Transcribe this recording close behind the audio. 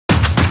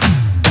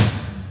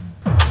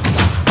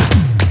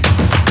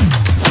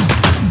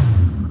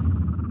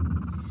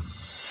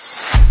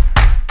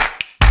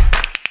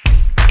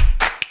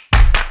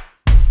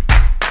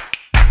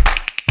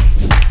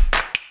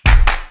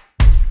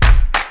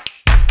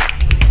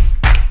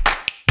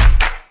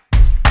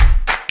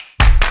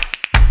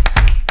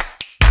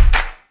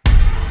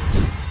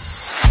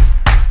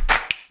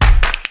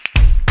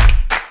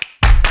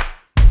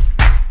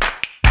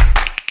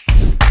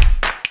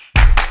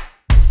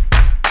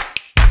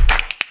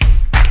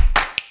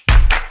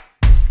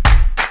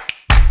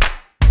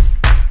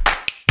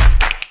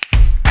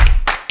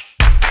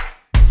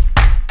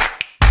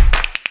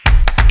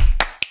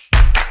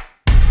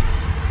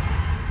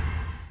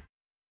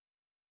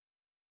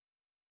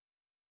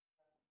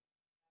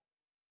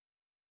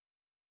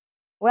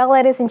Well,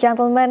 ladies and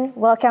gentlemen,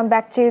 welcome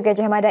back to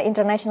Gajah Mada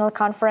International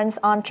Conference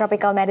on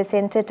Tropical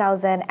Medicine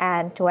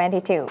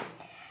 2022.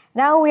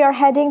 Now we are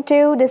heading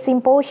to the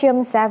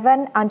Symposium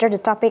 7 under the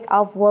topic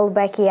of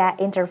Wolbachia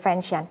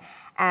intervention.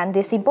 And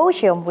the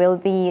symposium will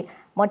be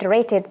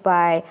moderated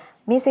by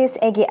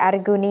Mrs. Eggi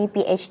Arguni,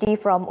 PhD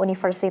from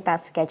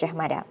Universitas Gajah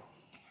Mada.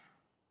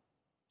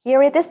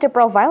 Here it is the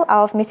profile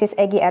of Mrs.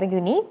 Eggi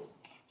Arguni.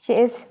 She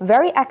is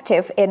very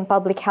active in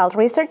public health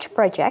research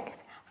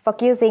projects,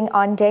 focusing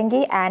on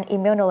dengue and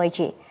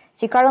immunology.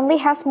 She currently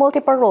has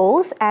multiple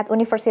roles at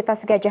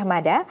Universitas Gajah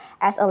Mada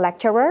as a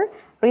lecturer,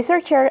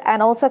 researcher,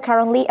 and also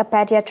currently a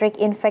pediatric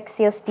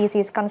infectious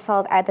disease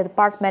consultant at the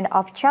Department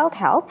of Child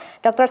Health,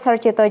 Dr.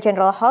 Sarjito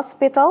General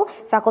Hospital,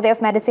 Faculty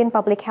of Medicine,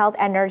 Public Health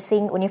and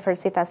Nursing,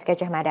 Universitas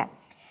Gajah Mada.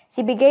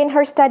 She began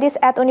her studies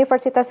at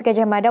Universitas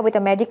Gajah Mada with a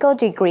medical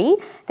degree,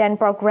 then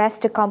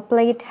progressed to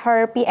complete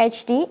her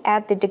PhD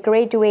at the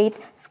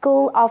Graduate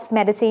School of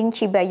Medicine,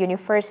 Chiba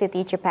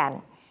University,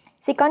 Japan.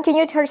 She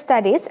continued her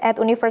studies at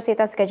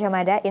Universitas Gajah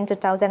Mada in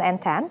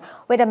 2010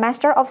 with a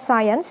Master of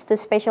Science to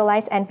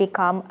specialize and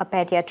become a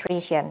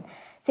pediatrician.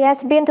 She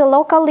has been the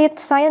local lead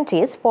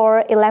scientist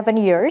for 11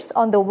 years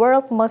on the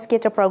World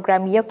Mosquito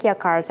Program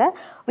Yogyakarta,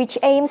 which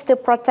aims to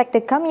protect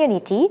the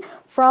community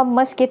from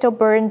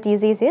mosquito-borne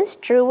diseases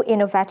through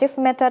innovative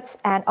methods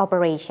and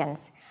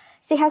operations.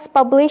 She has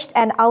published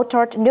and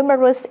authored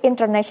numerous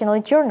international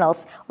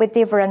journals with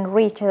different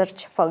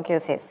research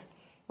focuses.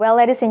 Well,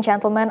 ladies and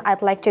gentlemen,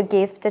 I'd like to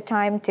give the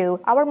time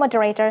to our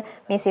moderator,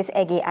 Mrs.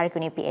 Eggi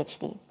Arguni,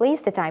 PhD.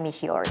 Please, the time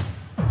is yours.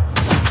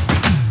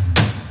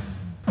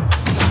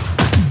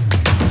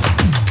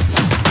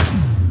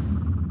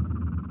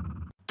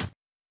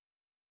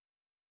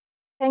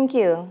 Thank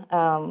you,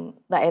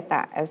 Mbak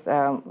Eta, as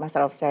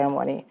Master of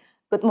Ceremony.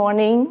 Good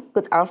morning,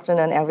 good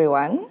afternoon,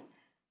 everyone.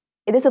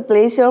 It is a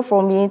pleasure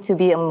for me to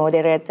be a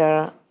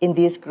moderator in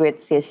this great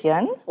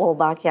session,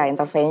 Wolbachia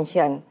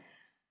intervention.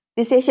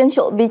 This session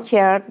should be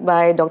chaired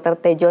by Dr.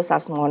 Tejo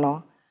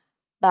Sasmono,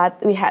 but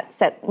we had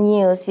sad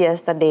news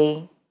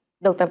yesterday.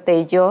 Dr.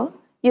 Tejo,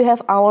 you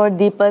have our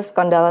deepest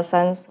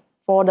condolences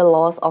for the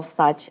loss of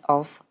such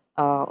a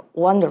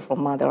wonderful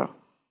mother.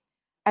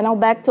 And now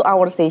back to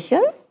our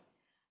session.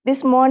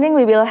 This morning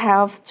we will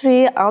have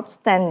three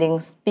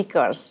outstanding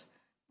speakers,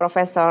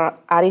 Professor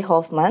Ari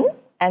Hoffmann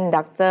and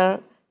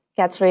Dr.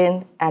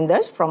 Katherine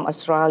Anders from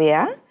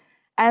Australia,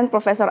 and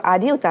Professor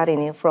Adi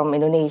Utarini from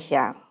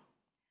Indonesia.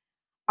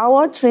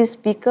 Our three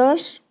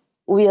speakers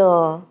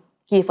will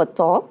give a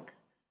talk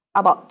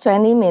about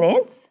 20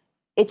 minutes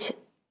each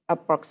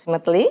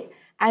approximately,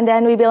 and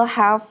then we will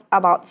have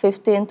about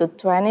 15 to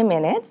 20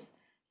 minutes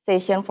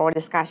session for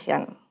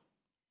discussion.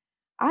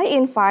 I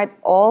invite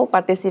all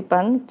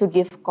participants to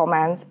give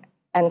comments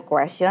and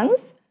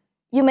questions.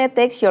 You may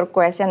text your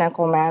question and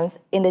comments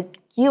in the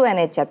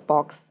Q&A chat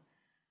box.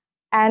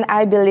 And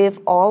I believe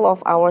all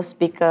of our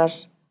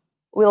speakers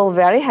will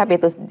very happy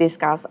to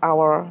discuss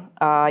your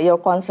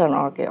concern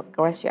or your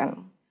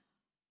question.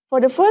 For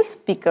the first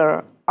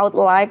speaker, I would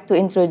like to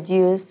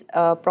introduce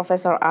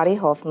Professor Ari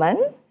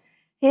Hoffmann.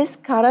 His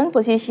current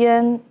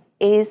position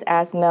is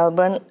as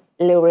Melbourne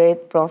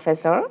Laureate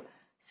Professor,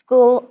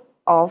 School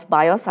of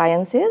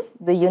Biosciences,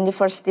 the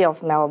University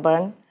of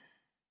Melbourne,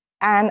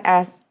 and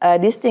as a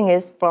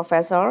distinguished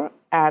professor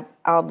at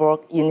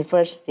Aalborg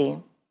University.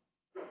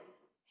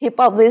 He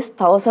published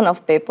thousands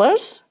of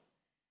papers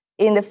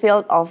in the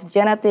field of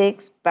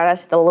genetics,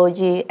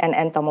 parasitology, and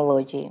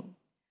entomology.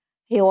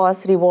 He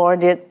was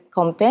rewarded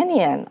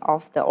Companion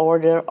of the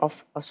Order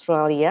of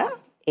Australia,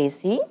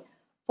 AC,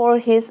 for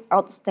his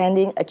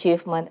outstanding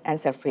achievement and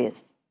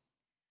service.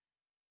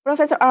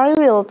 Professor Ari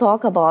will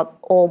talk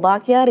about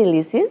Wolbachia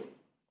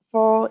releases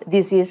for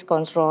disease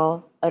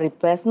control,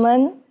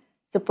 replacement,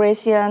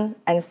 suppression,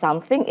 and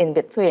something in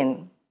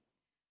between.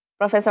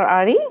 Professor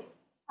Ari,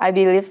 I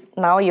believe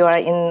now you are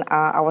in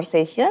our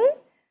session.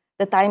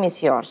 The time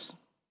is yours.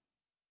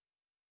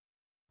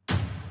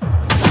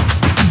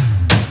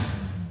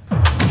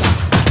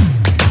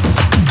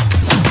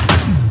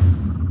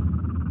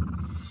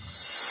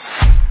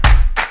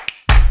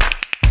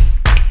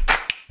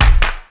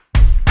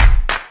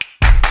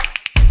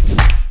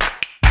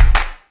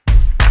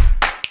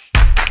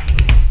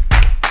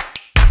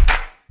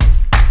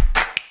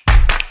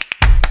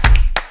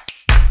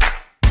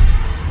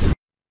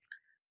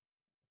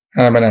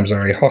 My name is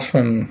Ari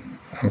Hoffmann.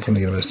 I'm from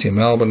the University of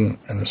Melbourne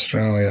in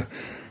Australia.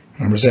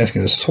 I'm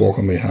presenting this talk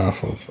on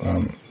behalf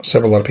of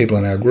several other people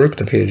in our group,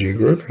 the PhD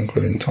group,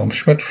 including Tom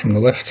Schmidt from the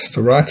left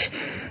to right,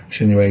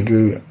 Xinwei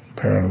Gu,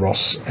 Perrin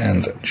Ross,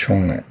 and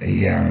Chong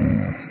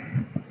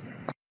Yang.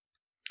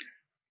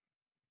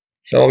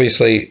 So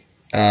obviously,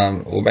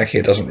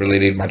 Wolbachia doesn't really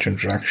need much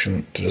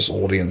introduction to this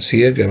audience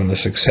here, given the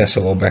success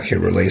of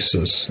Wolbachia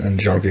releases in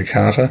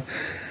Yogyakarta.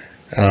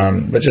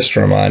 But just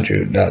to remind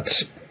you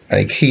that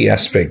a key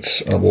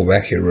aspect of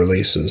Wolbachia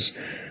releases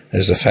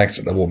is the fact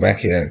that the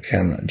Wolbachia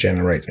can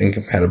generate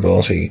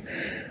incompatibility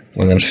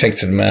when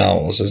infected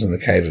males, as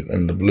indicated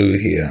in the blue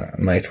here,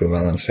 mate with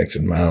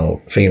uninfected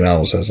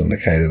females, as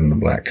indicated in the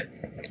black.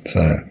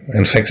 So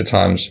infected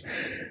times,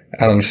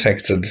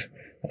 uninfected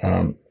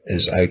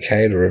is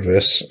okay, the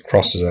reverse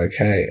cross is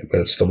okay,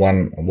 but it's the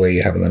one where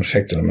you have an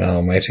infected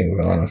male mating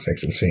with an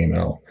uninfected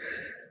female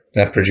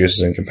that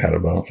produces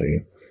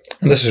incompatibility.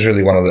 And this is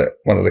really one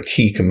of the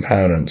key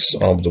components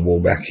of the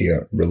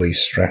Wolbachia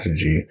release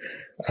strategy,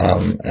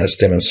 as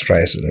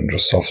demonstrated in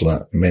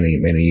Drosophila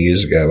many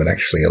years ago. It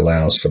actually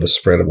allows for the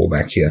spread of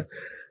Wolbachia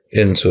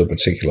into a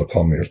particular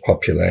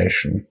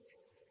population.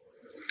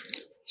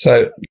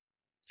 So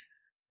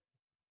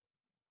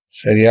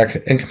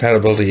the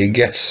incompatibility you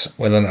get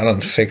when an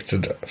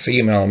uninfected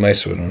female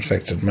mates with an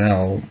infected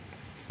male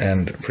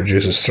and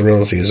produces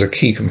sterility is a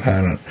key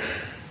component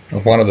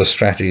of one of the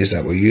strategies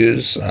that we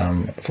use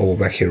for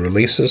Wolbachia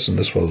releases, and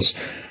this was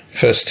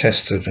first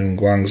tested in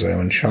Guangzhou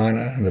in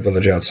China, in the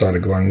village outside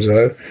of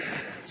Guangzhou.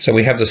 So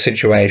we have the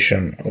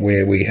situation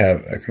where we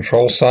have a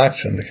control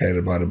site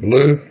indicated by the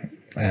blue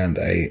and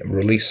a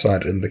release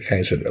site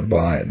indicated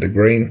by the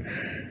green.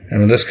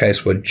 And in this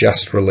case, we're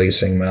just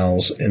releasing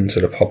males into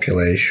the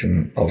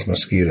population of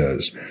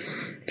mosquitoes.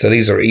 So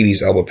these are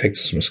Aedes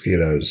albopictus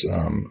mosquitoes,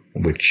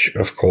 which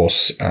of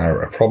course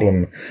are a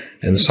problem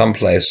in some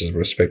places with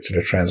respect to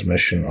the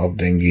transmission of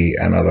dengue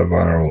and other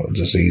viral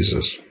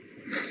diseases.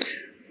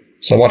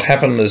 So what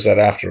happened is that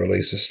after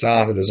release is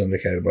started, as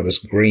indicated by this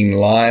green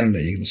line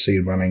that you can see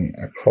running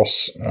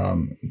across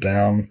running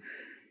down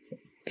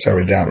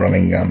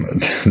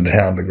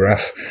the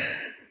graph,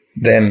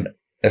 then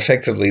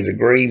effectively the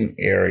green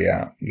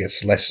area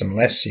gets less and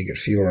less. You get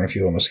fewer and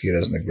fewer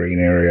mosquitoes in the green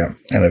area,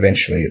 and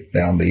eventually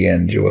down the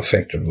end you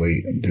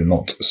effectively do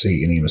not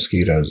see any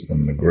mosquitoes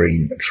in the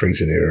green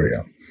treated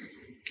area.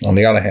 On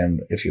the other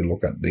hand, if you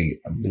look at the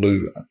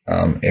blue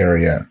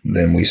area,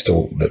 then we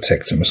still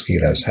detect the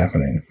mosquitoes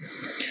happening.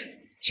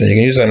 So you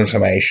can use that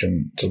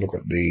information to look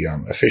at the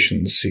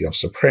efficiency of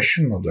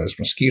suppression of those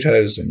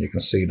mosquitoes, and you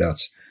can see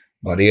that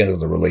by the end of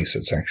the release,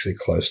 it's actually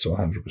close to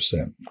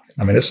 100%.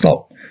 I mean, it's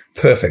not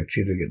perfect.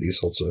 You do get these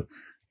sorts of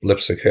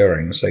blips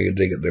occurring, so you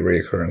do get the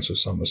reoccurrence of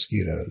some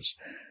mosquitoes.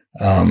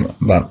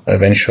 But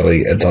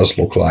eventually, it does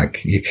look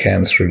like you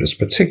can, through this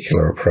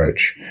particular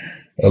approach,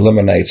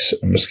 eliminate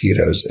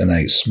mosquitoes in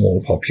a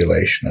small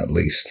population at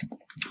least.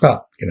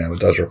 But, it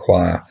does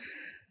require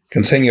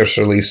continuous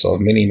release of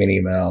many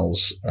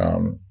males,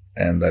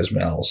 and those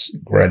males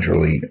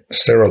gradually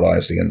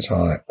sterilize the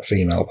entire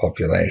female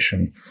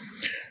population.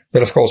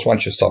 But of course,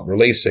 once you stop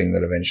releasing,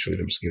 then eventually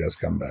the mosquitoes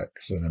come back,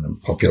 so then the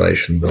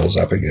population builds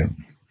up again.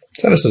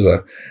 So this is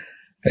a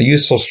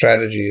useful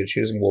strategy. It's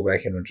using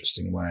Wolbachia in an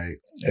interesting way.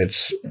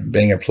 It's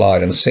being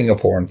applied in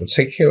Singapore in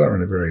particular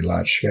in a very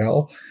large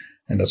scale,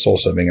 and it's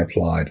also being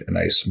applied in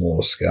a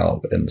smaller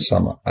scale in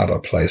some other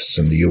places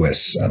in the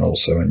US and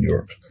also in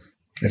Europe.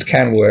 It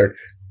can work,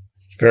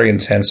 very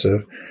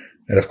intensive.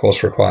 It of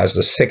course requires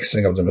the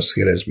sexing of the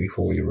mosquitoes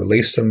before you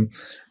release them,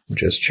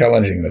 which is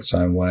challenging in its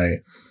own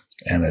way.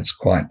 And it's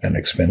quite an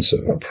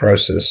expensive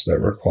process that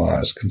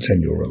requires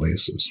continual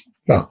releases.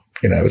 But,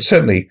 it's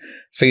certainly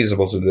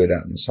feasible to do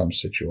that in some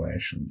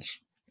situations.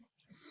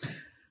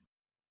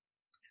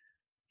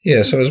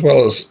 Yeah, so as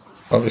well as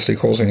obviously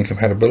causing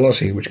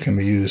incompatibility, which can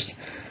be used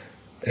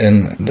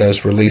in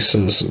those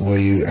releases where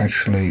you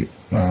actually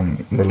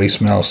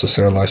release males to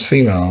sterilize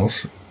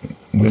females,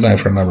 we know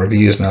for a number of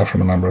years now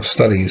from a number of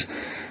studies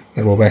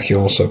that Wolbachia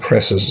also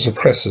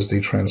suppresses the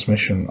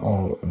transmission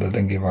of the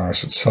dengue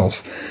virus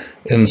itself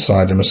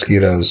inside the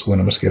mosquitoes when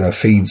a mosquito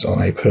feeds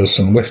on a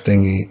person with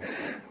dengue,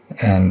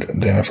 and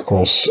then of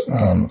course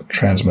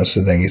transmits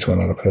the dengue to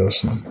another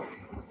person.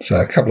 So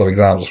a couple of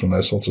examples from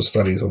those sorts of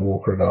studies are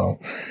Walker et al.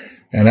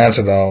 And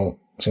Antidal.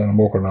 So in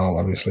Walker et al,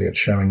 obviously it's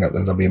showing that the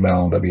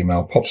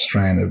WML pop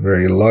strain have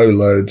very low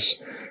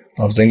loads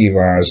of dengue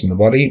virus in the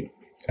body,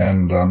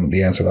 and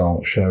the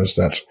Antidal shows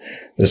that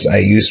this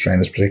AU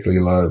strain is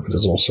particularly low, but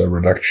there's also a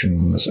reduction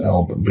in this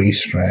ALB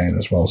strain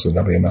as well as the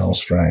WML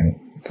strain.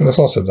 So there's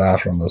lots of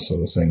data on this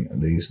sort of thing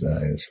these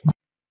days.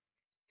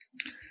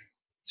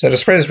 So the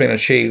spread has been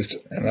achieved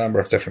in a number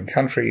of different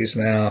countries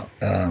now.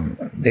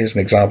 Here's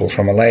an example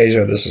from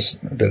Malaysia. This is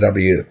the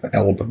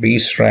WLB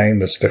strain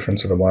that's different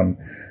to the one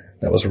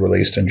that was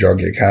released in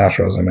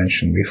Yogyakarta, as I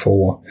mentioned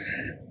before.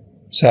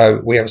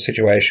 So we have a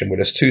situation where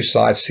there's two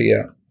sites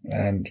here,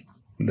 and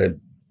the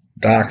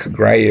dark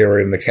grey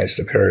area indicates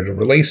the period of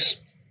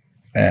release,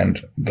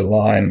 and the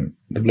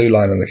blue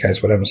line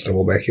indicates what happens to the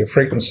Wolbachia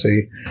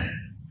frequency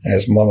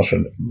as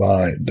monitored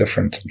by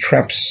different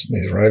traps.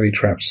 These are OV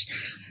traps,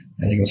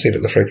 and you can see that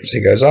the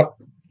frequency goes up,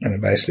 and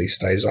it basically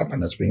stays up,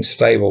 and it's been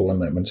stable in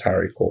that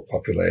Mentari Court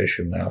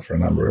population now for a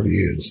number of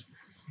years.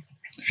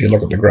 If you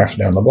look at the graph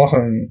down the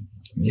bottom,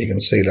 you can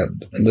see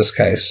that in this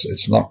case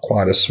it's not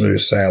quite a smooth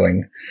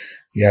sailing.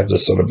 You have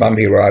this sort of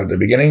bumpy ride at the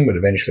beginning, but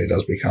eventually it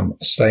does become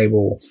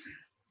stable.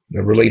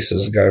 The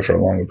releases go for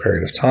a longer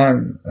period of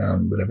time,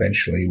 but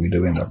eventually we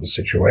do end up in a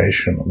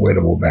situation where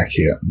the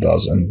Wolbachia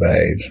does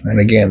invade. And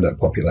again, that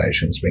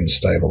population's been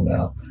stable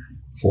now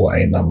for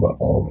a number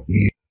of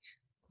years.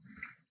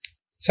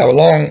 So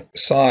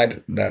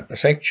alongside that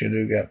effect, you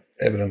do get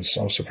evidence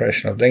of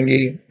suppression of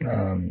dengue.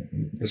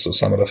 This was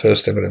some of the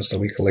first evidence that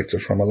we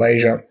collected from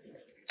Malaysia.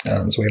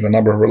 So we have a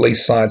number of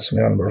release sites, we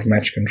have a number of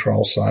match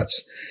control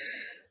sites.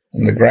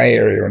 And the grey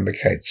area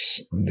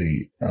indicates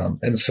the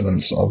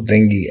incidence of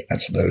dengue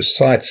at those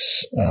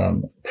sites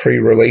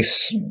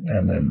pre-release,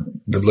 and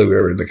then the blue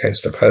area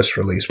indicates the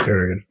post-release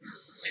period.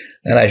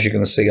 And as you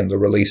can see in the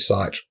release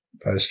site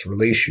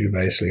post-release, you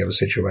basically have a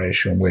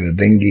situation where the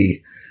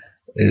dengue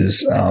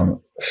is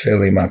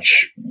fairly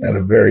much at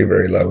a very,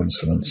 very low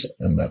incidence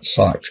in that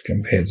site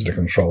compared to the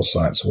control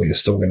sites where you're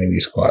still getting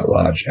these quite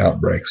large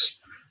outbreaks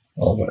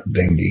of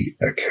dengue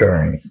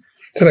occurring.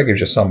 So that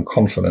gives you some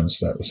confidence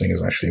that the thing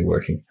is actually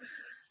working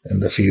in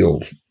the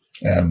field.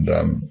 And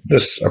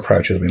this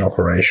approach has been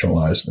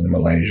operationalized in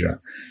Malaysia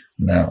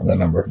now in a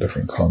number of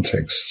different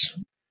contexts.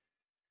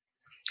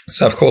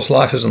 So, of course,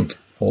 life isn't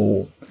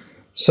all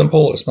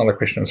simple. It's not a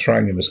question of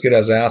throwing your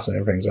mosquitoes out and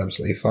everything's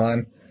absolutely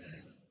fine.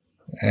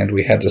 And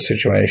we had the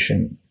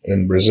situation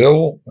in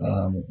Brazil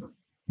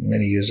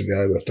many years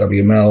ago with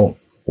WML,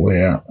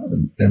 where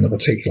in the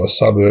particular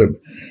suburb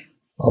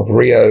of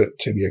Rio,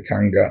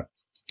 Yogyakarta,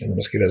 the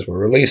mosquitoes were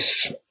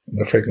released.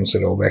 The frequency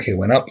of Wolbachia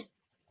went up.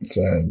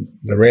 So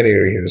the red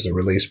area here is the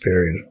release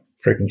period.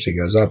 Frequency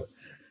goes up,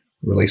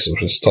 releases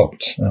were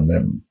stopped, and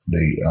then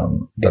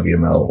the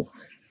WML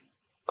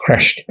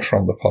crashed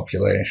from the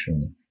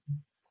population.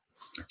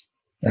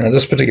 And in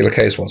this particular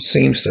case, what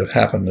seems to have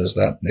happened is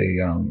that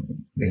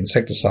the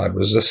insecticide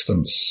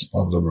resistance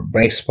of the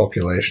base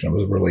population that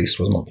was released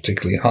was not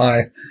particularly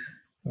high.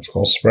 Of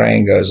course,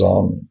 spraying goes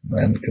on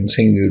and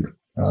continued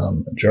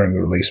during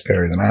the release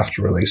period and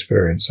after release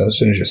period. So as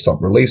soon as you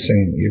stop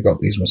releasing, you've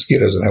got these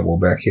mosquitoes that have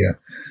Wolbachia,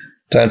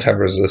 don't have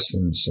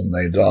resistance, and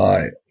they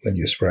die when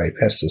you spray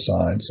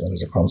pesticides, and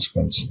as a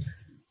consequence,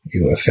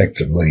 you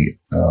effectively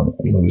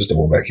lose the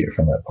Wolbachia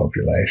from that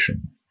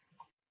population.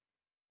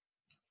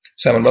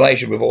 So in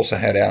Malaysia, we've also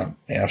had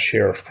our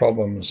share of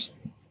problems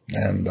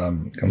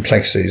and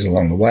complexities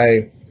along the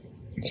way.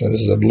 So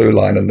this is a blue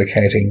line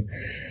indicating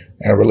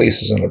our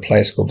releases in a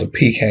place called the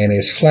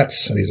PKNS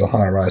Flats. So these are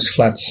high-rise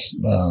flats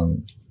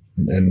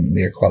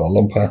near Kuala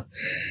Lumpur.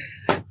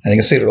 And you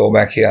can see that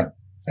Wolbachia,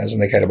 as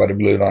indicated by the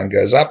blue line,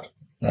 goes up.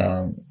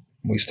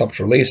 We stopped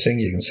releasing.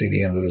 You can see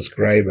the end of this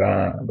grey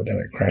bar, but then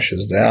it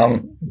crashes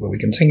down. But we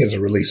continue to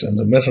release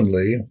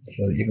intermittently.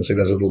 So you can see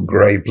those little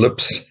grey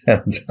blips,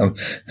 and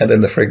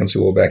then the frequency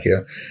of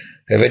Wolbachia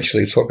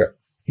eventually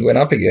went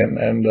up again.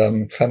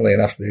 And funnily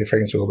enough, the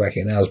frequency of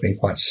Wolbachia now has been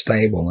quite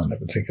stable in a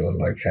particular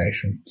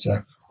location. So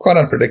quite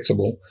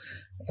unpredictable,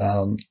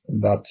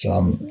 but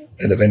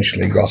it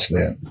eventually got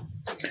there.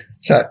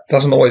 So it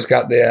doesn't always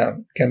get there.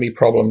 Can be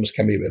problems,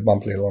 can be a bit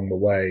bumpy along the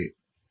way.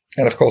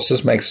 And of course,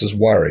 this makes us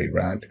worry,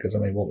 right? Because, I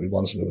mean, what we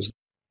want to do is,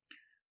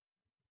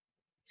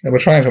 and we're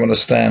trying to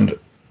understand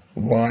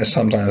why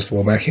sometimes the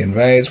Wolbachia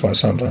invades, why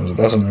sometimes it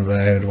doesn't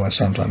invade, why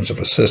sometimes it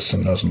persists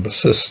and doesn't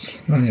persist.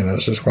 And, you know,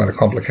 this is quite a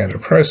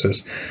complicated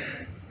process.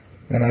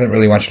 And I don't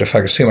really want you to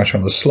focus too much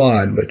on the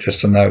slide, but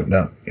just to note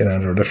that, you know,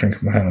 there are different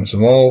components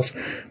involved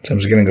in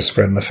terms of getting the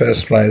spread in the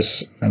first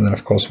place. And then,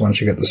 of course,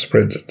 once you get the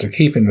spread, to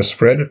keeping the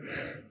spread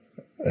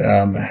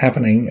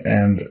happening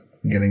and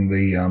getting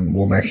the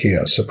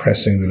Wolbachia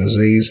suppressing the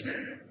disease.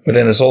 But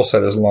then there's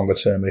also this longer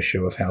term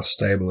issue of how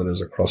stable it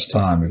is across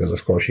time, because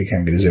of course you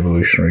can get these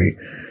evolutionary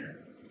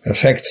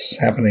effects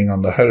happening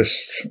on the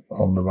host,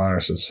 on the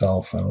virus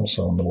itself, and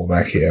also on the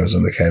Wolbachia, as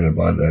indicated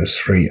by those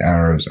three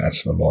arrows at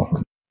the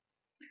bottom.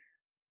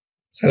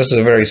 So this is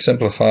a very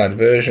simplified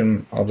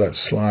version of that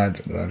slide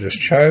that I just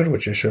showed,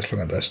 which is just looking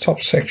at those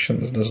top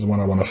sections. This is the one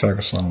I want to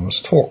focus on in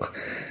this talk.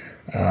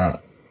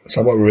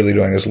 So what we're really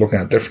doing is looking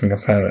at different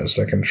components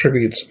that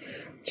contribute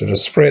to the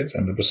spread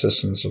and the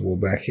persistence of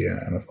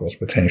Wolbachia, and of course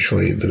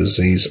potentially the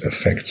disease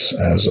effects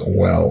as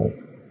well.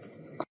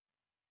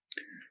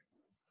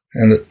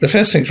 And the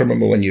first thing to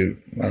remember when you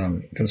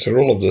consider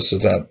all of this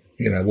is that,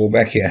 you know,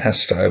 Wolbachia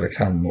has to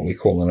overcome what we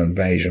call an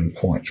invasion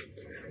point.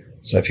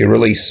 So if you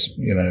release,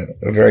 you know,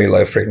 a very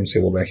low frequency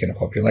of Wolbachia in a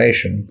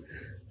population,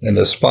 then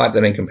despite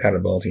that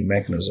incompatibility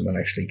mechanism, it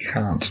actually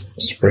can't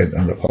spread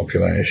in the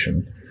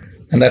population.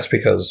 And that's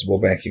because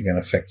Wolbachia can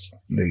affect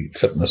the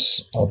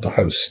fitness of the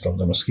host, of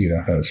the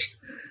mosquito host.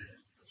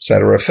 So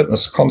there are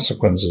fitness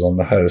consequences on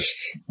the host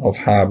of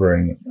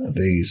harboring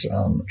these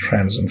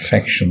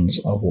trans-infections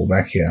of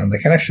Wolbachia, and they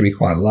can actually be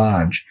quite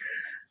large,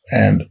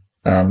 and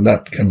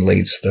that can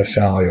lead to the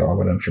failure of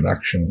an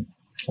introduction,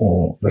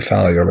 or the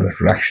failure of an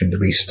introduction to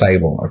be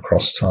stable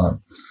across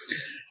time.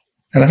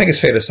 And I think it's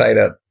fair to say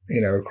that,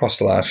 you know, across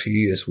the last few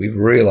years, we've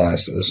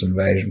realized that this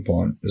invasion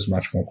point is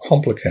much more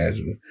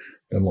complicated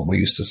than what we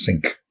used to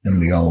think in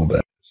the old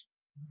days.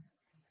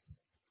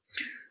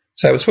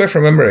 So it's worth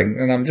remembering,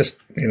 and I'm just,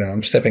 you know,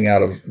 I'm stepping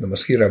out of the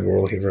mosquito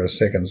world here for a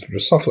second to the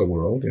Drosophila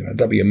world. You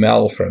know,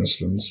 WML, for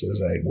instance, is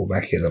a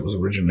Wolbachia that was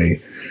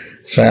originally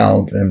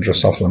found in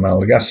Drosophila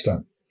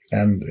melanogaster.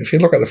 And if you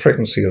look at the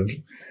frequency of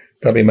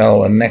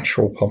WML in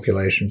natural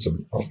populations of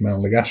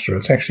melanogaster,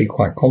 it's actually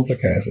quite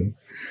complicated.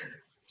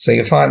 So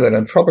you find that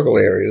in tropical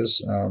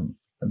areas,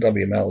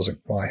 WML is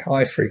at quite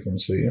high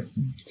frequency.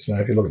 So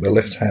if you look at the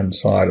left-hand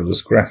side of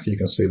this graph, you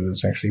can see that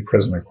it's actually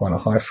present at quite a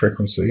high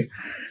frequency.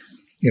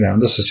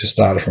 And this is just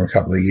data from a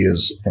couple of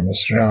years from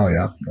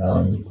Australia,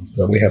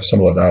 but we have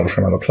similar data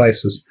from other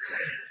places.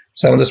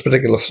 So in this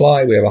particular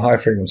fly, we have a high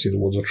frequency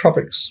towards the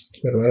tropics,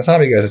 but by the time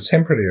we go to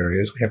temperate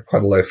areas, we have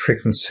quite a low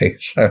frequency.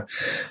 So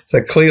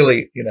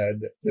clearly,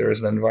 there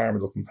is an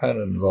environmental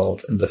component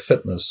involved in the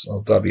fitness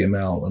of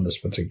WML in this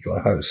particular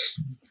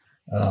host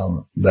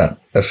that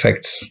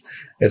affects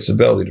its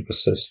ability to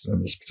persist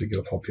in this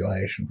particular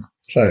population.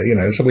 So,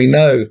 so we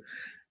know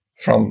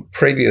from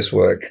previous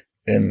work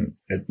in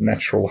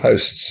natural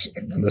hosts,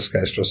 in this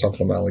case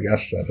Drosophila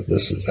melanogaster, that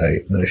this is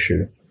an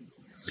issue.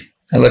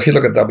 And if you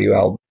look at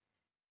WL,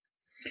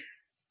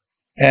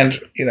 and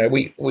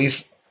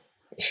we've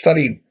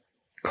studied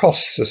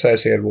costs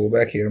associated with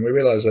Wolbachia, and we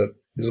realize that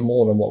there's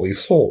more than what we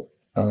thought.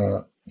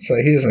 So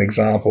here's an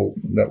example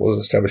that was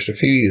established a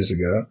few years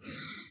ago,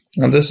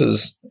 and this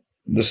is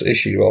this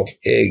issue of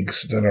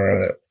eggs that are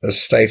in a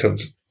state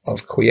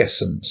of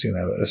quiescence,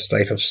 a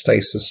state of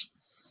stasis.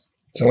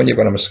 So when you've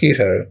got a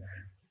mosquito,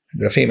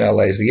 the female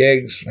lays the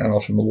eggs, and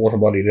often the water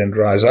body then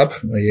dries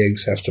up, and the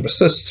eggs have to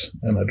persist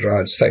in a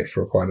dried state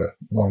for quite a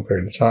long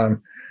period of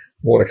time.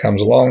 Water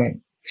comes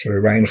along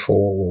through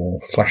rainfall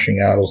or flushing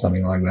out or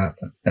something like that,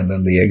 and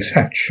then the eggs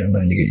hatch, and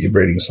then you get your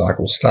breeding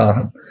cycle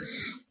started.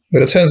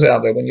 But it turns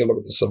out that when you look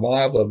at the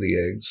survival of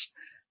the eggs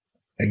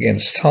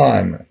against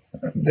time,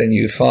 then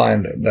you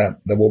find that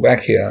the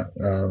Wolbachia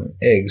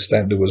eggs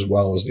don't do as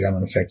well as the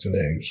uninfected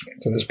eggs.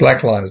 So this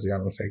black line is the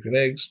uninfected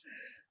eggs.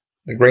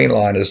 The green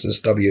line is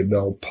this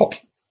WML pop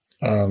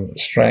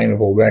strain of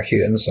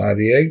Wolbachia inside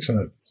the eggs,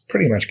 and it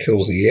pretty much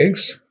kills the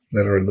eggs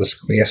that are in this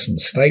quiescent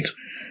state.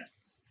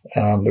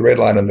 The red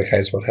line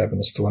indicates what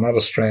happens to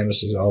another strain.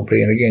 This is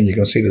LP, and again you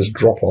can see this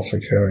drop-off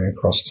occurring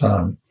across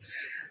time.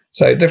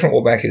 So different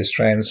Wolbachia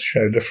strains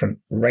show different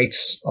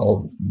rates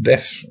of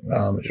death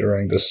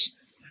during this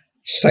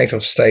state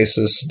of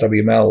stasis.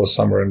 WML is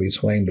somewhere in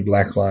between the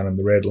black line and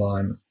the red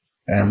line.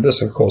 And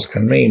this, of course,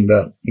 can mean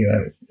that,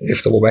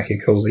 if the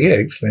Wolbachia kills the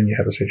eggs, then you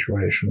have a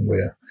situation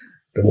where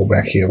the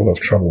Wolbachia will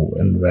have trouble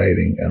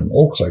invading and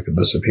also could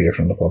disappear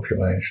from the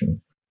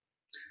population.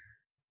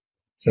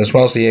 So as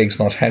well as the eggs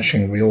not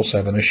hatching, we also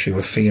have an issue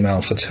of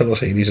female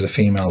fertility. These are the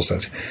females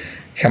that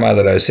come out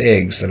of those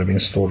eggs that have been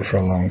stored for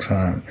a long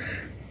time.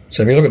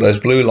 So if you look at those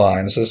blue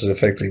lines, this is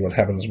effectively what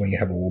happens when you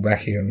have a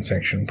Wolbachia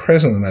infection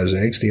present in those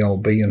eggs, the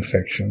old B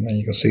infection, and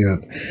you can see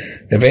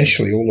that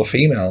eventually all the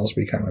females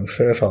become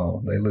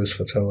infertile. They lose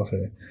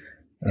fertility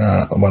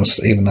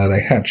even though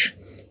they hatch,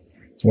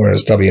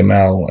 whereas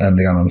WML and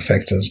the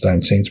uninfecteds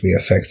don't seem to be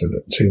affected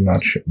too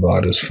much by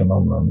this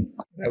phenomenon.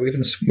 Now we've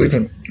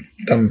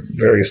done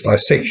various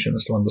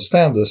dissections to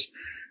understand this,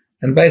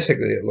 and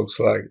basically it looks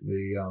like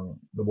the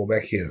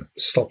Wolbachia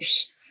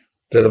stops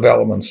the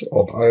development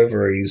of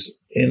ovaries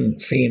in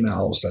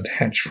females that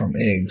hatch from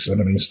eggs that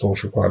have been stored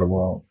for quite a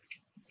while.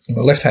 On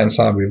the left-hand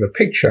side, we have a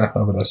picture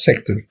of a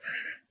dissected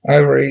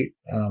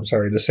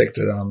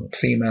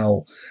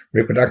female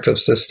reproductive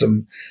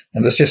system,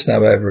 and there's just no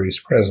ovaries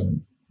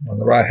present. On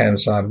the right-hand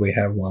side, we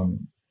have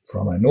one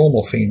from a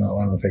normal female,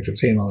 uninfected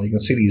female. You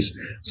can see these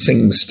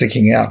things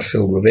sticking out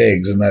filled with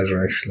eggs, and those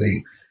are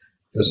actually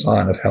the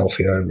sign of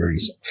healthy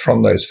ovaries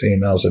from those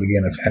females that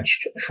again have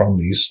hatched from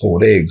these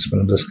stored eggs, but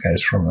in this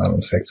case from an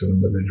uninfected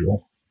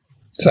individual.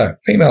 So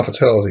female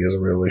fertility is a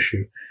real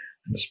issue.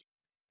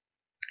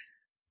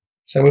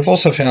 So we've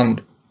also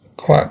found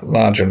quite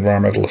large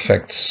environmental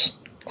effects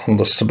on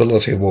the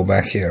stability of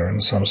Wolbachia in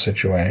some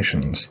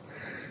situations.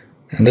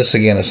 And this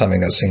again is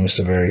something that seems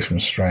to vary from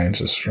strain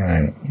to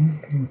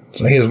strain.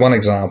 So here's one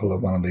example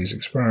of one of these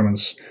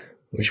experiments,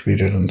 which we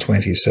did in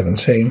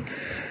 2017.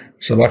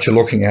 So what you're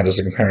looking at is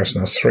a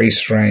comparison of three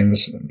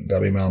strains,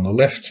 WML on the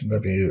left,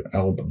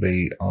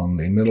 WLB on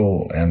the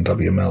middle, and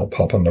WML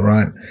pop on the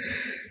right.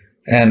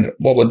 And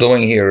what we're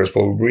doing here is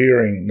we're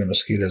rearing the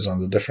mosquitoes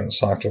under different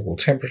cyclical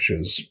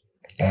temperatures,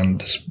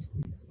 and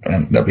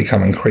that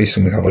become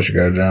increasingly hot as you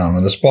go down.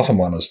 And this bottom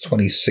one is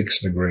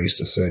 26 degrees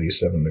to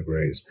 37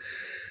 degrees.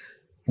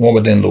 And what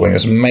we're then doing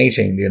is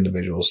mating the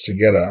individuals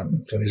together,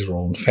 so these are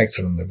all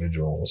infected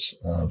individuals,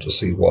 to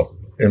see what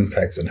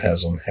impact it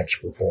has on hatch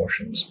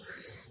proportions.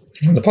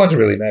 And the point to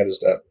really note is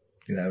that,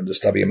 this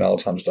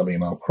WML times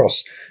WML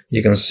cross,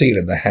 you can see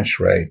that the hatch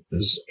rate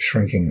is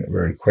shrinking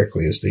very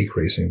quickly, is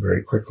decreasing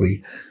very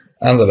quickly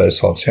under those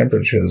hot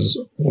temperatures,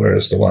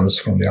 whereas the ones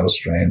from the other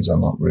strains are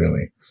not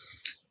really.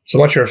 So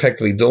what you're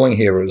effectively doing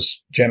here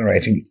is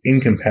generating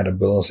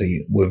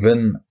incompatibility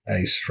within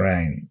a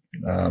strain.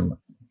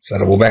 So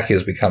the Wolbachia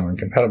has become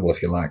incompatible,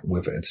 if you like,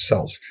 with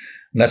itself.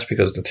 And that's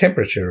because the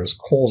temperature is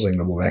causing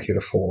the Wolbachia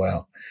to fall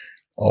out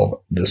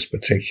of this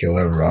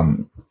particular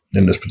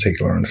in this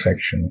particular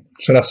infection.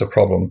 So that's a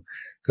problem,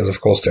 because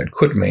of course that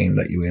could mean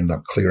that you end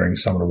up clearing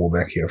some of the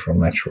Wolbachia from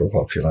natural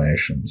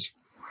populations.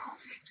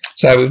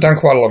 So we've done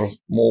quite a lot of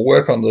more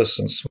work on this,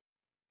 and so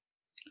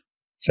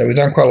we've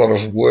done quite a lot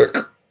of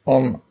work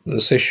on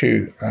this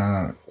issue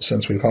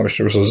since we published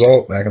a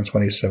result back in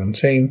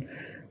 2017.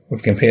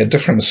 We've compared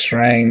different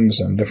strains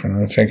and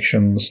different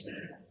infections.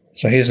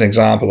 So here's an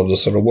example of the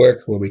sort of work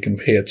where we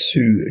compare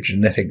two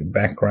genetic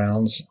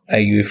backgrounds,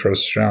 AU for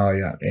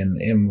Australia and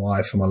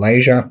MY for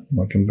Malaysia.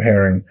 We're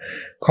comparing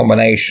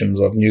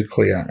combinations of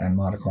nuclear and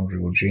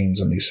mitochondrial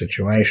genes in these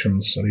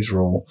situations. So these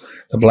are all,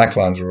 the black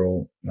lines are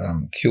all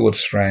cured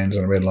strains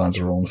and the red lines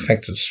are all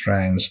infected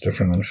strains,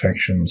 different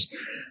infections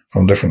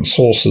from different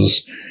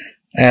sources.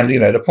 And,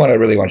 the point I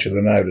really want you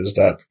to note is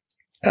that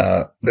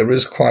there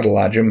is quite a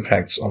large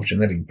impact of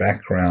genetic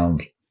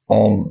background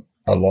on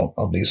a lot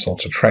of these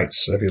sorts of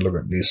traits. So if you look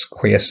at this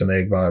quiescent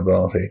egg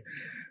viability,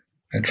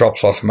 it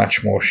drops off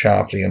much more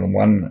sharply in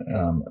one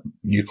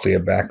nuclear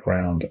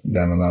background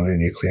than another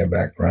nuclear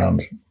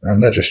background.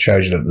 And that just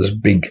shows you that there's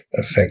big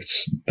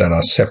effects that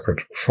are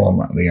separate from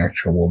the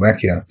actual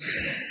Wolbachia.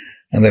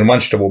 And then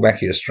once the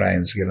Wolbachia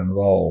strains get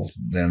involved,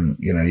 then,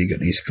 you get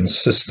these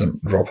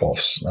consistent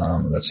drop-offs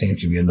that seem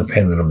to be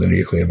independent of the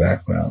nuclear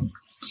background.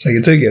 So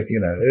you do get,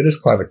 it is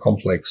quite a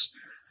complex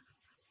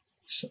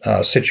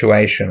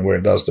situation where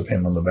it does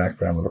depend on the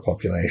background of the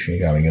population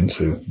you're going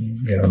into,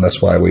 and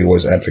that's why we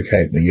always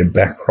advocate that you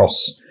back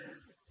cross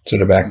to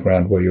the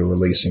background where you're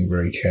releasing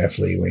very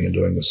carefully when you're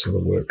doing this sort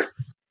of work.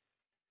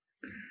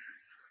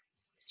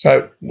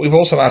 So we've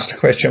also asked the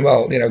question,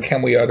 well,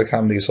 can we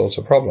overcome these sorts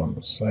of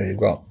problems? So you've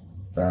got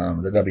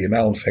the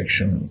WML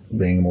infection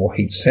being more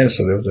heat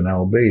sensitive than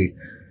LB,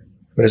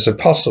 but is it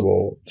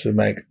possible to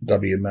make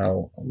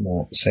WML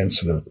more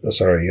sensitive,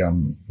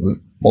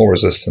 more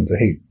resistant to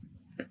heat?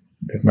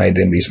 It made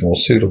them be more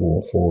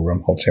suitable for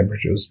hot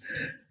temperatures.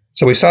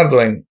 So we started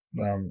doing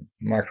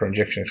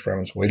micro-injection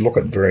experiments where we look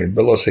at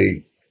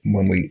variability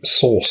when we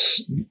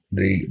source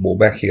the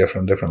Wolbachia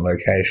from different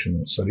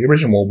locations. So the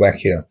original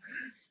Wolbachia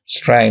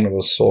strain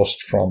was sourced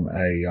from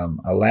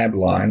a lab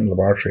line,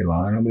 laboratory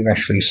line, and we've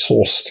actually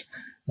sourced,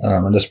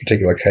 in this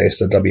particular case,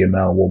 the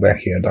WML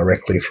Wolbachia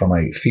directly from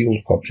a field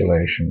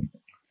population.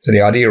 So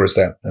the idea is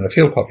that in a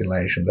field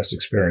population that's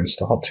experienced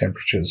to hot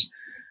temperatures,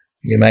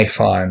 you may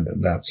find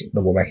that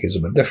the Wolbachia is a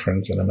bit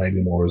different and it may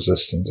be more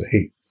resistant to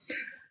heat.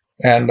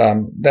 And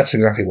that's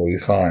exactly what we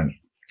find.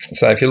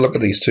 So if you look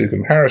at these two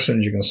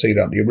comparisons, you can see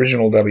that the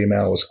original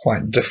WML was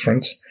quite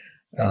different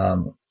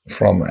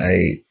from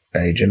a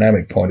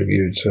genomic point of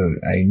view to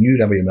a new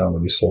WML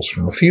that we sourced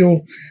from the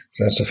field.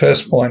 So that's the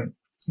first point.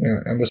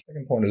 And the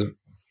second point is,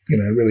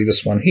 really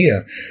this one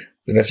here,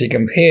 that if you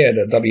compare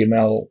the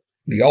WML,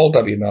 the old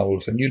WML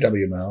with the new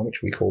WML,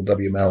 which we call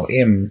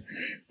WML-M,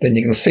 then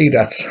you can see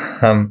that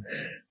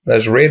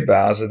those red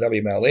bars, the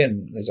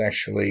WML-N, is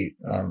actually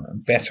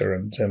better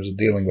in terms of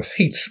dealing with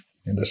heat.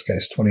 In this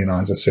case,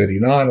 29 to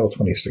 39 or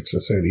 26 to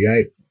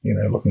 38,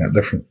 looking at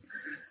different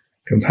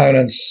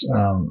components.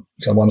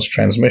 So one's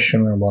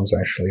transmission and one's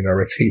actually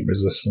direct heat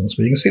resistance.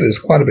 But you can see there's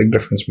quite a big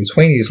difference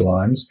between these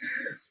lines.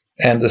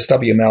 And this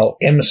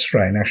WML-M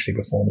strain actually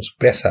performs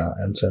better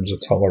in terms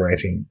of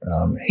tolerating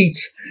heat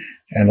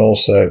and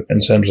also in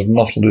terms of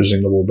not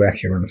losing the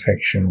Wolbachia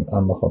infection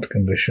under hot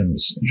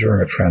conditions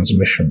during a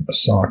transmission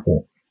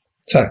cycle.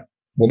 So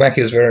Wolbachia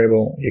is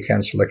variable, you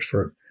can select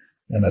for it,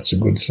 and that's a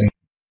good thing.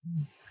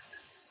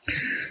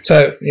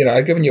 So,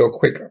 I've given you a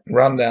quick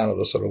rundown of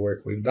the sort of work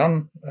we've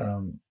done,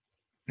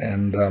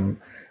 and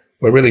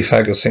we're really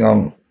focusing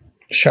on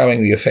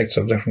showing the effects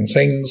of different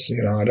things.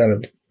 I don't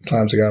have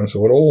time to go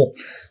into it all,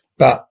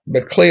 but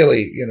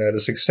clearly,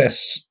 the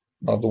success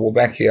of the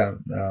Wolbachia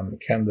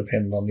can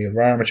depend on the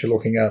environment you're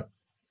looking at.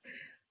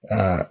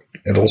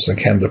 It also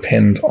can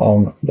depend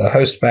on the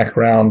host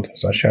background.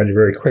 As I showed you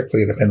very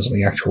quickly, it depends on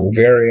the actual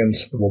variant,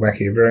 the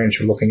Wolbachia variant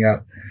you're looking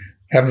at.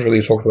 Haven't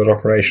really talked about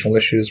operational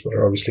issues, but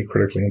are obviously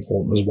critically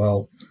important as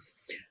well.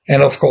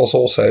 And of course,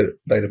 also,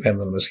 they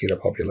depend on the mosquito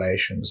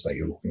populations that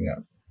you're looking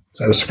at.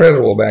 So the spread of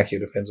the Wolbachia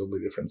depends on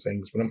the different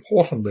things, but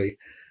importantly,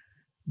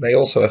 they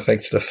also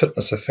affect the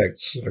fitness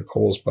effects that are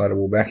caused by the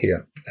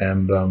Wolbachia.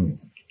 And,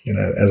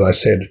 as I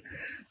said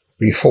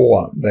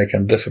before, they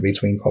can differ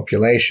between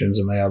populations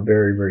and they are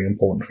very, very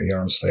important for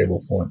your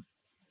unstable point.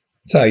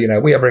 So,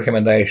 we have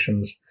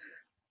recommendations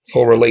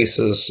for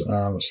releases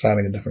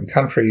starting in different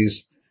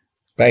countries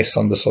based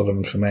on this sort of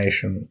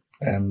information.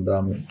 And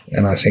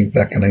I think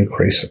that can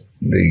increase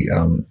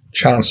the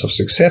chance of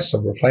success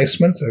of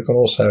replacement. It can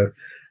also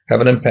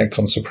have an impact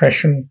on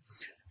suppression.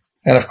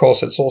 And of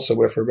course, it's also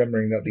worth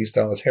remembering that these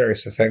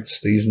deleterious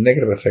effects, these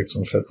negative effects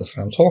on fitness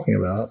that I'm talking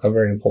about, are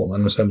very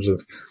important in terms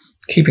of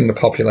keeping the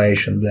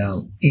population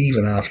down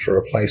even after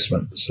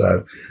replacement.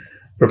 So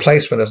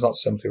replacement is not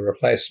simply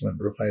replacement.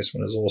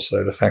 Replacement is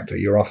also the fact that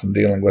you're often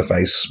dealing with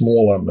a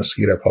smaller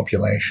mosquito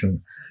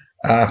population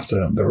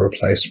after the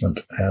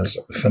replacement has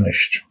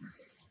finished.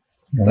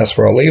 And that's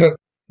where I'll leave it.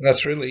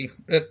 That's really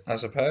it, I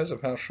suppose,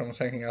 apart from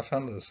thanking our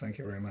funders. Thank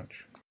you very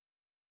much.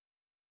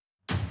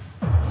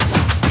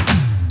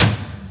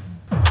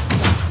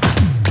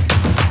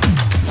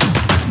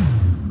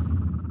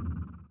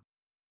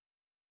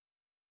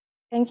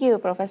 Thank you,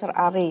 Professor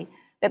Ari.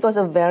 That was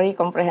a very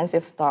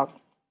comprehensive talk.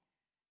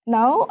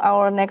 Now,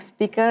 our next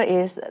speaker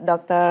is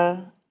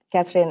Dr.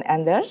 Katherine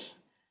Anders.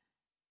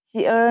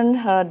 She earned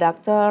her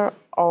Doctor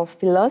of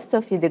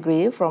philosophy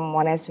degree from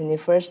Monash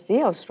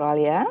University,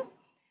 Australia.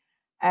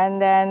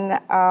 And then,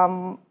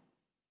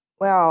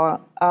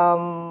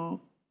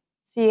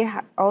 she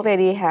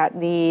already had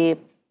the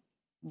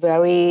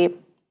very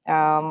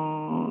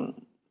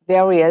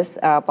various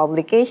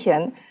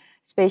publication,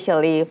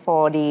 especially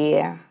for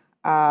the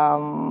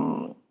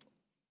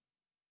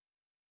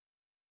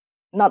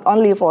not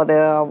only for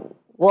the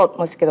World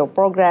Mosquito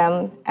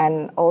Program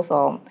and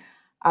also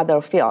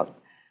other fields.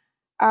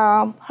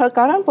 Her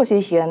current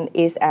position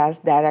is as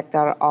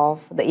Director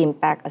of the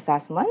Impact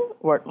Assessment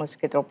World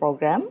Mosquito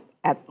Program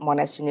at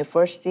Monash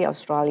University,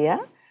 Australia,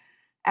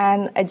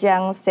 and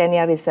Adjunct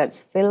Senior Research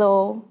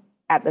Fellow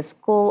at the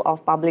School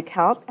of Public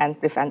Health and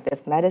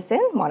Preventive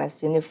Medicine,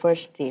 Monash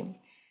University.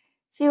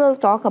 She will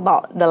talk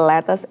about the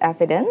latest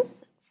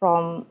evidence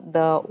from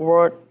the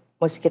World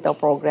Mosquito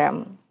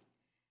Program.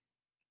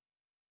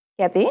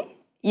 Kathy,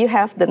 you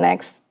have the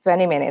next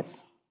 20 minutes.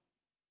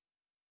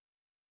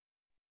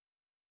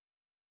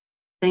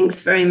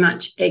 Thanks very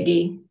much,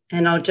 Eggi.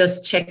 And I'll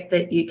just check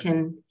that you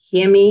can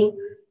hear me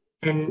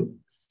and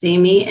see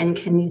me. And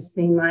can you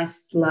see my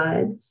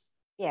slides?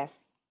 Yes.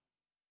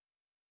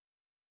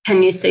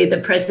 Can you see the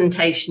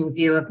presentation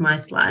view of my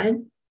slide?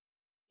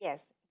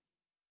 Yes,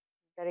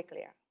 very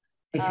clear.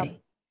 Okay,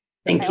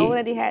 thank you. I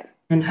already had,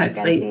 and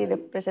hopefully, I can see the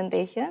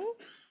presentation.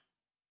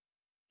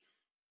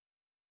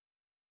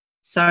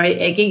 Sorry,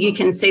 Eggi, you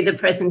can see the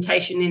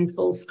presentation in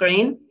full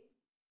screen?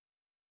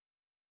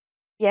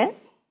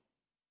 Yes.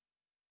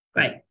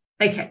 Great,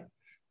 okay.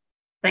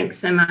 Thanks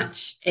so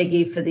much,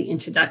 Eggi, for the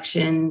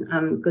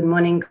introduction. Good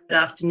morning, good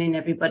afternoon,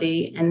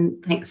 everybody,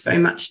 and thanks very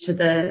much to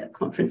the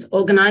conference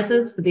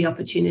organisers for the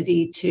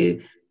opportunity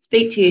to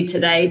speak to you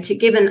today to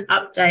give an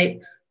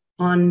update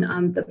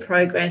on the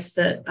progress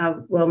that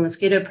our World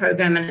Mosquito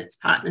Program and its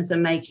partners are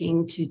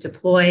making to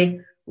deploy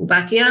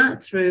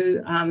Wolbachia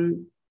through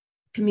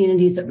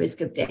communities at risk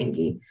of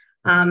dengue.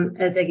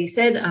 As Eggi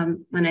said,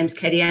 my name's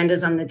Katie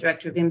Anders. I'm the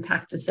Director of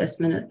Impact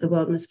Assessment at the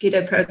World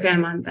Mosquito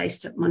Program. I'm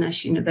based at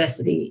Monash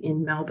University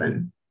in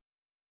Melbourne.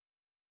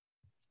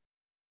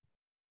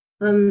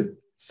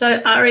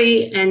 So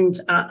Ari and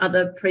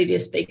other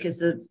previous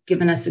speakers have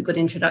given us a good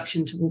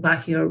introduction to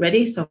Wolbachia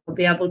already, so I'll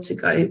be able to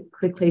go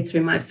quickly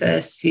through my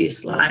first few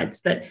slides.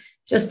 But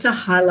just to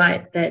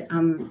highlight that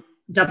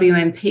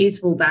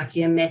WMP's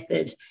Wolbachia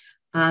method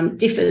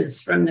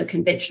differs from the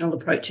conventional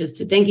approaches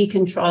to dengue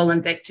control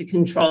and vector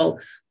control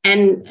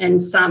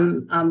and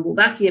some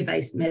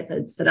Wolbachia-based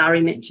methods that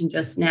Ari mentioned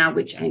just now,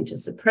 which aim to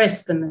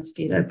suppress the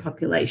mosquito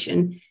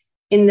population,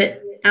 in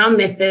that our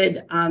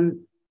method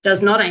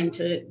does not aim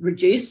to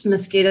reduce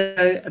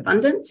mosquito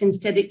abundance.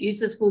 Instead, it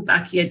uses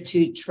Wolbachia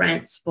to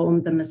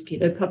transform the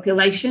mosquito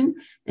population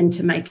and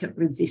to make it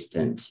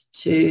resistant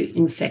to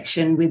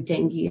infection with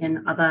dengue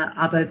and other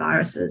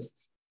arboviruses.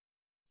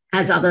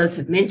 As others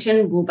have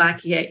mentioned,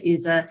 Wolbachia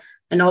is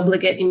an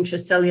obligate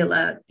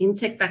intracellular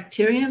insect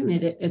bacterium.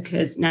 It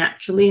occurs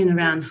naturally in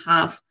around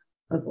half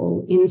of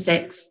all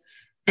insects.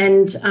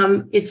 And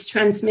it's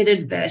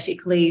transmitted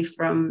vertically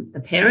from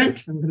the parent,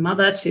 from the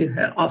mother, to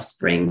her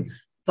offspring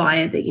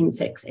via the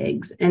insect's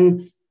eggs.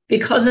 And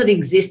because it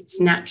exists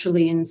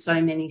naturally in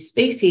so many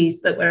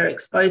species that we're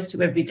exposed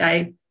to every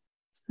day,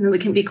 we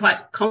can be quite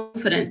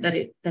confident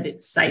that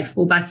it's safe.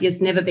 Wolbachia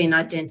has never been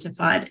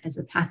identified as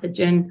a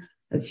pathogen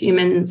of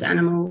humans,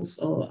 animals,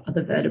 or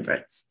other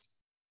vertebrates.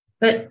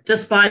 But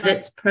despite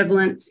its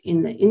prevalence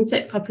in the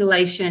insect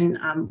population,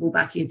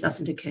 Wolbachia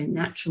doesn't occur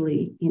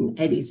naturally in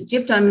Aedes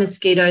aegypti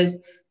mosquitoes.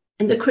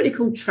 And the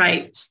critical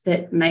trait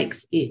that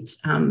makes it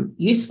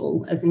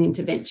useful as an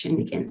intervention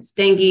against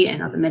dengue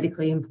and other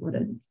medically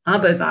important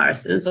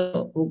arboviruses,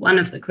 or one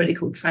of the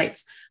critical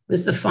traits,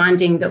 was the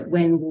finding that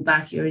when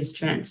Wolbachia is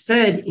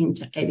transferred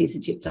into Aedes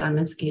aegypti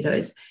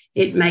mosquitoes,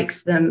 it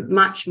makes them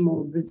much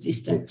more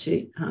resistant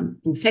to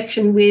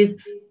infection with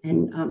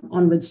and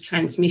onwards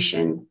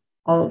transmission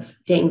of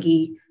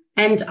dengue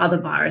and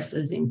other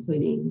viruses,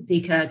 including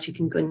Zika,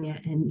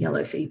 chikungunya, and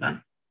yellow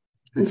fever.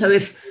 And so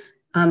if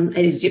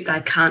Aedes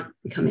aegypti can't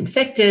become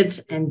infected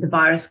and the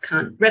virus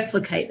can't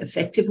replicate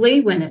effectively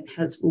when it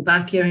has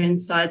Wolbachia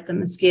inside the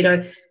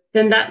mosquito,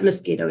 then that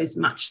mosquito is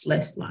much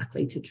less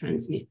likely to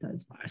transmit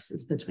those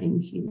viruses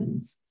between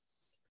humans.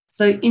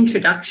 So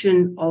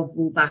introduction of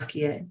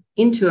Wolbachia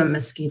into a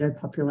mosquito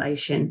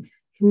population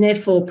can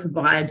therefore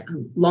provide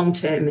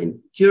long-term and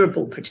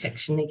durable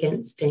protection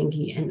against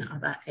dengue and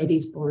other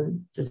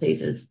Aedes-borne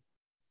diseases.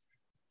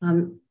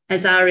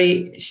 As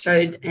Ari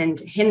showed and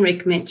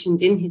Henrik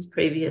mentioned in his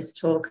previous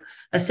talk,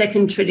 a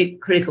second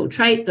critical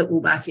trait that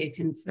Wolbachia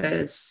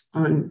confers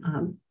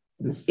on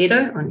the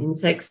mosquito, on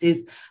insects,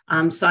 is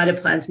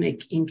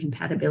cytoplasmic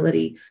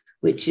incompatibility,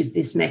 which is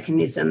this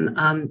mechanism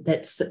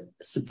that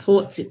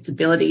supports its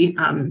ability,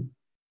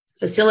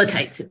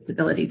 facilitates its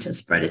ability to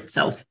spread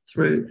itself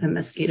through a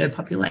mosquito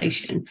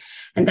population.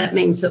 And that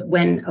means that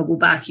when a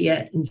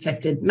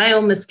Wolbachia-infected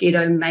male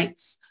mosquito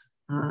mates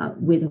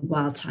with a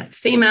wild-type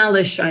female,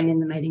 as shown in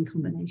the mating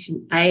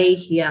combination A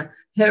here,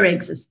 her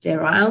eggs are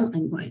sterile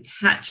and won't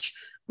hatch,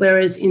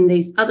 whereas in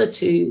these other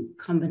two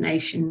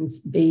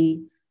combinations,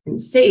 B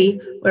and C,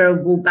 where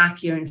a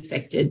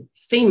Wolbachia-infected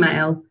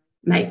female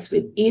mates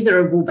with either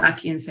a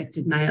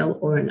Wolbachia-infected male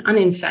or an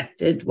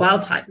uninfected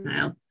wild-type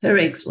male. Her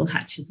eggs will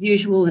hatch as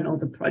usual and all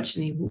the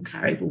progeny will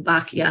carry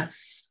Wolbachia.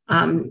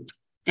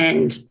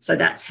 And so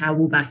that's how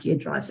Wolbachia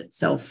drives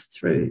itself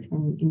through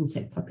an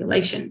insect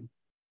population.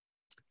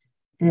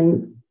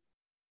 And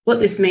what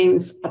this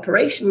means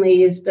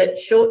operationally is that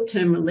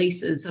short-term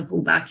releases of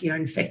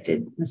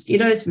Wolbachia-infected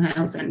mosquitoes,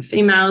 males and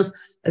females,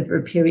 over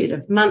a period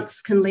of months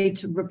can lead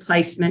to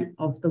replacement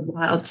of the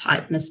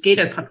wild-type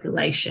mosquito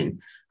population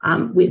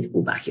with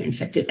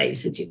Wolbachia-infected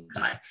Aedes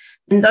aegypti.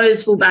 And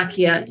those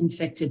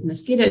Wolbachia-infected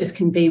mosquitoes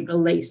can be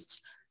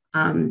released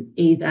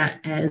either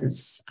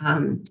as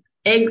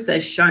eggs,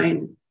 as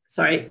shown,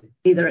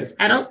 either as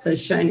adults,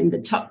 as shown in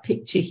the top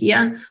picture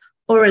here,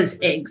 or as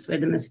eggs, where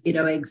the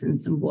mosquito eggs and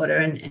some water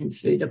and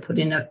food are put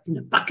in a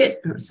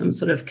bucket or some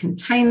sort of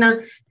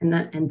container, and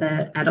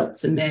the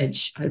adults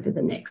emerge over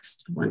the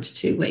next 1 to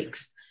 2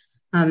 weeks.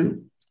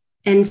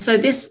 And so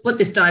what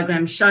this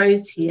diagram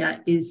shows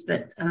here is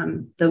that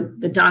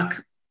the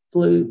dark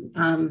blue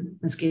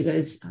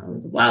mosquitoes are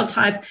the wild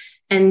type,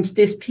 and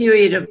this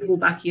period of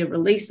Wolbachia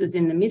releases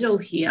in the middle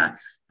here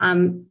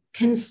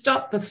can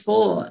stop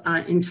before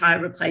entire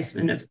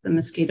replacement of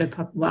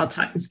the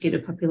wild-type mosquito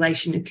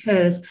population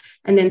occurs.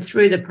 And then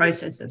through the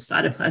process of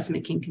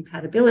cytoplasmic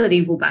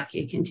incompatibility,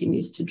 Wolbachia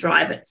continues to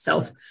drive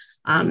itself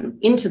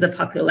into the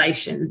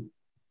population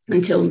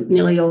until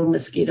nearly all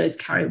mosquitoes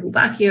carry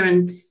Wolbachia.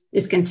 And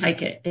this can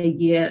take a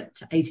year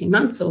to 18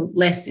 months or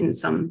less in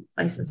some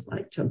places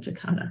like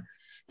Yogyakarta.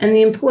 And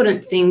the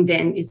important thing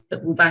then is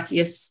that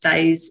Wolbachia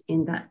stays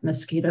in that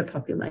mosquito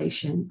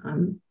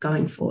population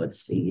going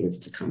forwards for years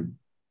to come.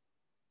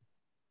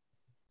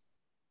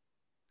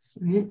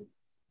 Sorry.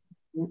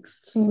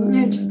 Next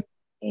slide.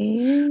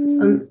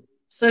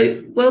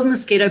 So World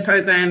Mosquito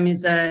Program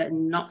is a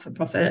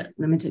not-for-profit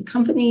limited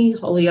company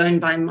wholly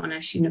owned by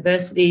Monash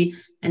University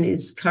and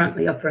is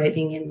currently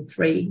operating in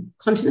 3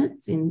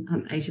 continents in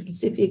Asia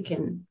Pacific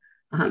and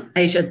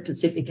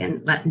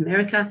Latin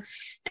America.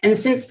 And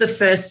since the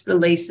first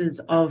releases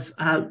of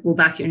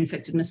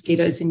Wolbachia-infected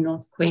mosquitoes in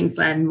North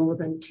Queensland more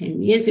than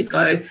 10 years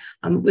ago,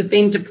 we've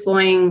been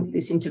deploying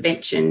this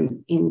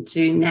intervention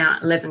into now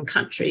 11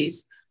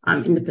 countries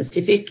in the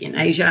Pacific, in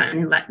Asia and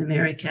in Latin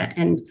America,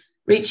 and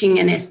reaching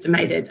an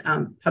estimated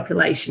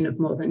population of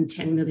more than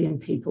 10 million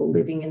people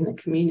living in the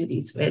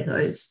communities where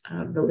those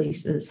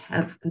releases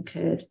have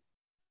occurred.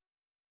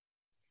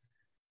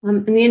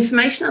 And the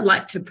information I'd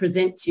like to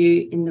present to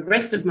you in the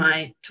rest of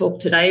my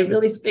talk today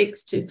really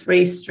speaks to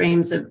 3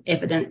 streams of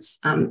evidence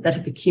that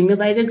have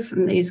accumulated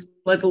from these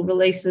global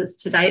releases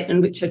to date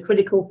and which are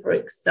critical for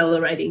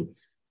accelerating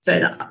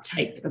further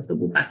uptake of the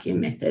Wolbachia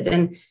method.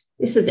 And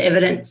this is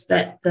evidence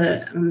that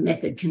the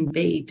method can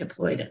be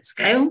deployed at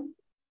scale,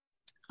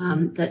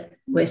 that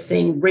we're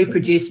seeing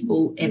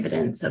reproducible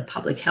evidence of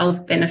public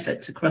health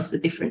benefits across the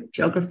different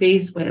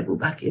geographies where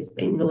Wolbachia has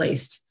been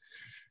released,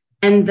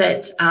 and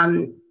that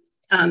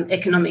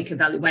economic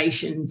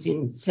evaluations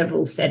in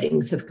several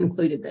settings have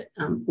concluded that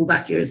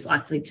Wolbachia is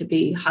likely to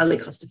be highly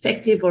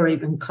cost-effective or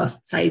even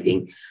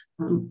cost-saving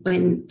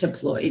when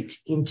deployed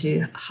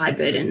into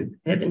high-burden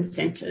urban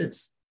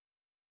centres.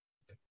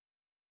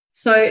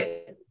 So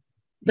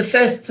the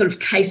first sort of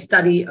case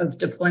study of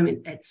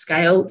deployment at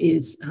scale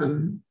is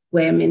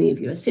where many of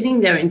you are sitting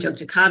there in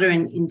Yogyakarta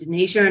in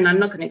Indonesia, and I'm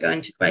not going to go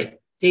into great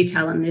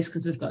detail on this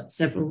because we've got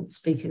several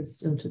speakers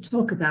still to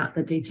talk about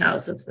the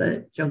details of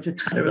the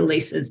Yogyakarta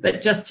releases,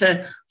 but just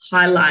to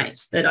highlight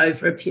that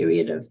over a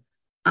period of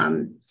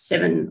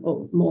 7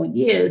 or more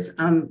years,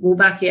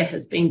 Wolbachia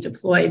has been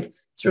deployed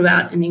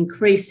throughout an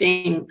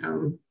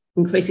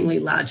increasingly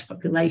large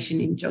population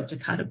in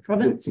Yogyakarta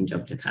province, in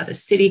Yogyakarta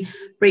city,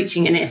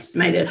 reaching an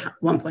estimated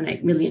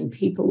 1.8 million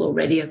people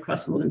already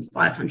across more than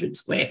 500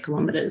 square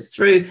kilometres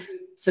through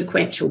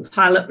sequential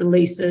pilot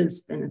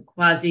releases, then a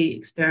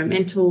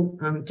quasi-experimental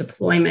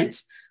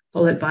deployment,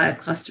 followed by a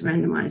cluster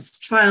randomised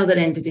trial that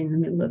ended in the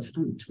middle of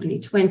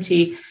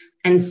 2020.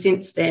 And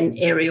since then,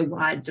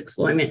 area-wide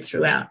deployment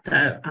throughout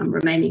the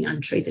remaining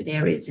untreated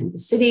areas in the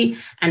city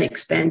and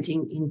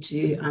expanding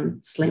into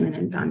Sleman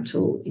and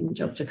Bantul in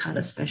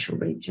Yogyakarta special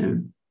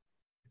region.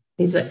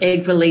 These are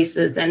egg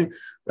releases, and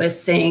we're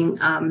seeing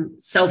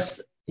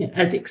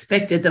as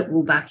expected that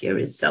Wolbachia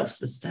is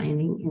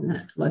self-sustaining in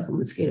the local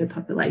mosquito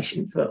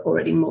population for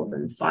already more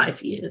than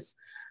 5 years.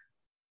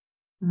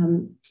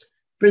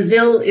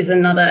 Brazil is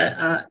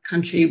another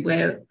country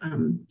where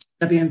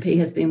WMP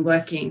has been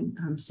working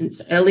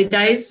since early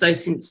days. So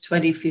since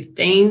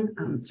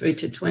 2015 through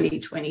to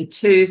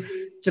 2022,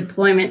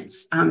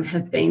 deployments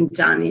have been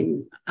done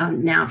in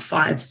now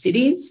 5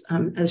 cities,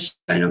 as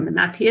shown on the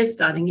map here,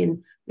 starting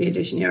in Rio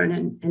de Janeiro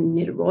and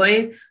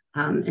Niterói,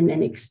 and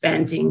then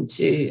expanding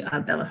to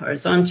Belo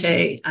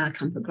Horizonte,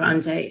 Campo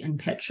Grande and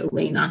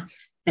Petrolina.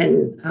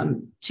 And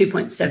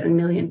 2.7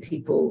 million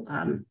people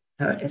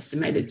are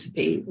estimated to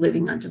be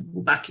living under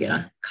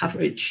Wolbachia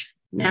coverage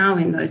now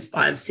in those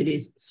 5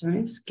 cities.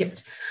 Sorry,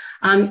 skipped.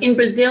 In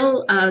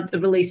Brazil, the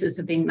releases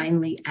have been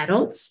mainly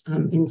adults,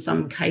 in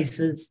some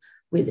cases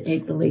with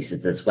egg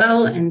releases as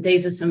well. And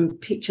these are some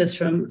pictures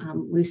from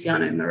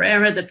Luciano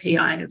Moreira, the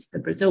PI of the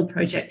Brazil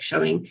project,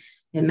 showing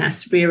their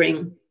mass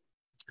rearing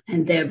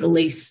and their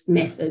release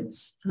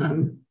methods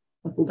of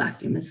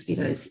Wolbachia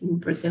mosquitoes in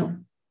Brazil.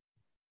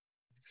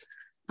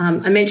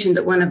 I mentioned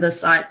that one of the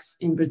sites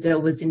in Brazil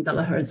was in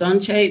Belo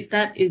Horizonte.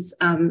 That is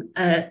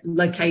a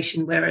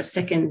location where a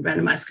second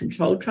randomized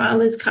controlled trial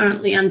is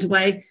currently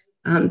underway,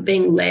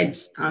 being led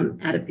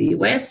out of the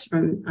US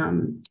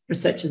from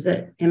researchers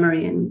at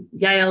Emory and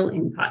Yale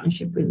in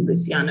partnership with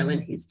Luciano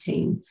and his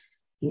team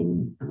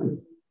in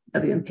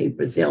WMP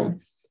Brazil.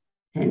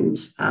 And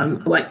I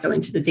won't go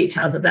into the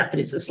details of that,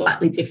 but it's a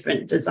slightly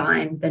different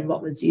design than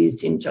what was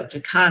used in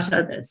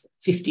Yogyakarta. There's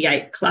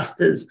 58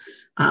 clusters,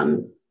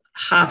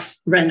 half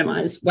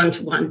randomized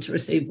 1-to-1 to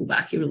receive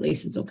Wolbachia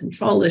releases or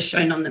control, as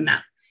shown on the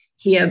map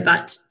here,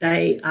 but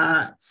they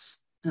are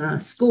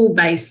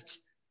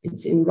school-based.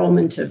 It's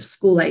enrolment of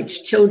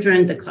school-aged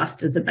children. The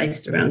clusters are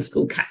based around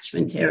school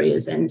catchment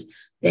areas, and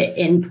their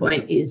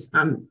endpoint is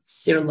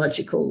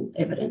serological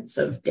evidence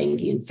of dengue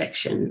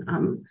infection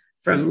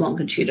from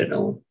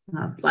longitudinal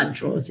blood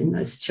draws in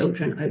those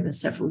children over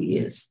several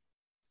years.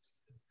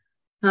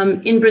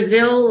 In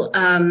Brazil,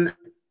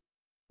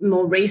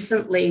 more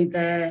recently,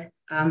 the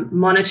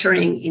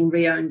monitoring in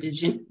Rio de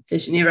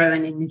Janeiro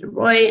and in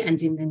Niterói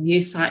and in the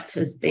new sites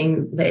has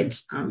been led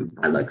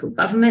by local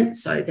government.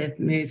 So they've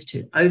moved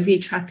to OV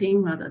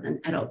trapping rather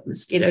than adult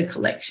mosquito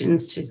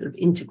collections to sort of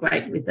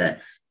integrate with the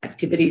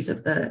activities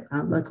of the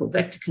local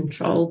vector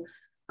control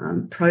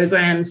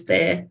programs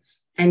there.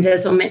 And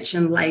as I'll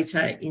mention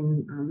later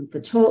in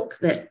the talk,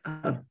 that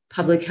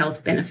public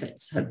health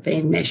benefits have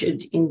been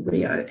measured in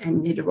Rio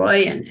and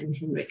Niterói, and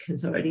Henrik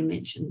has already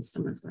mentioned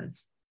some of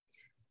those.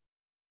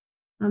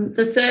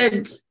 The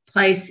third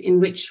place in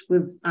which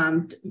we've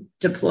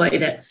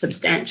deployed at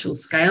substantial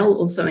scale,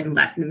 also in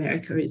Latin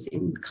America, is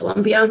in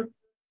Colombia,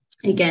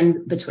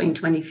 again between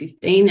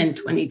 2015 and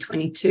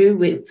 2022,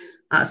 with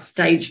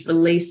staged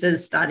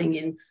releases starting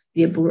in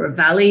the Abura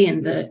Valley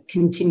and the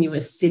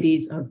continuous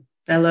cities of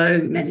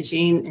Belo,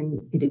 Medellin and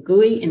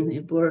Itagüí in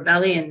the Abura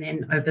Valley, and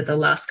then over the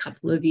last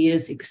couple of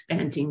years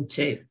expanding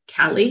to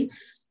Cali,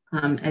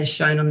 as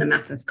shown on the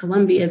map of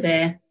Colombia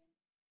there.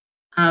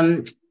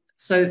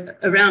 So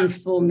around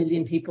 4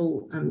 million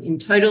people in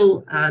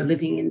total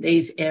living in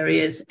these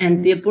areas,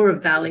 and the Abura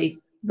Valley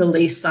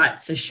release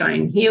sites are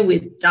shown here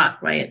with dark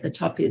grey at the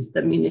top is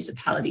the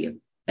municipality of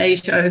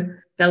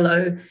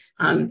Belo,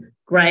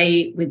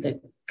 grey with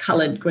the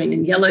coloured green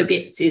and yellow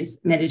bits is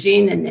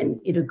Medellin, and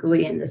then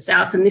Itagüí in the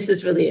south. And this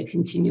is really a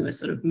continuous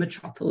sort of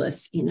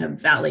metropolis in a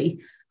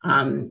valley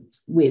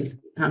with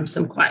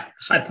some quite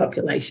high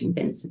population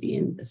density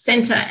in the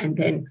centre, and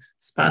then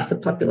sparser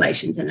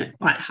populations and at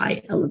quite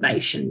high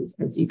elevations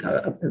as you go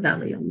up the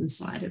valley on the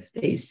side of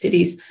these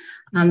cities.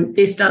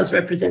 This does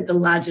represent the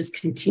largest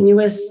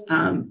continuous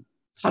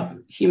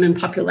human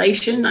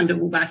population under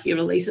Wolbachia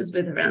releases,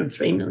 with around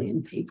 3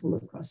 million people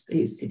across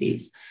these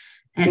cities.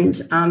 And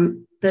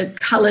the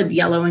coloured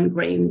yellow and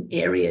green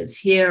areas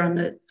here on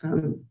the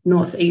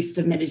northeast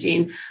of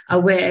Medellin are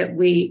where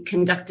we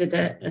conducted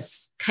a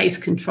case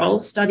control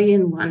study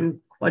in one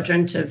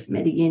quadrant of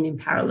Medellin in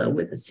parallel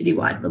with the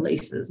citywide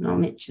releases, and I'll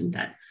mention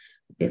that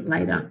a bit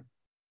later.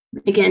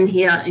 Again,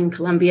 here in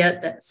Colombia,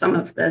 that some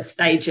of the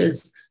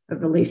stages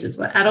of releases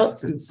were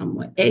adults and some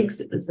were eggs.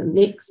 It was a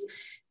mix.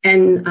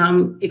 And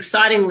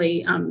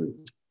excitingly,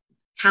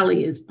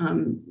 Cali is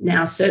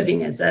now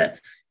serving as a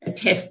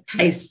test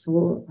case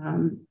for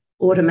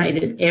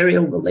automated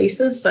aerial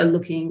releases. So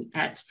looking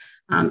at,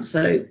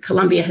 so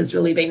Colombia has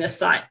really been a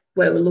site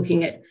where we're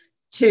looking at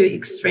two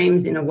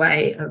extremes in a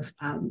way of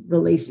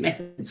release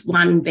methods.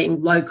 One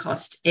being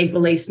low-cost egg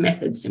release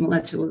methods,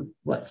 similar to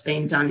what's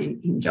been done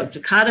in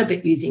Yogyakarta,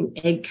 but using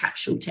egg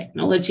capsule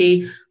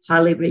technology,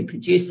 highly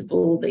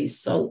reproducible. These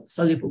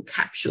soluble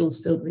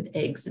capsules filled with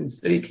eggs and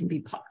food can be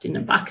popped in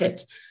a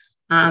bucket.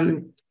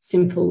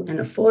 Simple and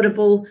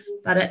affordable,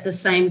 but at the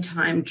same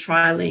time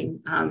trialling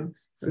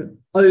sort of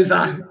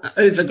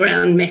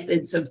overground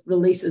methods of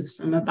releases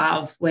from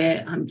above,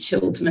 where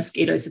chilled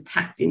mosquitoes are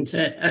packed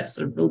into a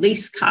sort of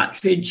release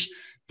cartridge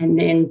and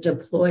then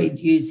deployed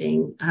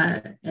using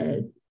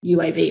a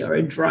UAV or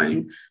a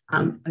drone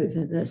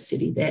over the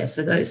city there.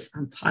 So those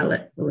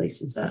pilot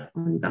releases are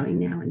ongoing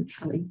now in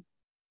Cali.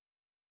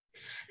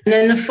 And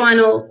then the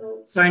fourth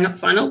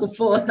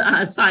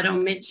site I'll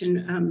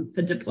mention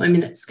for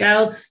deployment at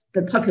scale.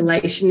 The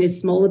population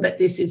is smaller, but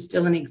this is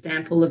still an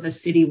example of a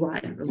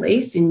citywide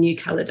release in New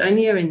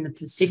Caledonia in the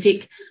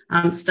Pacific,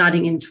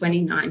 starting in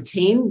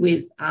 2019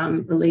 with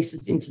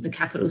releases into the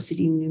capital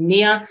city,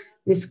 Numia.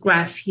 This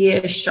graph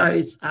here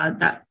shows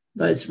that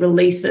those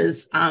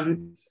releases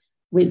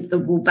with the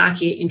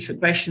Wolbachia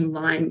introgression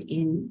line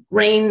in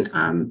green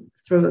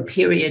through a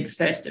period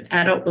first of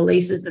adult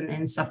releases and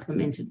then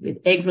supplemented with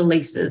egg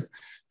releases,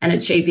 and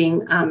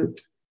achieving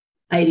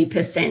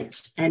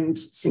 80% and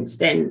since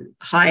then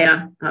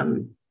higher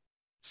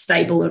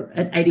stable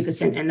at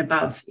 80% and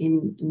above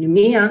in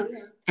Noumea,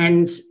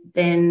 and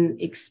then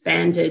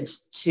expanded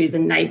to the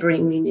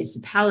neighbouring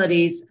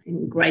municipalities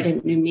in Greater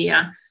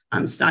Noumea,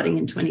 starting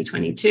in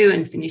 2022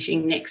 and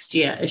finishing next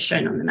year, as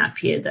shown on the map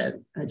here,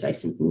 the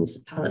adjacent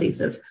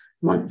municipalities of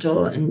Mont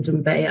d'Or and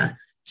Doumbia,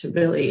 to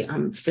really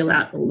fill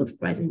out all of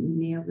Greater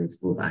Noumea with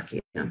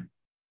Wolbachia.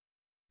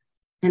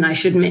 And I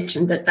should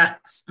mention that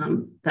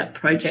that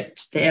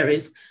project there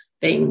is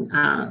being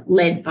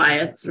led by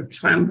a sort of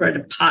triumvirate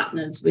of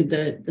partners with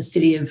the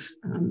city of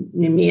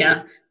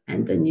Noumea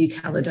and the New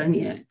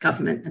Caledonia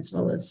government, as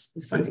well as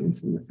funding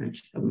from the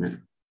French government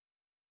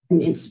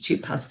and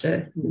Institut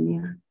Pasteur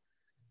Noumea.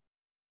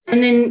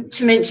 And then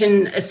to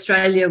mention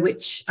Australia,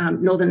 which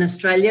Northern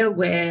Australia,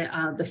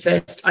 where the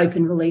first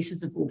open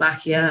releases of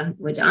Wolbachia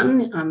were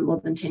done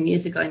more than 10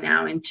 years ago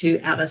now in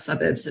 2 outer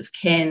suburbs of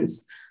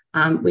Cairns,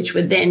 which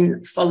were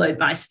then followed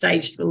by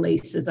staged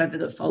releases over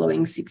the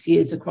following 6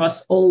 years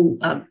across all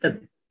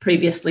the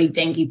previously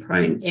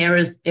dengue-prone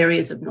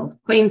areas of North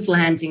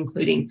Queensland,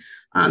 including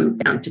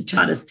down to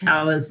Charters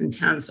Towers and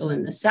Townsville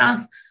in the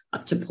south,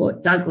 up to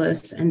Port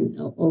Douglas and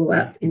all the way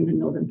up in the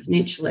Northern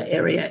Peninsula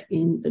area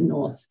in the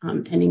north,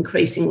 and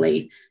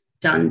increasingly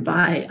done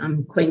by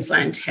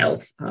Queensland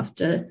Health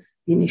after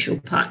the initial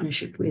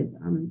partnership with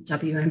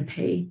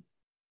WMP.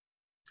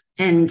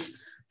 And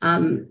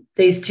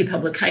these 2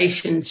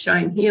 publications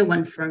shown here,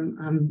 one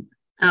from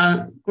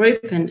our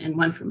group and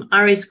one from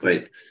Ari's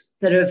group,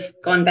 that have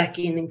gone back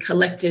in and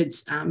collected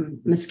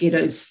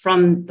mosquitoes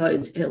from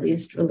those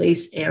earliest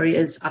release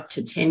areas up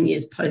to 10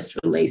 years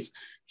post-release,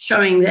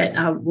 showing that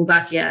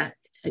Wolbachia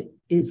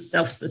is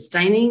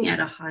self-sustaining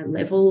at a high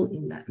level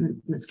in that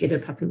mosquito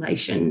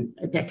population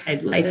a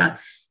decade later,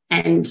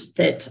 and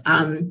that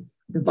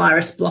the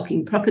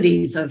virus-blocking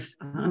properties of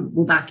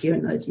Wolbachia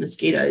and those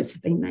mosquitoes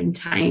have been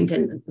maintained,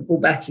 and that the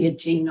Wolbachia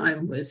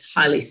genome was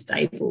highly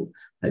stable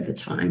over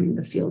time in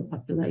the field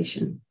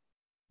population.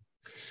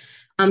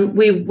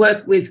 We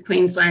work with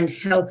Queensland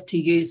Health to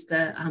use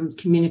the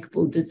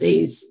communicable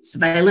disease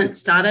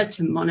surveillance data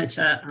to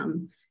monitor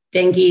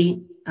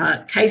dengue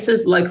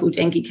cases, local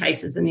dengue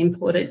cases and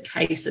imported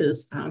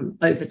cases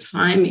over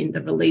time in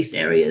the release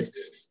areas.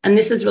 And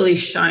this has really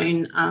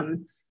shown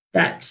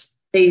that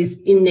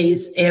in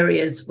these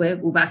areas where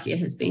Wolbachia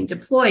has been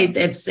deployed,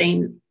 they've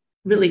seen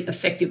really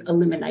effective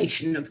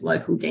elimination of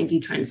local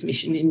dengue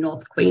transmission in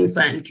North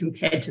Queensland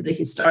compared to the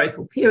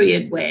historical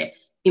period where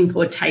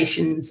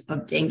importations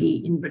of dengue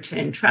in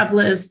return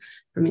travellers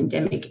from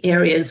endemic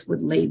areas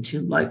would lead to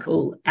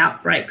local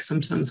outbreaks,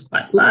 sometimes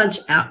quite large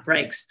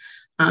outbreaks.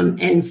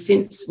 And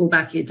since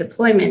Wolbachia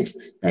deployment,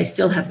 they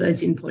still have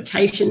those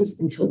importations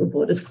until the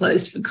borders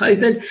closed for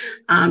COVID,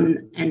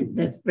 and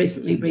they've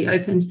recently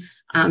reopened,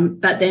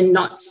 but they're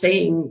not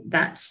seeing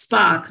that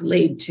spark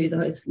lead to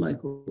those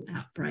local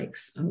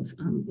outbreaks of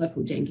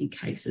local dengue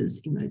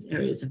cases in those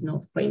areas of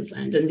North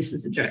Queensland. And this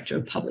is the Director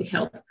of Public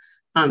Health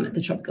at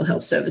the Tropical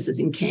Health Services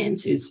in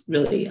Cairns, who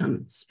really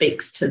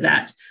speaks to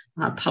that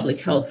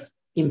public health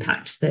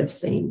impact they've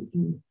seen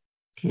in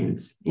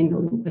Cairns in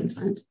Northern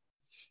Queensland.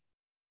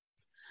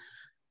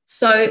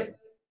 So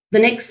the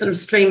next sort of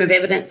stream of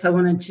evidence I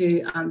wanted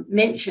to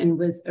mention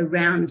was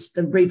around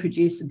the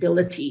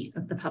reproducibility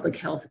of the public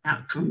health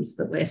outcomes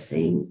that we're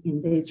seeing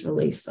in these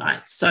release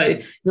sites. So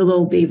you'll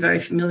all be very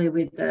familiar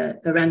with the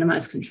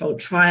randomised controlled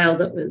trial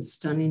that was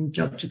done in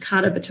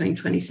Yogyakarta between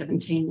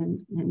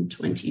 2017 and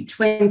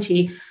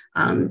 2020.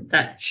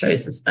 That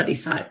shows the study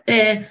site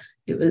there.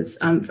 It was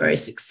very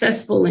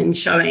successful in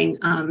showing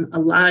a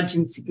large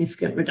and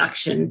significant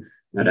reduction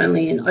not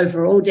only in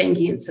overall dengue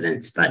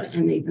incidence, but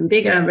an even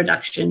bigger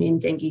reduction in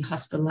dengue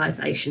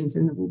hospitalisations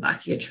in the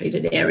Wolbachia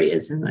treated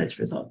areas. And those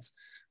results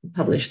were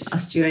published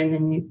last year in the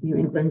New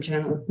England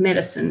Journal of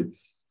Medicine.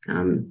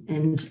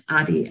 And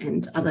Adi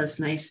and others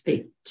may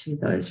speak to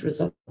those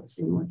results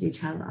in more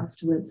detail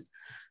afterwards.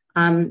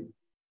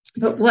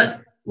 But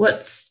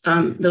what's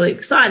really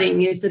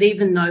exciting is that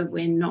even though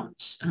we're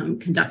not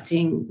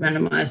conducting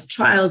randomised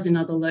trials in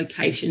other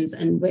locations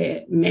and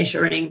we're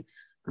measuring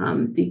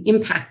the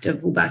impact of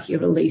Wolbachia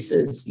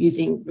releases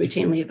using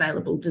routinely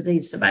available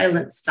disease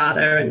surveillance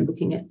data and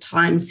looking at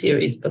time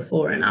series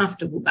before and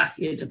after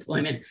Wolbachia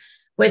deployment,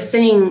 we're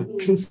seeing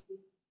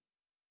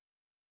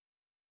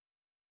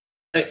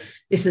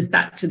this is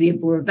back to the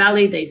Abura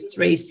Valley, these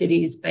 3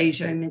 cities,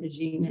 Bejo,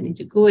 Medellin and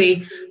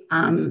Eggi,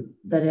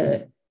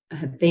 that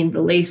have been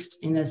released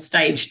in a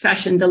staged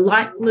fashion. The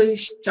light blue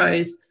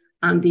shows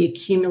the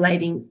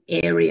accumulating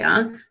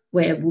area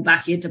where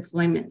Wolbachia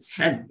deployments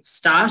had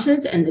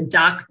started, and the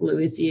dark blue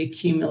is the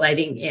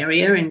accumulating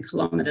area in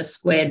kilometres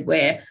squared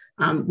where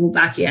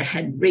Wolbachia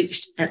had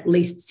reached at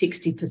least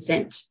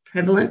 60%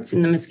 prevalence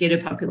in the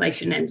mosquito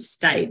population and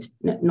stayed,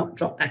 not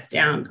dropped back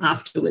down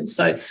afterwards.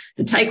 So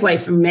the takeaway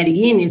from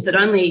Medellin is that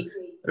only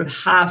sort of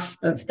half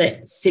of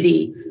the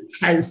city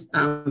has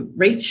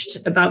reached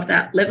above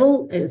that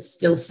level. There's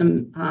still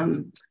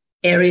some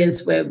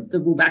areas where the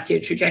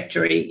Wolbachia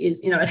trajectory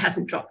is, it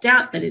hasn't dropped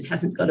out, but it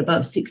hasn't got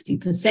above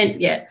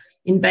 60% yet.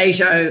 In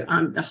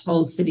Bejo, the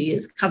whole city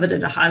is covered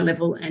at a high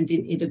level, and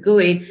in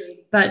Itagui,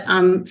 But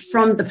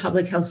from the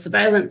public health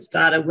surveillance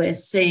data, we're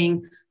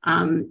seeing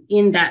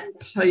in that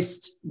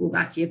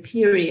post-Wolbachia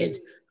period,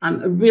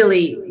 a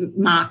really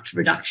marked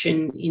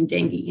reduction in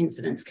dengue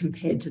incidence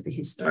compared to the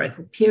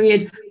historical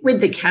period, with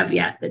the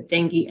caveat that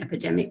dengue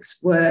epidemics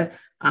were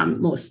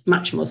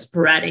much more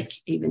sporadic,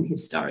 even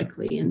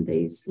historically, in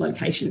these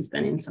locations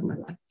than in somewhere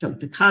like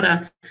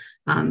Yogyakarta.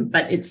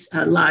 But it's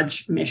a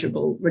large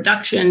measurable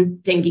reduction.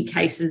 Dengue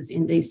cases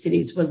in these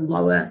cities were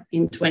lower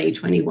in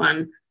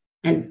 2021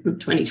 and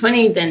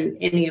 2020 than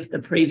any of the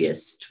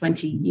previous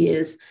 20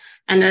 years.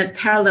 And a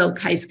parallel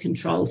case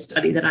control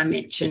study that I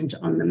mentioned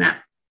on the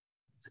map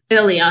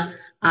earlier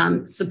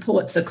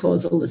supports a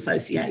causal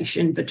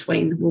association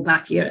between the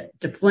Wolbachia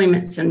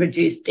deployments and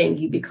reduced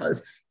dengue,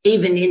 because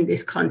even in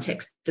this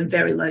context of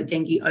very low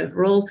dengue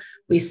overall,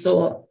 we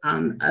saw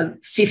a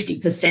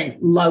 50%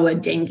 lower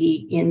dengue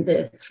in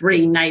the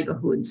 3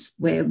 neighbourhoods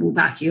where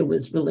Wolbachia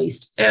was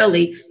released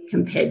early,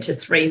 compared to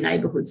 3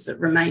 neighbourhoods that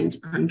remained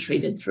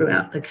untreated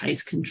throughout the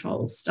case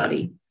control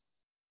study.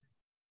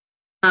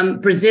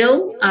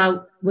 Brazil,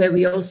 where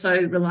we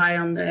also rely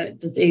on the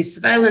disease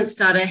surveillance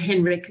data.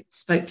 Henrik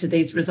spoke to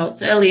these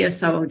results earlier,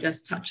 so I'll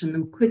just touch on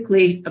them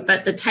quickly.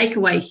 But the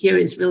takeaway here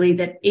is really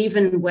that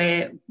even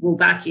where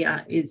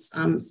Wolbachia is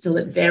still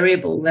at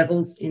variable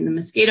levels in the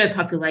mosquito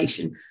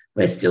population,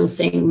 we're still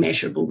seeing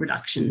measurable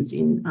reductions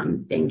in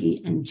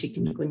dengue and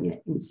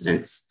chikungunya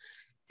incidents.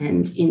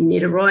 And in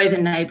Niterói,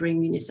 the neighbouring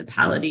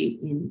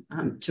municipality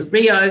to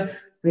Rio,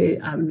 we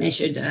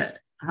measured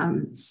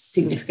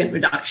significant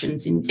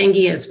reductions in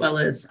dengue, as well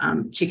as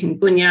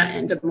chikungunya,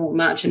 and a more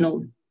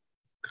marginal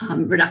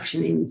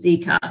reduction in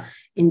Zika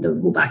in the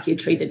Wolbachia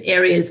treated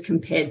areas,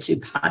 compared to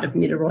part of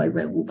Niterói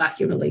where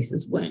Wolbachia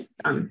releases weren't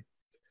done.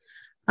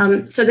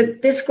 So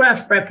this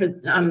graph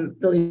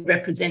really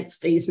represents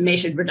these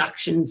measured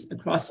reductions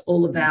across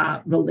all of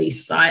our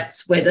release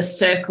sites, where the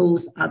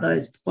circles are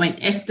those point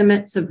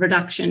estimates of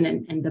reduction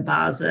and the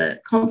bars are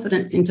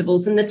confidence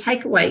intervals. And the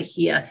takeaway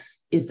here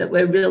is that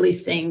we're really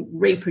seeing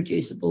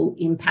reproducible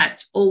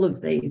impact. All of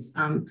these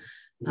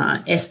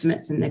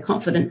estimates and their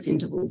confidence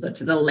intervals are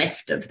to the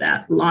left of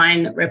that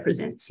line that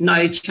represents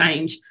no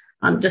change,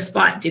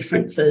 despite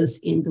differences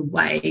in the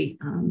way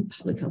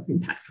public health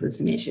impact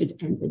was measured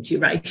and the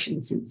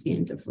duration since the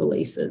end of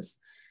releases.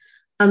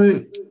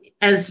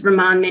 As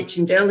Raman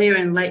mentioned earlier,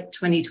 in late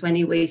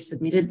 2020, we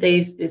submitted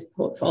this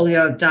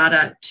portfolio of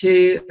data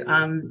to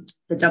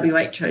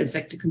the WHO's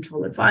Vector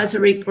Control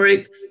Advisory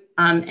Group.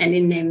 And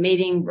in their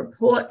meeting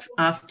report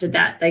after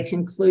that, they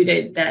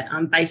concluded that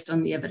based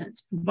on the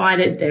evidence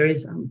provided, there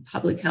is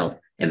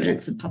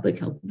evidence of public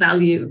health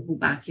value of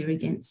Wolbachia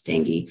against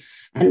dengue.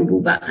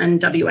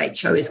 And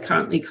WHO is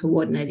currently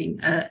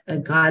coordinating a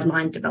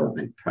guideline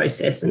development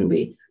process, and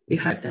we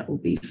hope that will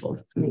be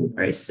forthcoming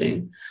very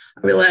soon.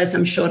 I realise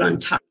I'm short on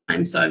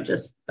time, so I've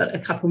just got a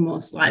couple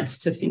more slides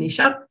to finish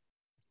up.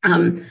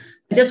 I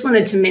just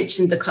wanted to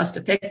mention the cost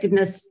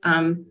effectiveness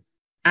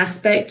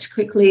aspect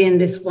quickly in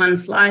this one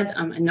slide.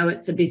 I know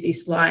it's a busy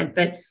slide,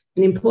 but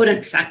an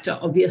important factor,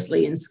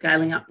 obviously, in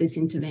scaling up this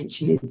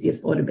intervention is the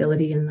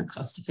affordability and the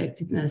cost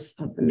effectiveness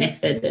of the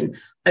method. And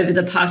over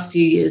the past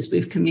few years,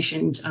 we've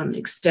commissioned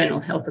external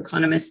health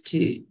economists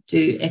to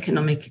do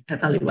economic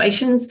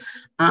evaluations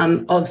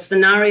of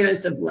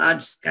scenarios of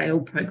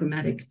large-scale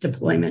programmatic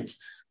deployment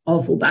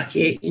of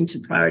Wolbachia into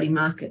priority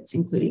markets,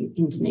 including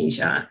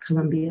Indonesia,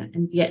 Colombia,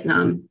 and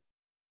Vietnam.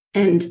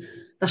 And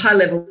the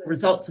high-level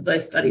results of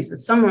those studies are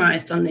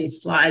summarised on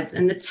these slides,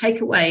 and the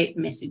takeaway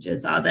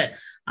messages are that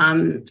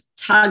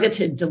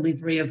targeted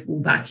delivery of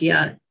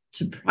Wolbachia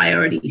to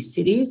priority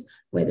cities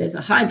where there's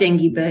a high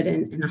dengue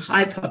burden and a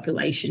high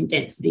population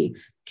density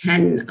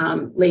can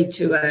lead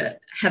to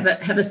have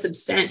a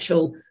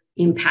substantial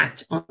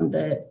impact on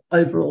the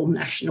overall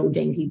national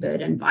dengue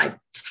burden by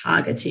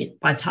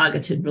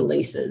targeted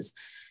releases.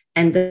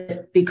 And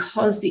that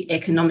because the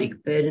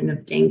economic burden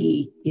of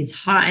dengue is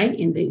high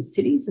in these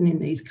cities and in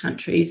these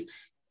countries,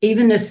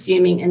 even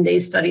assuming, and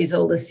these studies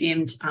all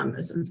assumed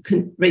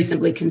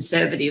reasonably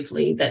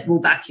conservatively, that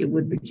Wolbachia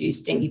would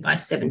reduce dengue by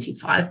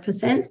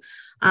 75%,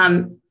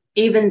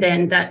 even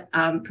then that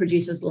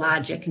produces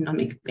large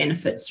economic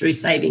benefits through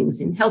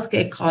savings in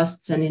healthcare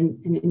costs and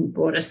in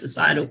broader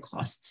societal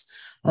costs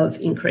of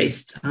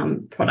increased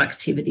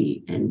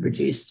productivity and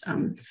reduced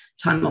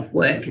time off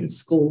work and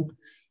school.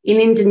 In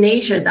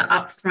Indonesia, the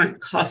upfront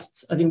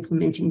costs of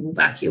implementing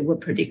Wolbachia were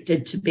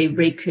predicted to be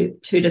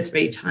recouped 2 to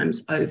 3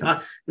 times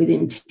over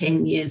within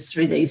 10 years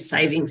through these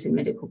savings in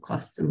medical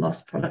costs and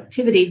lost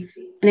productivity.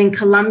 And in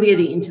Colombia,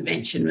 the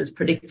intervention was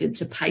predicted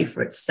to pay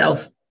for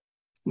itself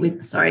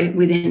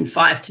within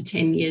 5 to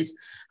 10 years,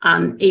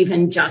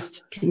 even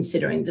just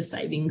considering the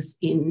savings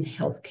in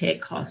healthcare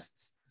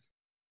costs.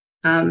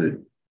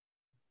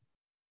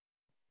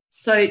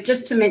 So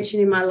just to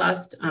mention in my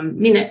last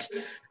minute,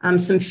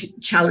 some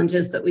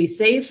challenges that we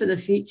see for the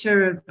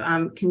future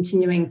of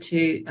continuing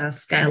to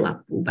scale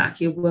up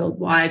Wolbachia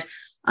worldwide.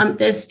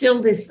 There's still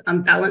this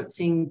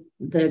balancing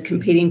the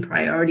competing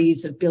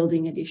priorities of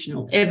building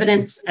additional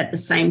evidence at the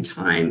same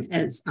time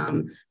as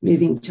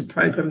moving to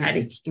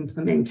programmatic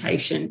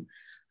implementation.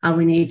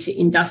 We need to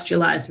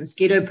industrialise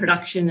mosquito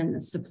production and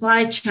the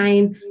supply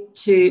chain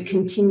to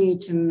continue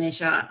to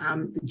measure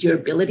the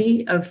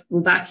durability of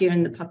Wolbachia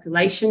in the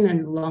population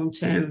and the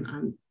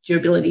long-term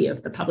durability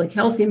of the public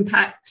health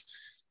impact,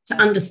 to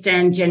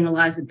understand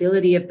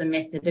generalisability of the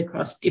method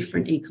across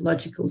different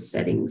ecological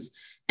settings,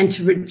 and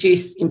to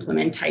reduce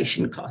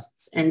implementation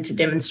costs and to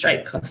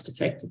demonstrate cost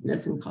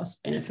effectiveness and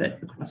cost benefit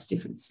across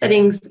different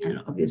settings, and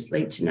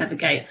obviously to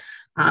navigate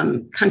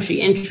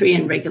country entry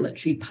and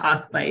regulatory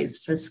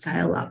pathways for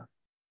scale up.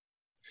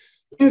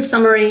 In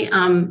summary,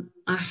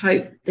 I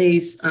hope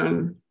these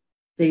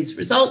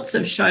results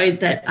have showed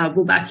that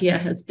Wolbachia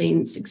has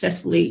been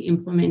successfully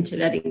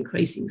implemented at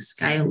increasing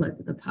scale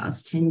over the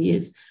past 10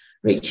 years,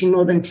 reaching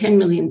more than 10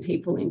 million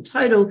people in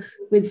total,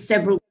 with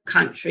several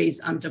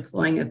countries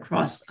deploying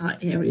across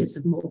areas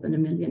of more than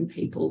 1 million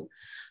people.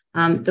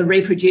 The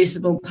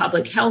reproducible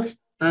public health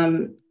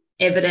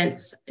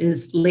evidence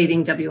is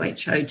leading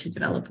WHO to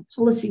develop a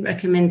policy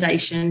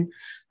recommendation.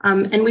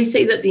 And we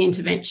see that the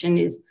intervention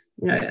is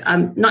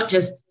not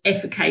just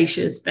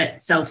efficacious,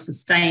 but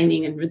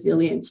self-sustaining and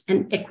resilient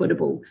and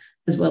equitable,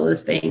 as well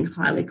as being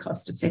highly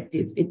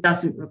cost-effective. It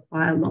doesn't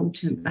require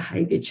long-term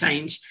behaviour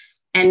change.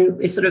 And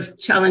we're sort of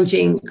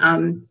challenging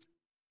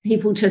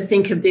people to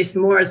think of this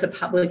more as a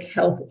public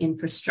health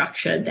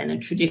infrastructure than a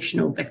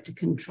traditional vector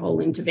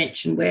control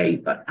intervention where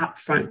you've got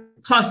upfront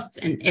costs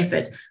and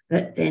effort,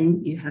 but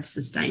then you have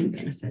sustained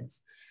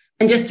benefits.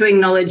 And just to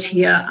acknowledge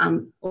here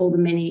all the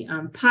many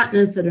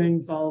partners that are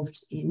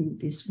involved in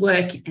this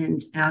work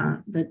and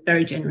the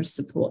very generous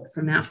support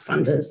from our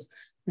funders.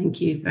 Thank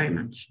you very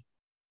much.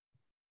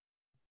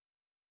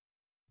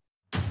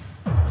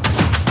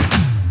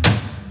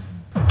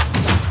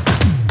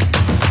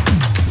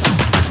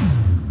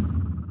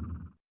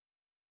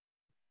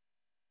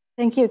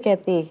 Thank you,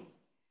 Kathy.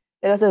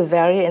 It was a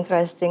very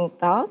interesting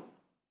talk.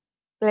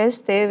 Please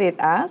stay with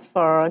us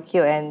for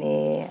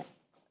Q&A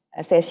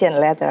session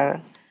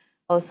later.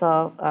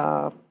 Also,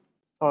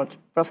 for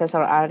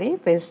Professor Ari,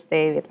 please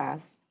stay with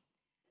us.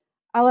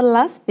 Our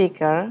last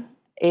speaker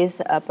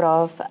is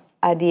Prof.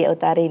 Adi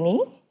Utarini.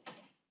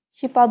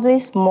 She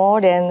published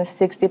more than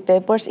 60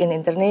 papers in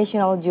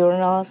international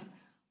journals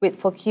with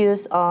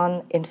focus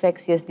on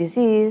infectious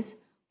disease,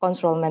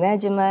 control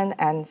management,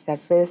 and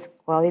service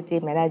quality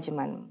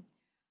management.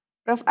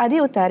 Prof. Adi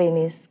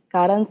Utarini's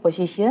current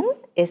position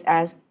is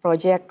as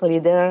project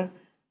leader,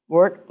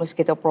 World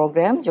Mosquito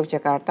Program,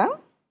 Yogyakarta,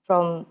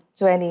 from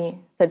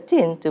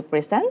 2013 to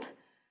present.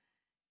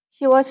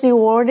 She was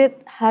rewarded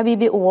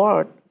Habibie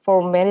Award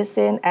for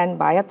Medicine and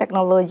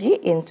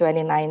Biotechnology in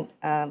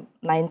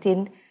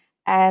 2019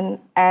 and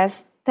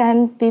as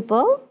 10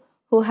 people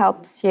who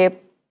helped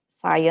shape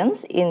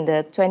science in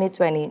the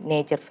 2020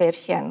 Nature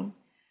version,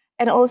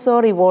 and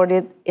also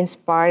rewarded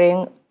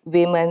Inspiring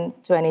Women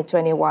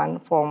 2021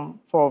 from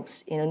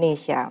Forbes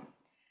Indonesia.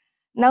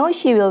 Now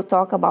she will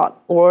talk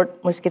about World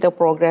Mosquito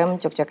Program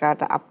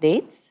Yogyakarta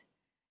updates.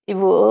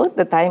 Ibu,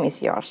 the time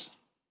is yours.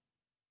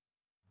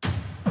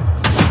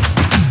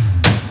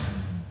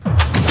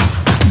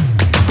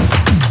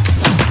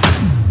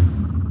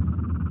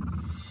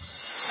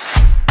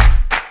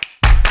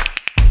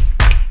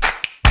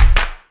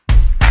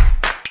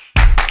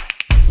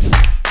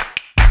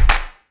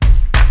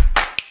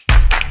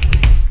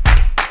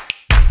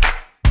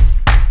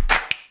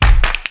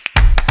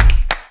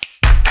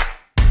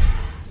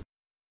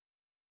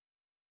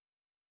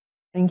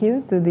 Thank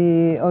you to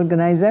the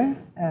organizer.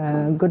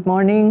 Good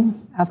morning,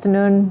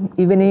 afternoon,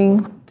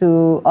 evening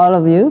to all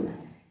of you.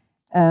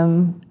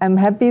 I'm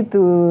happy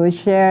to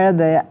share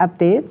the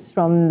updates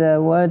from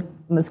the World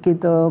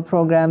Mosquito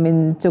Program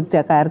in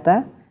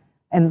Yogyakarta,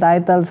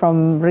 entitled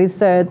From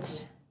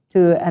Research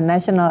to a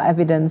National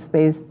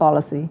Evidence-Based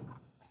Policy.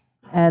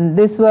 And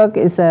this work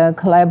is a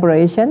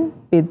collaboration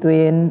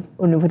between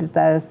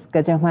Universitas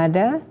Gadjah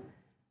Mada,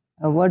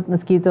 a World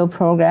Mosquito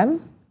Program,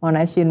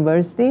 Monash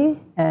University,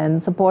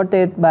 and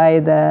supported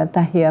by the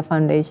Tahia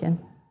Foundation.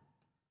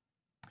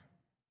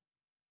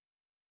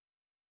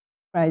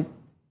 Right,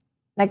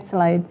 next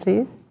slide,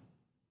 please.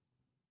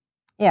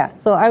 Yeah,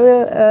 so I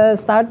will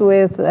start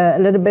with a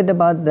little bit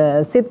about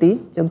the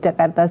city,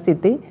 Yogyakarta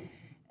city,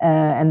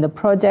 and the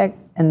project,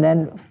 and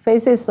then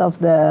phases of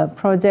the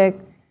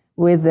project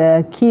with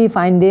the key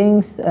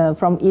findings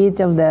from each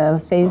of the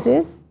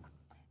phases.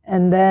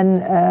 And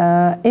then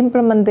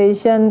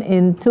implementation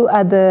in 2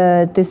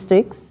 other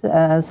districts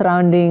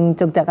surrounding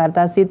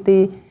Yogyakarta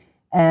city,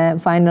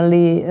 and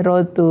finally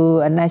road to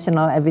a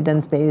national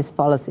evidence-based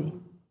policy.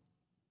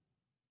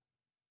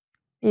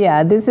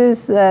 Yeah, this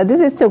is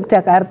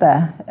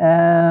Yogyakarta,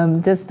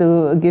 just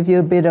to give you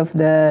a bit of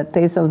the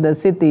taste of the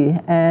city.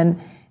 And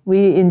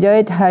we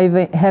enjoyed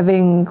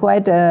having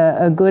quite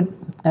a good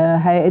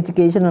higher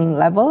educational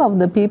level of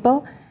the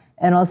people,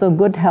 and also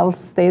good health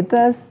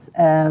status,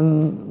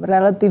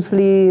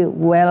 relatively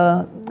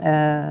well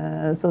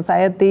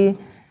society.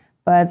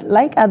 But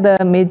like other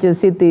major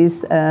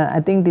cities,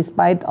 I think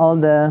despite all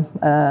the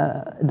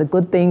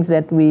good things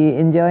that we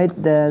enjoyed,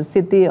 the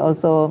city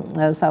also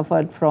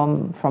suffered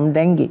from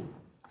dengue.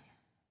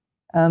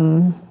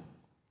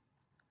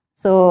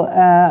 So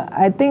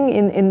I think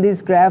in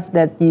this graph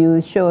that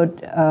you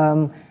showed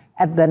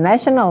at the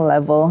national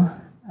level,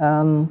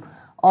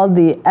 all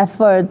the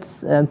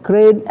efforts,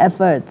 great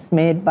efforts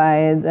made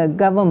by the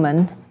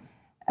government,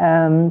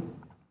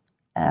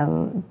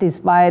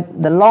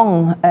 despite the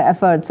long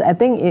efforts, I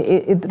think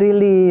it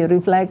really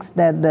reflects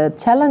that the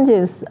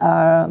challenges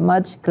are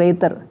much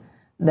greater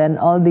than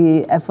all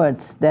the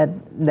efforts that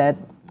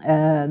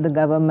the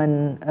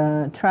government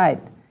tried.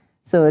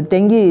 So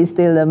dengue is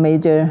still a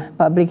major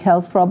public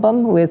health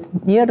problem, with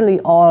nearly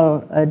all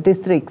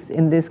districts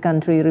in this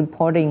country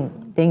reporting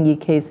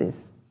dengue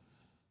cases.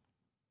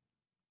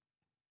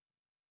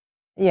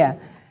 Yeah,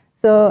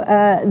 so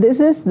this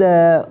is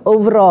the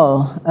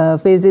overall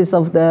phases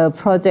of the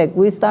project.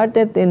 We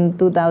started in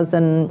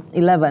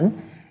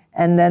 2011,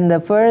 and then the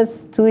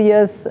first 2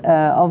 years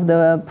of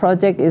the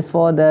project is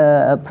for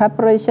the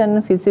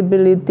preparation,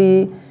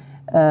 feasibility.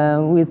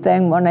 We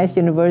thank Monash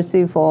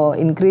University for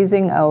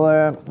increasing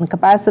our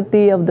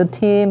capacity of the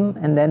team,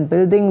 and then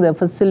building the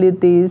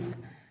facilities,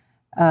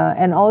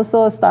 and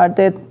also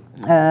started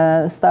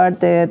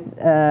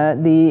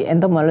the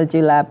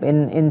entomology lab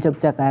in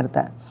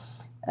Yogyakarta.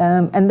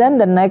 And then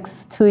the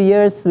next 2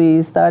 years,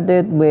 we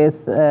started with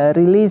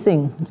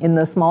releasing in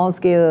the small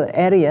scale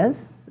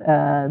areas,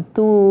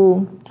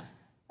 2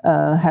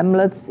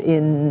 hamlets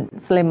in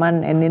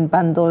Sleman and in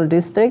Bantul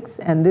districts,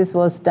 and this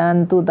was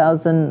done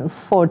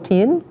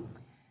 2014.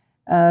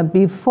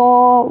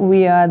 Before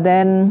we are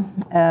then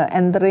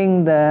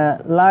entering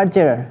the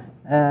larger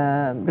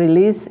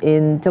release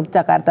in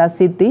Yogyakarta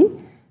city,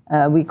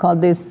 we call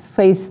this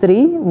phase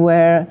 3,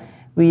 where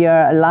we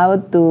are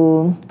allowed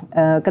to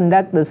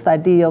conduct the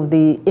study of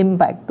the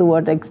impact, to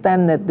what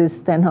extent that this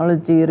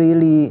technology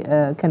really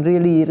can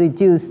really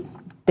reduce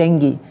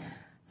dengue.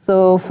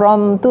 So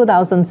from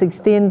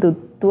 2016 to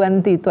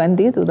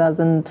 2020,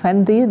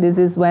 this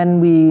is when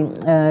we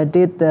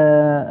did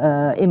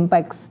the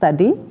impact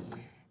study.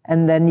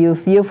 And then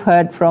you've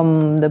heard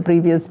from the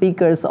previous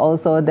speakers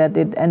also that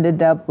it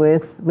ended up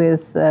with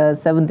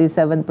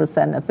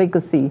 77%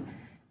 efficacy,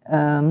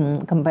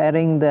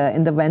 comparing the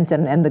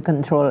intervention and the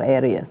control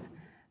areas.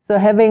 So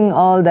having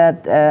all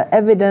that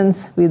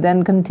evidence, we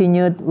then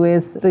continued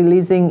with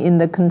releasing in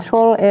the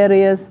control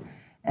areas,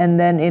 and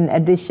then in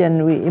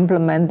addition, we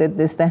implemented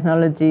this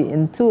technology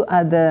in 2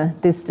 other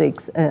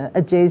districts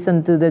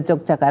adjacent to the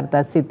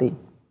Yogyakarta city.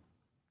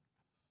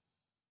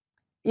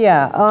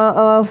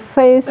 Yeah,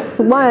 phase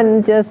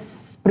 1,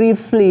 just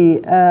briefly,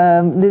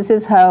 this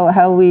is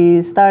how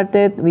we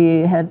started.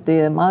 We had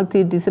the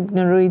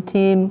multidisciplinary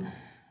team,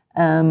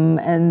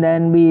 and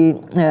then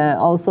we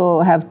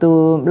also have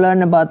to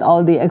learn about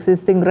all the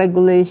existing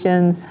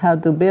regulations, how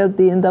to build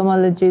the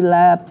entomology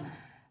lab.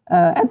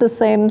 At the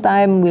same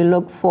time, we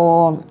look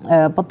for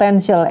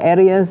potential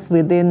areas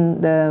within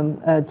the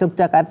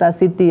Yogyakarta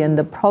city and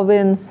the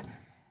province,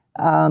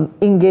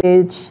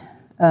 engage,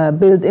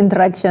 build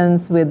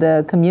interactions with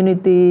the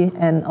community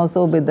and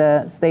also with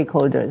the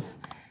stakeholders.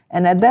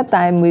 And at that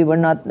time, we were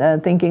not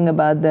thinking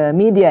about the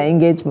media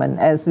engagement,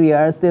 as we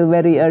are still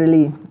very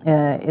early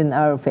in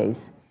our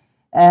phase.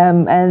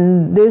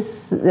 And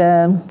this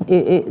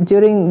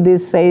during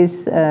this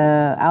phase,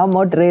 our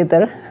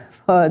moderator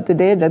for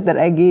today, Dr.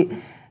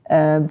 Eggi,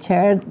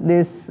 chaired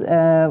this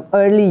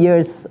early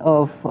years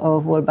of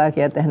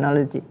Wolbachia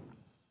technology.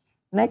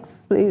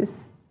 Next,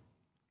 please.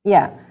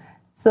 Yeah.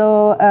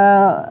 So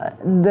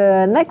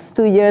the next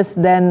 2 years,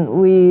 then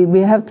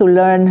we have to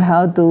learn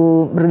how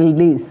to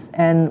release,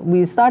 and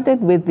we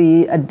started with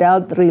the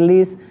adult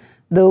release.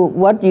 Though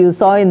what you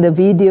saw in the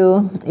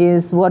video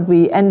is what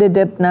we ended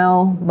up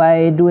now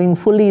by doing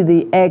fully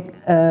the egg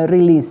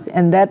release,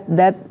 and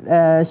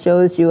that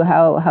shows you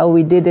how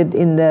we did it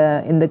in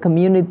the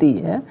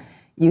community. Yeah?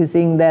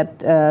 Using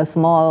that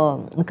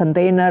small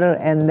container,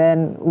 and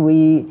then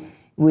we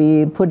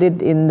put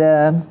it in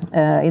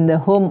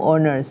the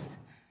homeowners.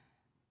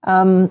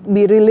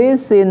 We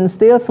release in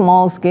still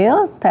small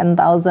scale,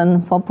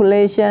 10,000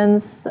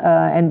 populations,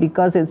 and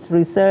because it's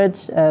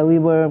research, we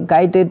were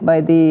guided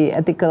by the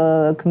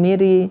ethical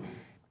committee,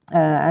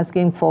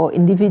 asking for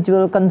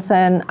individual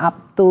consent up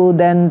to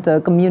then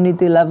the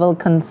community level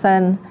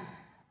consent.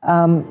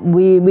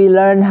 We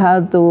learn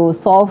how to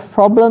solve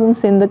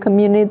problems in the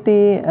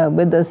community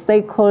with the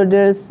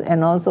stakeholders,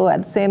 and also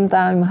at the same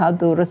time how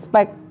to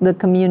respect the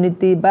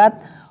community, but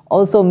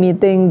also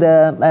meeting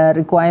the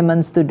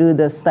requirements to do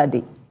the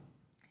study.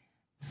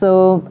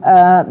 So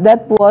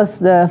that was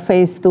the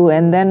phase 2,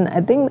 and then I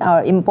think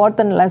our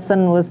important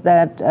lesson was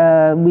that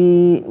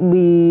we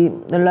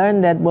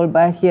learned that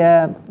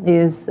Wolbachia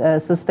is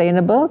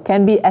sustainable,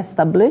 can be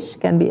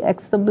established,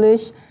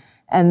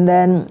 and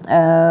then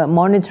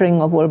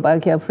monitoring of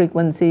Wolbachia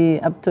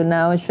frequency up to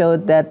now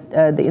showed that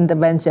the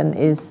intervention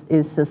is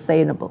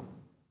sustainable.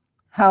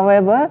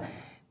 However,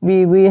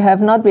 we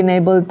have not been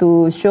able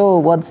to show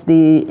what's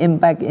the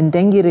impact in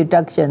dengue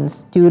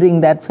reductions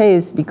during that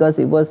phase, because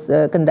it was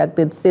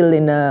conducted still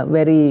in a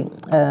very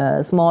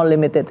small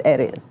limited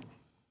areas.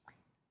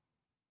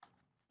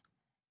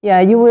 Yeah,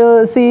 you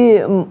will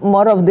see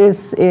more of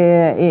this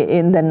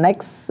in the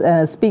next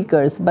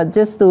speakers, but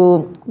just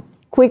to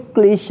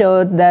quickly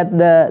show that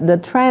the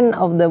trend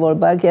of the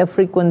Wolbachia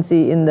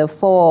frequency in the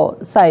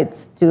 4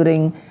 sites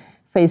during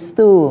phase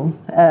 2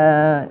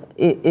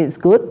 is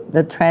good.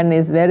 The trend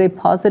is very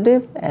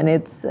positive and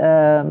it's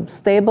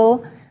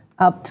stable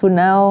up to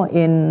now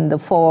in the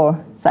 4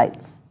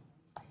 sites.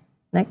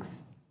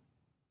 Next.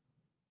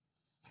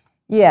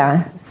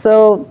 Yeah,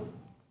 so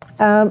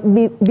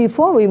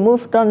before we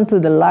moved on to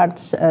the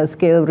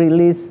large-scale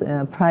release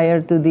prior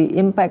to the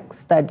impact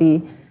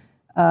study,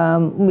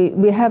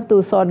 we have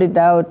to sort it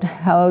out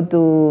how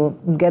to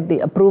get the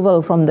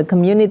approval from the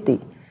community.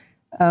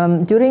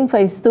 During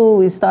phase 2,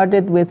 we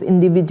started with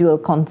individual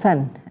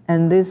consent,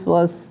 and this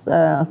was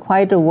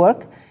quite a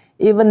work,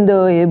 even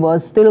though it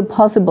was still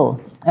possible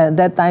at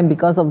that time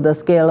because of the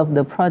scale of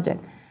the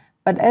project.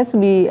 But as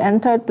we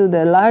entered to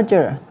the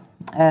larger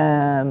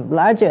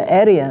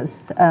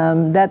areas,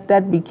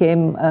 that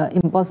became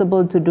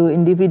impossible to do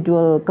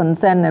individual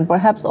consent, and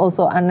perhaps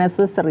also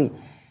unnecessary,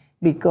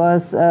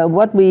 because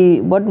what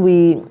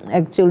we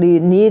actually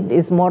need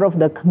is more of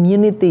the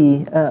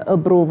community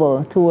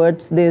approval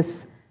towards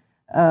this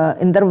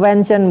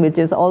intervention, which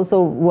is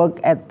also work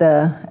at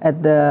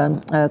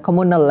the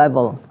communal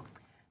level.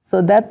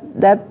 So that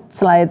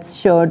slide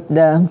showed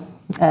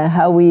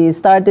how we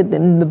started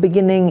in the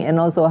beginning, and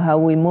also how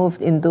we moved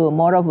into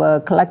more of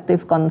a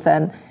collective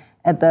consent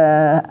at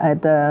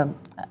a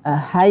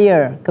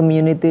higher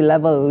community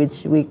level,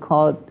 which we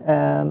called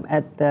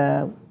at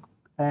the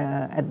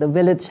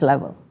village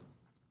level.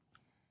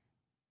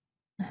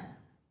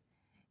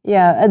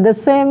 Yeah, the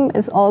same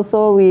is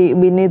also we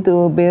need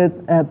to build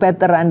a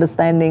better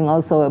understanding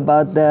also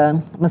about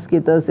the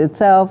mosquitoes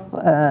itself,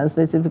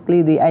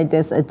 specifically the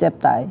Aedes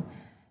aegypti.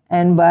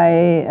 And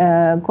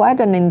by quite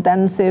an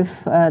intensive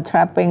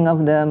trapping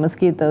of the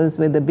mosquitoes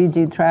with the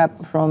BG trap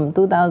from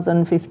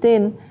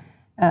 2015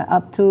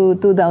 up to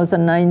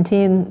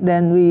 2019,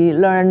 then we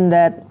learned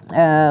that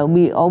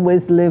we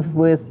always live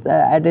with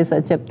Aedes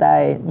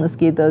aegypti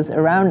mosquitoes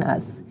around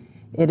us.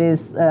 It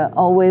is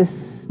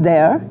always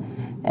there,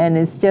 and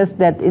it's just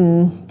that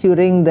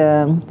during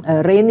the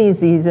rainy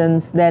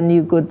seasons, then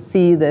you could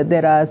see that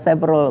there are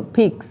several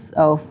peaks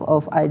of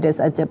Aedes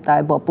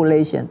aegypti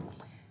population.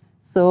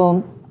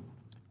 So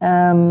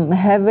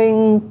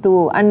having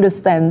to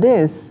understand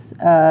this,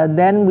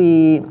 then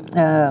we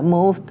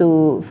moved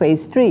to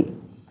phase 3,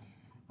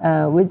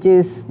 which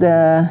is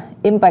the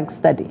impact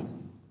study.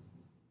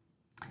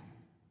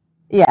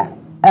 Yeah,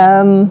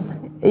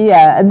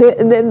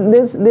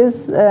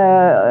 this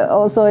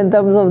also in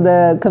terms of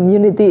the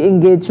community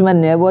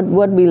engagement. Yeah,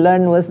 what we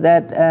learned was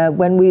that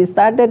when we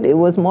started, it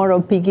was more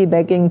of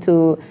piggybacking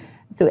to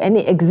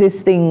any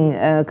existing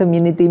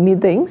community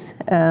meetings,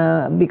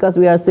 because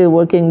we are still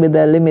working with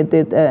the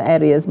limited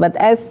areas. But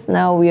as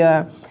now we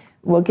are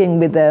working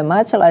with the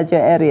much larger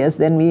areas,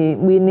 then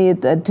we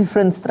need a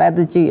different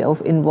strategy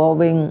of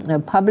involving a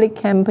public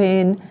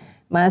campaign,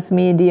 mass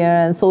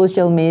media,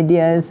 social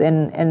medias,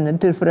 and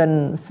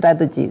different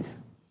strategies.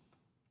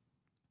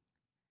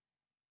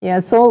 Yeah,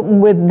 so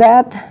with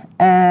that,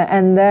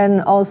 and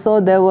then also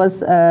there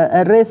was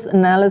a risk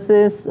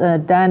analysis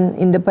done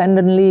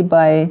independently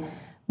by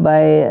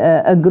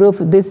a group.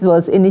 This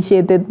was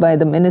initiated by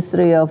the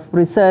Ministry of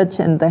Research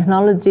and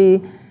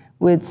Technology,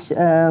 which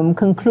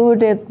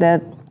concluded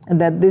that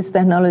this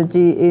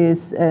technology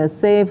is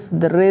safe,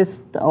 the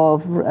risk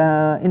of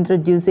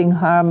introducing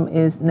harm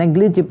is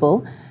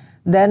negligible.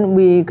 Then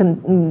we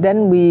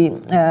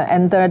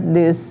entered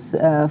this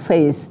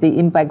phase, the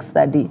impact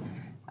study.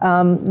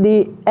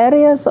 The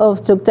areas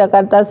of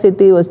Yogyakarta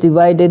city was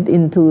divided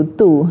into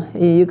 2.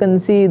 You can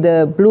see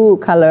the blue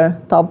color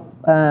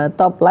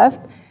top left,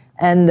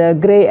 and the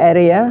gray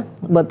area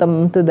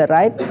bottom to the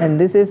right, and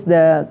this is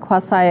the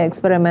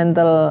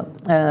quasi-experimental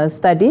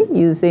study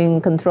using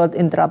controlled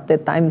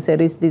interrupted time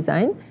series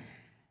design.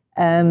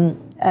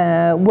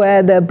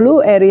 Where the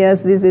blue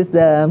areas, this is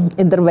the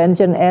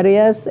intervention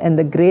areas, and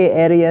the gray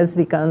areas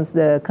becomes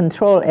the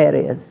control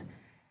areas.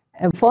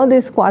 And for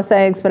this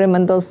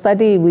quasi-experimental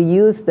study, we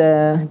use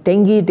the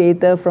dengue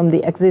data from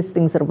the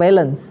existing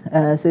surveillance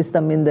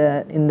system in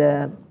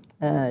the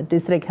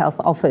district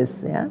health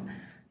office. Yeah.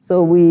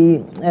 So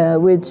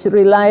which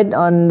relied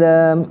on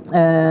the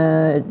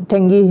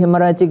dengue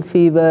hemorrhagic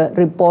fever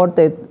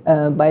reported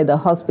by the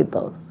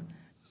hospitals.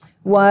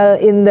 While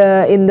in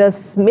the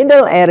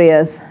middle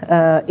areas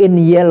in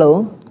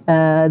yellow,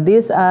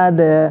 these are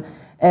the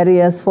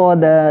areas for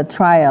the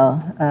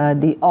trial,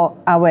 the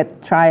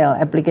AWET trial,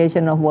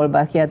 application of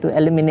Wolbachia to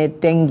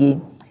eliminate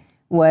dengue,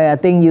 where I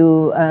think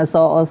you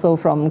saw also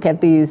from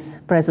Kathy's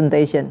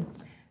presentation.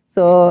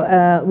 So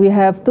we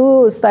have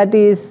 2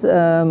 studies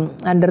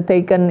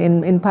undertaken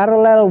in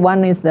parallel.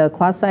 One is the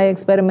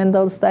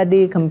quasi-experimental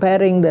study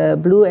comparing the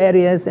blue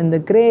areas and the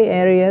gray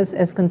areas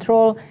as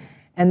control.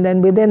 And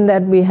then within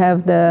that we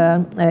have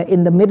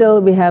in the middle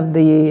we have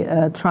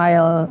the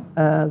trial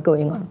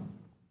going on.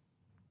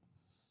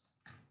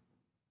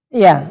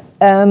 Yeah,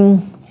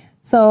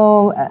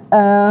 so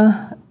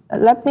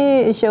let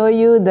me show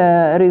you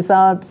the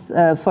results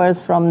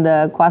first from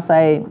the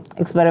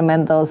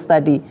quasi-experimental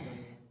study.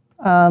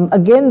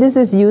 Again, this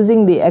is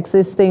using the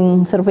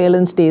existing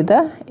surveillance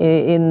data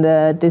in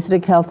the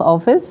district health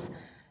office.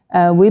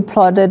 We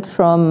plotted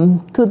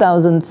from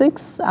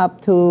 2006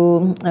 up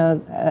to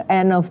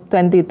end of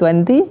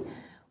 2020,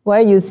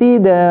 where you see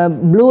the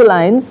blue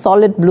line,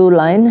 solid blue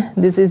line.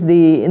 This is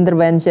the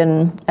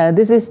intervention,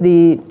 this is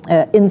the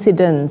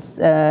incidence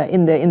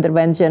in the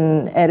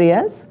intervention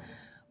areas,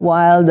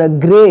 while the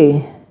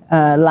gray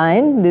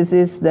line, this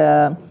is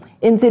the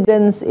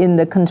incidence in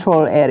the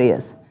control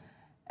areas.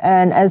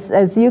 And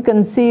as you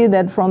can see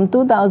that from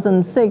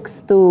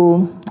 2006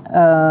 to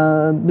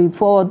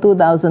before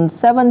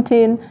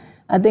 2017,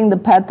 I think the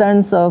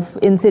patterns of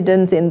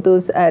incidence in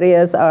those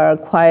areas are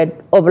quite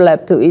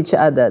overlap to each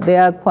other. They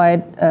are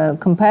quite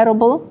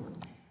comparable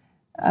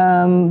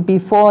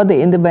before the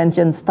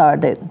intervention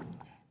started.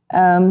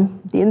 The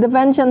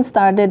intervention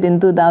started in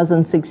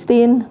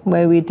 2016,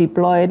 where we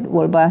deployed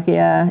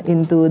Wolbachia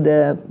into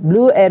the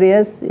blue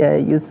areas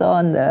you saw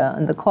on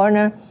the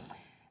corner.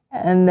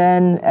 And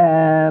then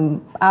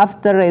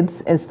after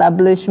its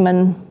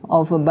establishment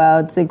of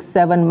about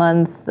 6-7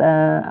 months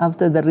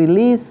after the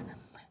release,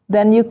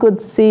 then you could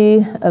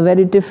see a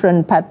very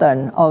different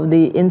pattern of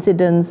the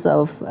incidence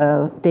of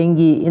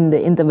dengue in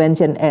the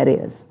intervention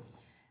areas.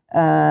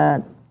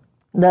 The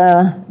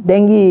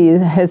dengue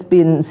has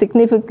been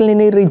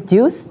significantly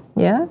reduced,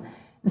 yeah.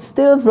 It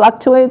still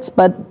fluctuates,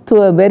 but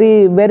to a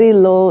very, very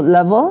low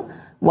level,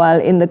 while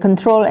in the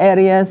control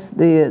areas,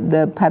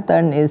 the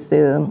pattern is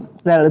still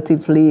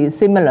relatively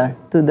similar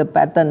to the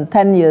pattern,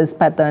 10 years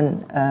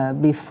pattern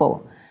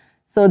before.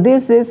 So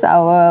this is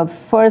our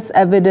first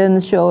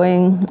evidence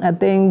showing, I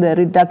think the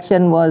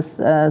reduction was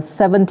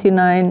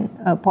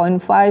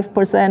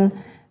 79.5%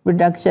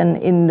 reduction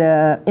in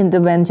the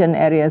intervention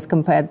areas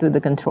compared to the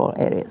control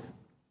areas.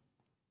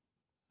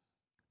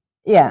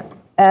 Yeah,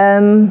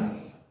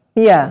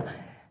 yeah.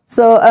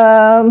 So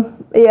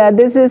yeah,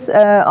 this is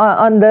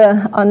on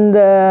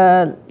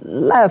the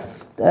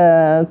left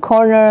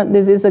corner.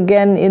 This is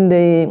again in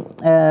the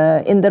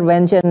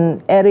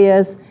intervention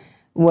areas,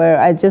 where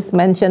I just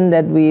mentioned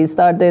that we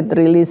started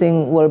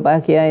releasing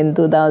Wolbachia in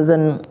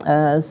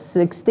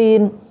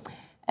 2016.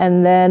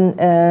 And then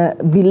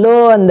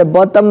below on the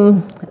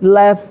bottom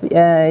left,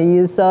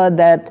 you saw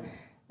that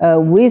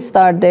we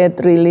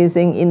started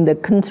releasing in the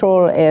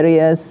control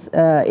areas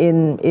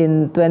in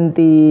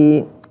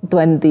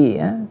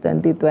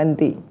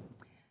 2020.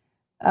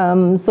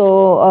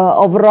 So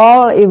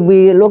overall, if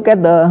we look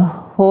at the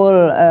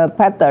whole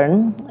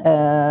pattern,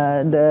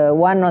 the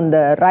one on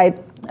the right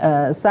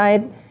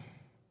side,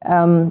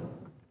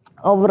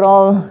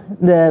 overall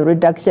the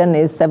reduction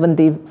is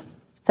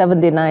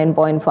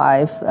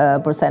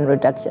 79.5%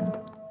 reduction.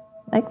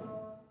 Next.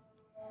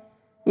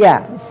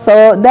 Yeah,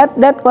 so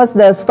that was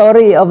the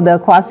story of the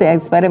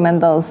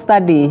quasi-experimental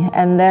study.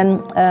 And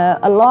then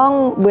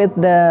along with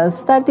the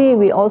study,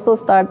 we also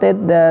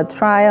started the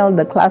trial,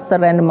 the cluster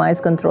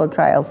randomized control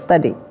trial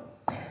study.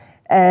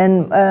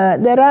 And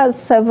there are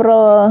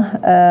several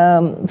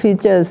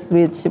features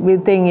which we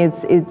think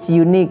it's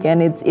unique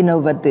and it's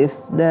innovative.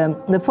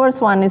 The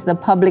first one is the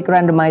public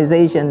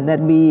randomization that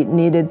we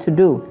needed to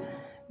do,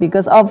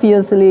 because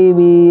obviously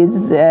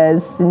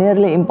it's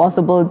nearly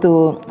impossible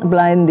to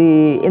blind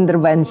the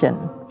intervention.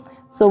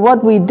 So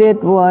what we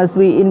did was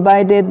we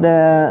invited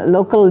the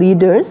local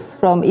leaders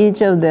from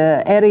each of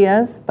the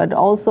areas, but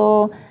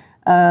also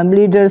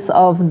leaders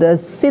of the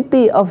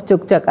city of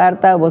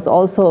Yogyakarta was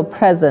also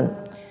present,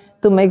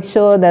 to make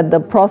sure that the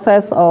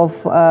process of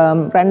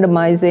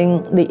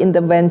randomizing the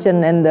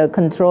intervention and the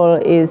control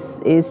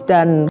is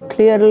done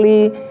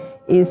clearly,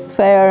 is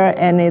fair,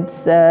 and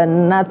it's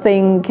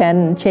nothing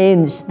can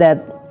change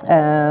that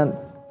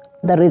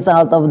the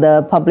result of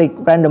the public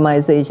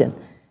randomization.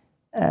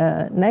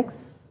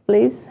 Next,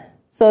 please.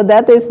 So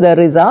that is the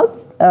result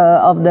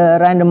of the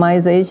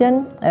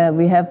randomization.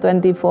 We have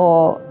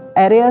 24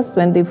 areas,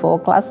 24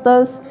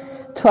 clusters,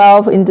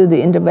 12 into the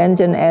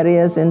intervention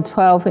areas and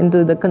 12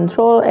 into the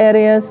control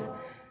areas.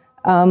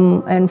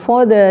 And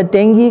for the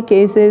dengue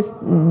cases,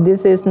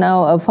 this is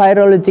now a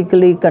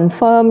virologically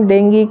confirmed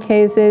dengue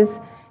cases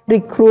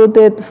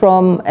recruited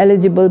from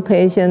eligible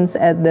patients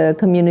at the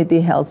community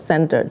health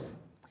centers.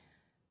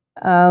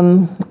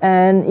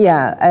 And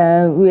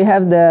yeah, we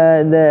have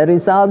the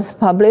results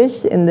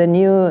published in the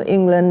New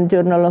England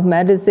Journal of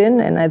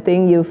Medicine, and I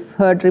think you've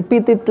heard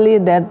repeatedly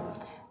that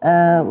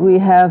we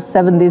have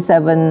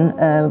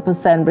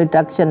 77%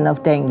 reduction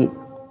of dengue.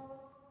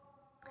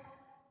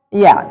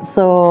 Yeah,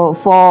 so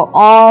for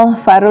all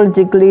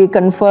virologically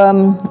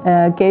confirmed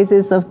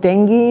cases of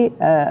dengue,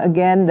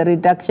 again, the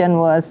reduction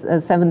was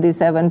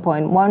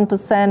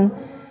 77.1%,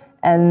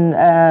 and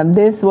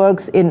this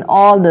works in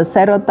all the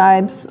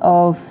serotypes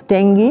of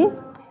dengue.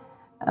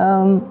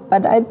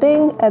 But I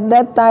think at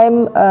that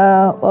time,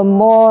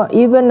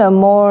 even a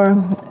more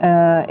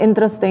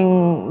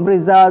interesting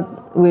result,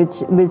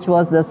 which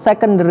was the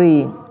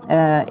secondary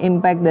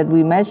impact that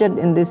we measured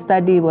in this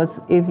study,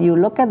 was if you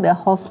look at the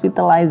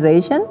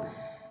hospitalization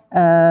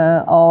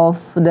of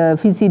the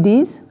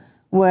VCDs,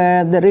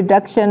 where the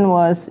reduction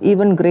was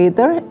even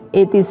greater,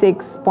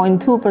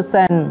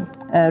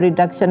 86.2%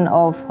 reduction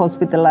of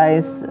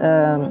hospitalized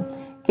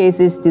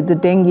cases due to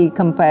dengue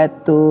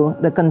compared to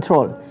the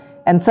control.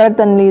 And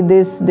certainly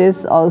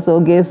this also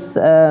gives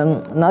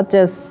not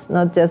just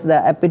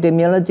the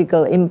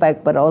epidemiological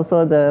impact, but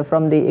also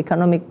from the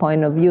economic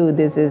point of view,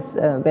 this is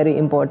very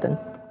important.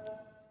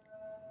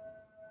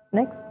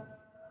 Next.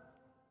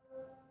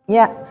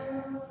 Yeah.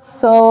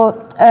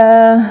 So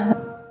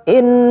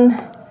in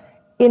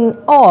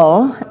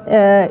all,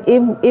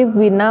 if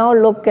we now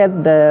look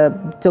at the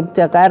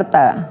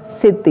Yogyakarta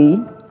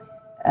city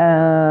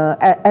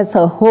as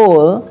a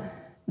whole,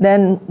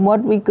 then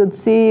what we could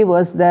see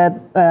was that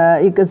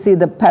you could see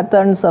the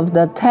patterns of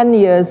the 10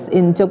 years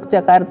in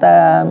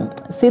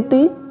Yogyakarta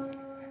city.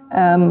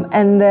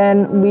 And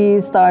then we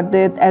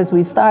started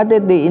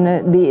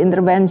the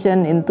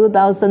intervention in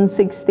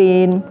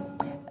 2016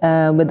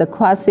 with the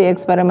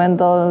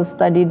quasi-experimental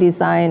study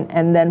design,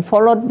 and then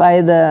followed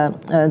by the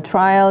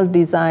trial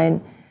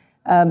design.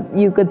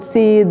 You could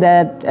see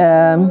that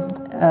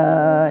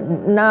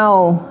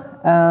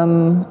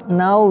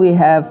now we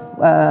have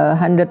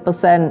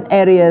 100%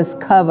 areas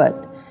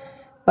covered.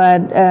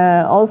 But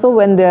also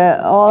when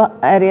all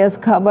areas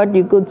covered,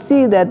 you could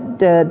see that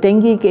the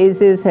dengue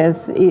cases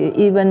has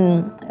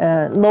even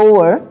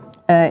lower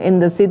in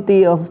the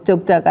city of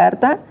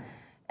Yogyakarta.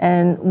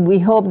 And we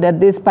hope that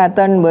this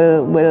pattern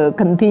will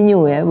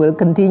continue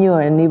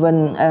and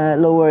even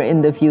lower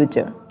in the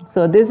future.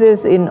 So this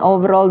is in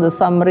overall the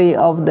summary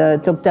of the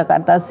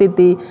Yogyakarta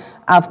city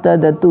after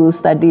the 2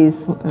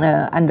 studies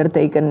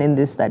undertaken in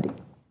this study.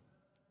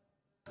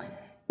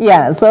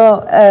 Yeah,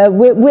 so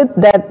with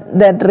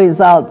that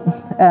result,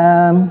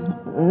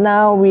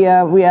 now we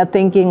are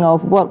thinking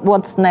of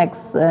what's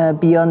next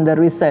beyond the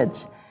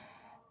research.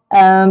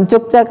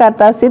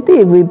 Yogyakarta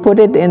city, we put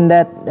it in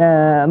that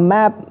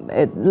map.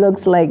 It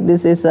looks like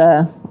this is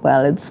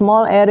it's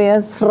small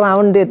areas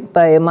surrounded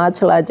by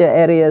much larger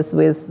areas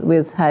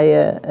with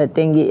higher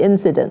dengue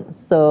incidence.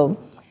 So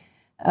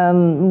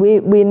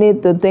we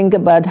need to think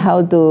about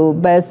how to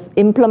best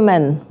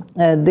implement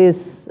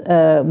this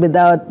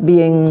without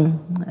being,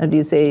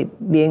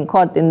 being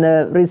caught in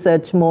the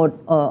research mode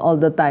all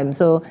the time.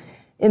 So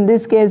in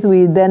this case,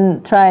 we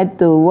then tried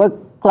to work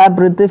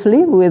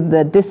collaboratively with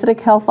the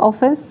district health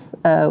office,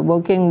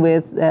 working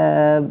with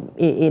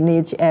in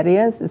each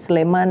areas,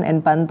 Sleman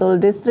and Bantul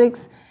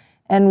districts,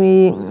 and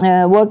we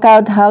work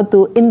out how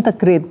to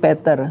integrate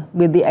better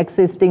with the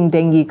existing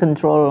dengue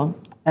control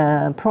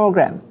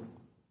program.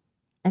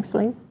 Next,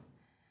 please.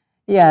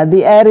 Yeah,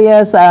 the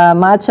areas are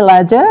much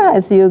larger,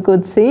 as you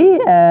could see.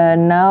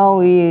 Now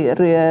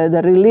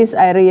the release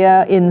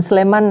area in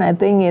Sleman, I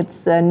think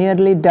it's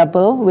nearly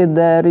double with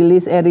the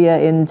release area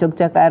in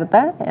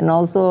Yogyakarta, and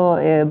also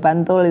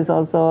Bantul is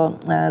also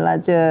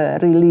larger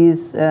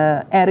release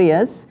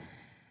areas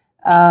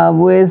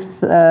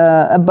with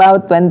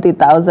about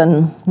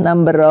 20,000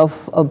 number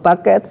of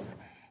buckets.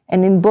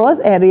 And in both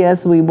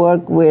areas, we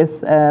work with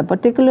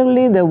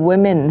particularly the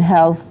women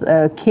health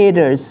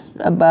cadres,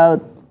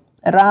 about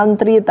around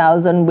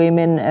 3,000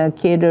 women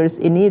cadres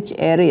in each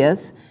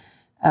areas,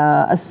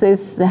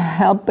 assist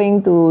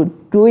helping to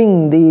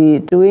doing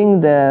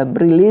the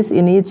release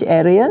in each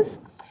areas.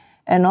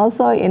 And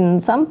also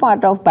in some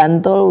part of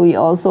Bantul, we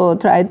also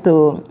try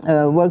to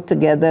work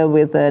together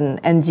with an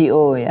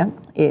NGO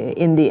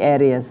in the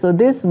area. So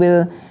this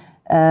will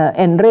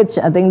enrich,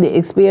 I think, the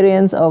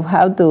experience of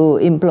how to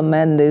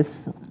implement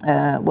this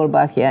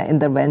Wolbachia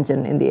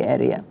intervention in the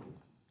area.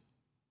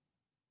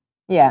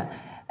 Yeah.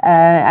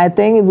 I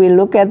think if we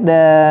look at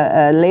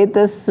the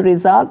latest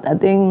result, I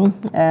think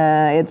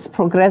it's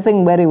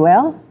progressing very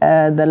well.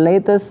 The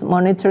latest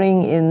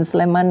monitoring in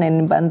Sleman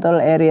and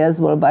Bantul areas,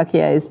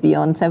 Wolbachia is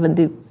beyond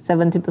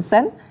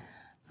 70%.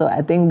 So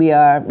I think we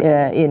are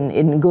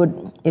in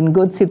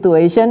good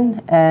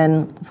situation.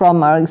 And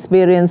from our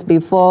experience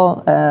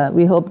before,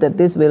 we hope that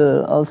this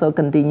will also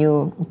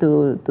continue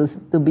to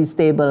be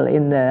stable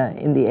in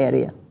the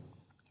area.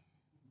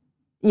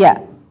 Yeah.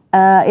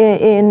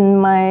 In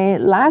my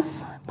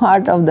last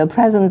part of the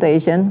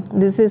presentation,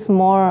 this is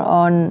more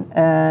on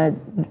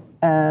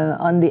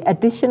the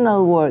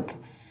additional work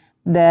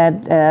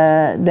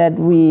that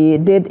we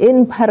did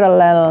in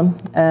parallel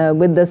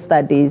with the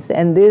studies,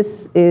 and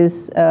this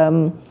is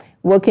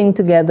working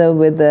together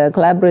with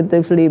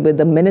collaboratively with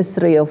the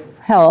Ministry of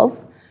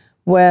Health,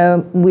 where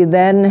we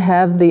then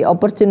have the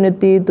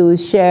opportunity to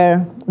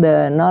share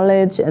the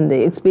knowledge and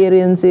the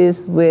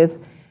experiences with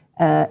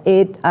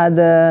 8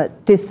 other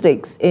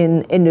districts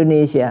in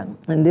Indonesia,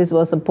 and this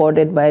was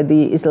supported by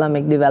the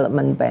Islamic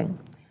Development Bank.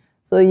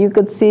 So you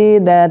could see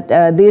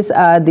that these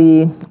are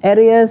the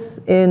areas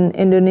in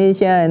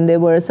Indonesia, and they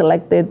were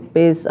selected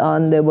based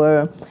on, there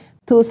were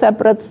 2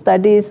 separate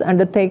studies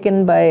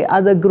undertaken by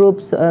other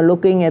groups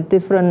looking at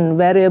different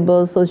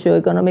variables,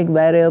 socioeconomic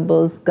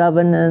variables,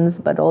 governance,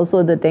 but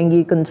also the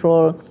dengue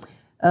control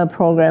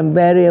program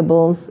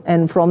variables,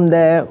 and from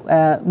there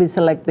we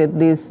selected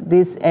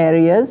these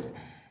areas.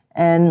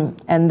 And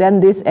then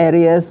these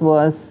areas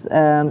was,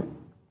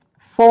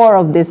 4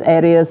 of these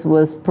areas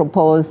was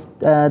proposed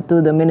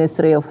to the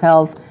Ministry of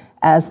Health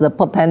as the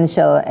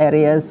potential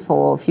areas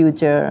for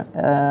future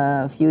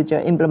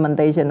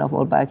implementation of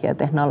Wolbachia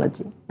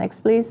technology. Next,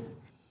 please.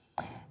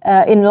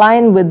 In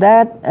line with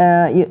that,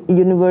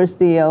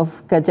 University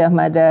of Gadjah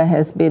Mada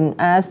has been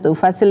asked to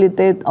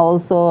facilitate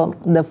also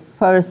the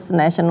first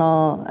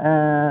national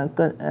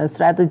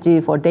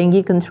strategy for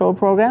dengue control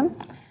program,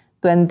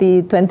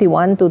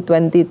 2021 to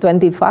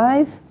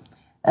 2025,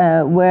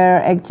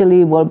 where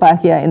actually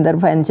Wolbachia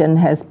intervention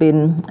has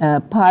been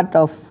part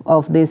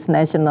of this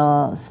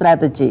national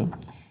strategy.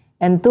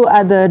 And 2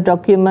 other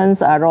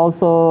documents are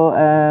also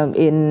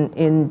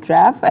in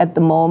draft at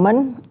the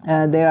moment.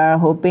 They are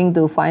hoping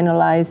to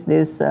finalize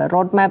this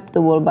roadmap to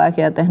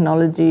Wolbachia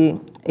technology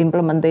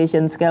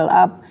implementation scale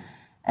up,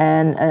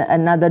 and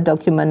another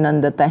document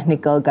on the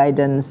technical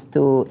guidance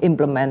to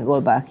implement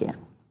Wolbachia.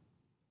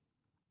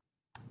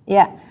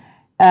 Yeah,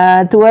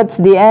 towards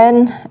the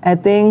end, I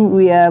think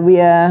we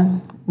are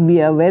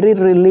very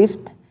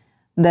relieved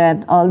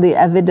that all the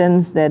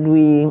evidence that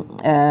we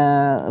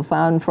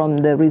found from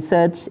the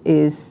research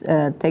is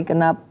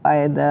taken up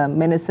by the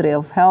Ministry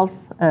of Health,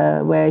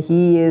 where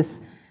he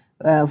is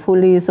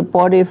fully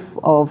supportive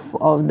of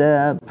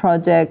the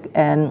project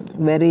and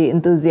very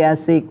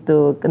enthusiastic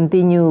to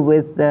continue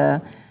with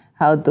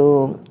how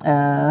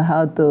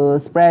to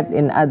spread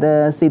in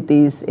other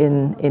cities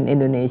in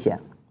Indonesia.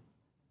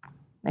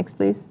 Next,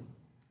 please.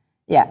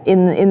 Yeah,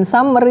 in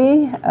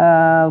summary,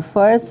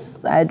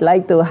 first I'd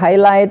like to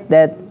highlight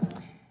that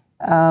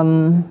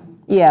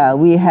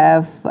we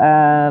have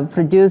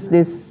produced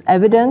this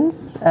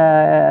evidence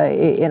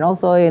and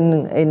also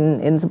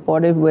in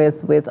supportive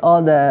with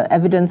all the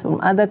evidence from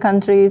other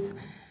countries.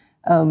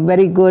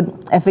 Very good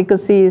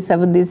efficacy,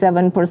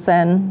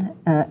 77%,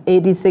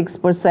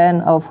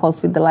 86% of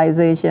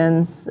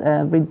hospitalizations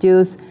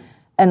reduced,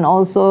 and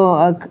also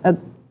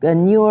a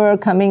newer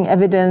coming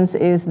evidence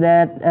is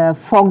that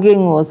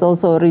fogging was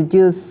also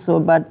reduced, so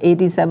about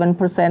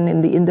 87%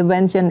 in the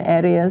intervention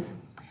areas.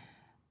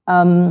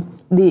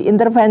 The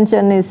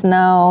intervention is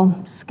now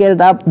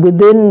scaled up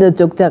within the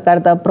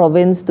Yogyakarta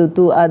province to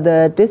 2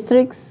 other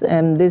districts,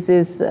 and this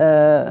is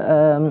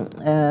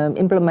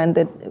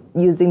implemented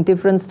using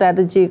different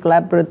strategy,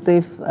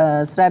 collaborative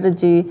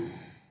strategy.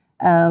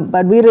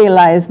 But we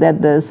realize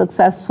that the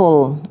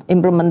successful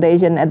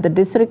implementation at the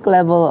district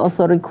level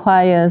also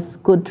requires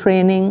good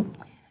training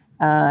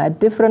at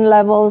different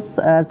levels,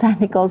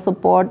 technical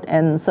support,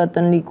 and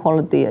certainly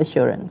quality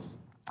assurance.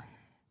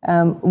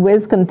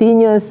 With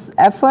continuous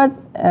effort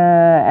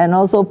and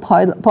also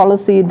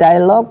policy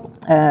dialogue,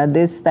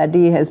 this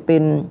study has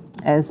been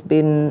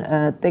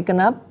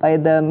taken up by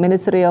the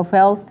Ministry of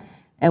Health,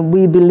 and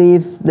we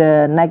believe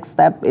the next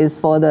step is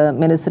for the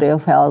Ministry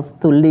of Health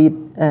to lead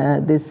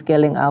this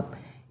scaling up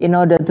in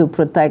order to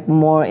protect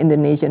more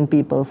Indonesian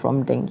people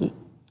from dengue.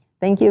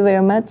 Thank you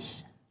very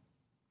much.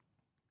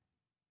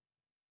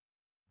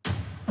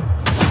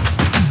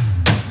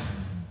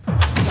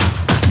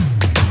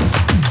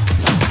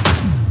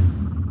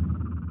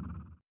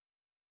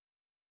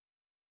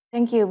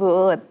 Thank you,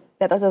 Bu.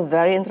 That was a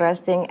very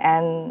interesting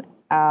and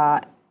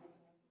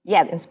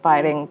yet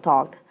inspiring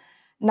talk.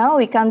 Now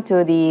we come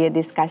to the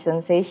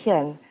discussion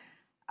session.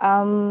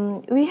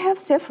 We have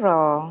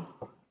several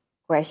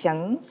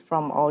questions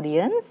from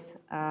audience.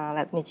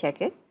 Let me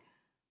check it.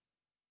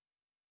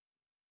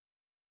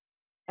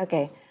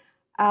 Okay.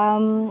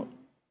 Can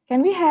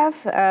we have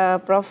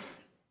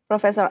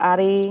Professor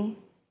Ari,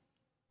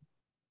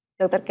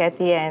 Dr.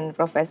 Kathy, and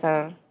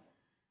Professor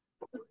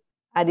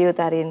Adi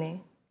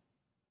Utarini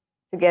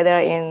together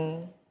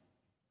in,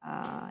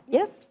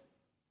 yeah,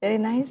 very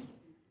nice.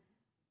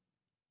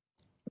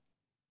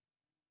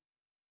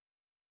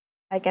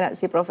 I cannot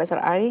see Professor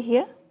Ari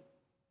here.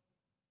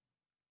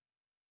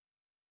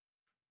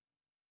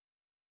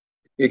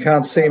 You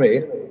can't see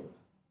me.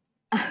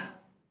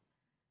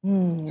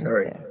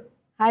 Sorry.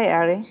 Hi,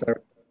 Ari.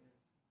 Sorry.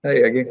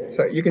 Hey, Eggi.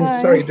 So you can.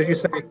 Hi. Sorry. Did you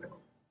say?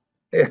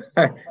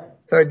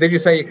 Sorry. Did you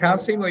say you can't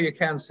see me or you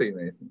can see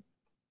me?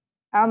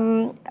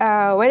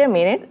 Wait a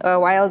minute.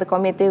 While the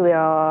committee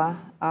will.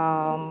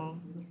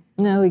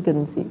 No, we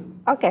couldn't see.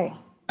 Okay.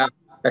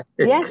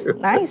 Yes.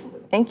 Nice.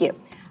 Thank you.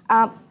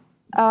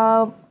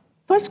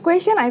 First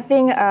question, I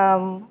think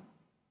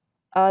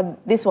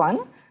this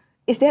one.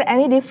 Is there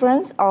any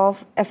difference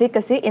of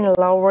efficacy in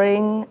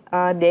lowering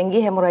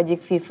dengue hemorrhagic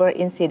fever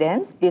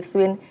incidence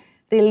between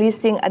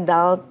releasing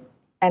adult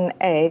and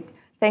egg?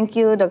 Thank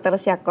you, Dr.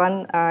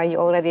 Syakon. You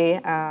already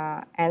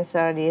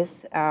answered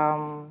this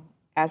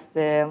as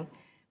the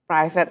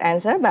private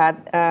answer, but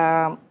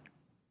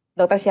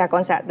Dr.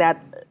 Syakon said that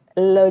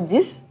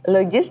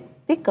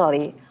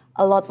logistically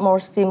a lot more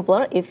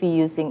simpler if you're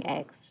using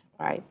eggs,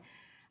 right?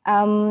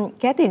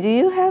 Kathy, do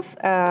you have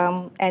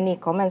any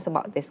comments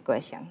about this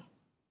question?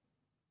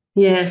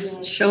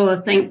 Yes,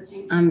 sure.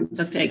 Thanks,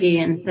 Dr. Eggi,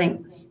 and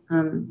thanks,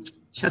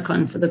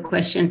 Syakon, for the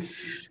question.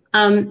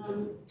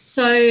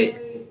 So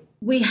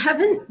we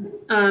haven't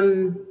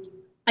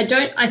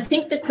I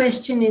think the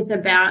question is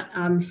about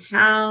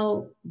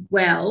how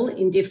well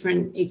in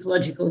different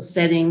ecological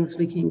settings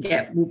we can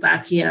get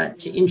Wolbachia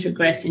to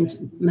introgress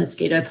into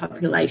mosquito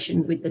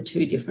population with the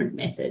two different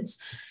methods.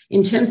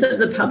 In terms of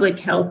the public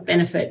health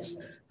benefits,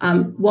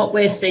 what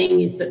we're seeing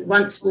is that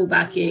once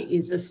Wolbachia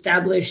is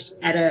established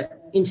at an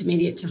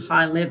intermediate to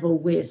high level,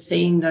 we're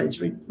seeing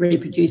those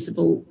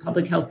reproducible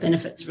public health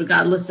benefits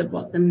regardless of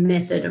what the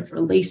method of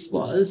release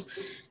was.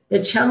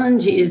 The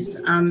challenge is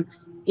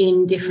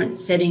in different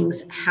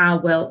settings, how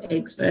well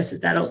eggs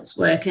versus adults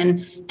work.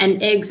 And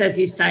eggs, as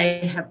you say,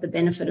 have the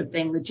benefit of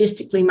being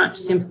logistically much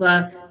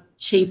simpler,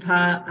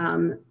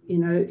 cheaper.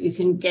 You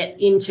can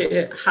get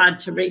into hard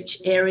to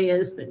reach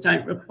areas that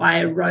don't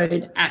require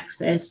road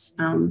access,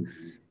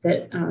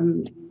 that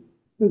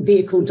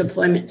vehicle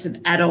deployments of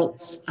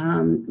adults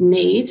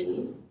need.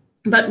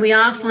 But we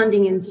are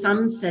finding in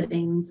some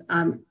settings,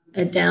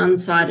 a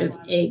downside of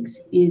eggs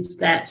is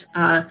that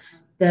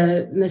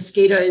the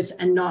mosquitoes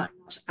are not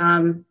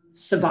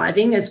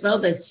surviving as well.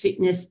 There's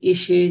fitness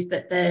issues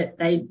that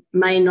they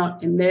may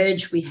not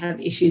emerge. We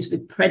have issues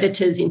with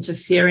predators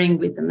interfering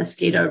with the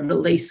mosquito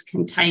release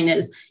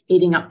containers,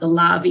 eating up the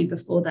larvae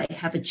before they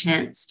have a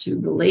chance to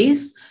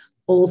release.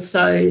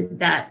 Also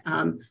that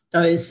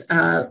those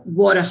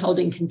water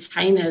holding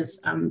containers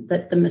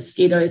that the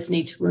mosquitoes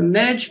need to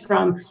emerge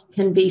from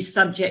can be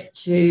subject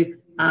to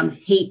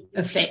heat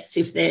effects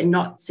if they're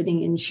not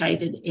sitting in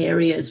shaded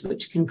areas,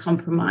 which can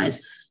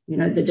compromise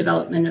the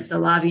development of the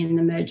larvae and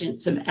the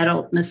emergence of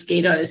adult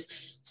mosquitoes.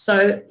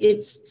 So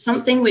it's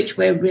something which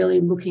we're really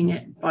looking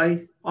at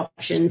both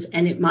options,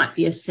 and it might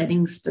be a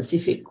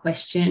setting-specific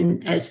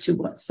question as to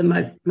what's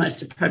the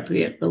most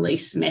appropriate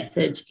release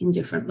method in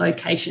different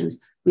locations.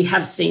 We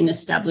have seen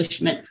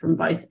establishment from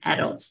both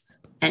adults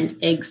and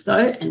eggs,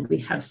 though, and we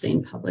have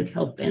seen public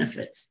health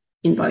benefits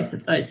in both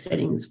of those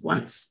settings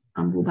once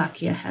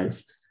Wolbachia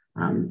has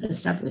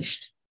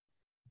established.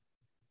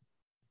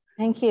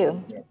 Thank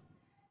you.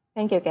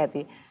 Thank you,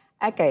 Kathy.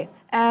 Okay.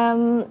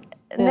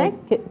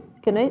 Next.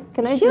 Can I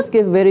just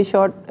give very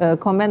short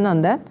comment on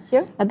that?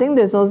 Sure. I think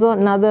there's also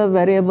another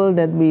variable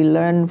that we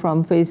learned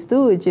from phase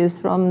 2, which is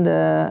from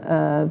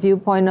the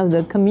viewpoint of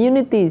the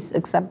community's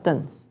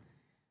acceptance.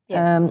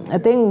 Yes. I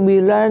think we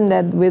learned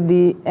that with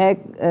the egg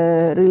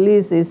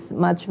release is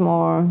much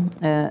more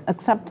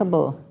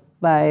acceptable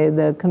by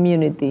the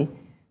community.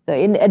 So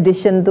in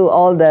addition to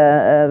all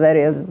the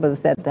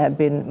variables that have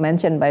been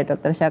mentioned by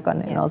Dr.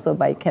 Chacon and also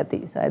by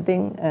Kathy. So I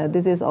think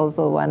this is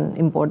also one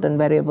important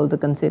variable to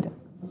consider.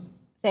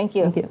 Thank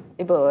you. Thank you.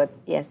 Both.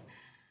 Yes.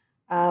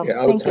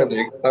 I would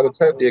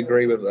totally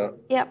agree with that.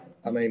 Yep.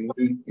 I mean,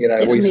 we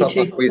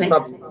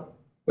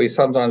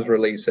sometimes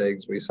release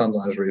eggs, we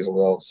sometimes release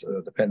adults.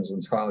 It depends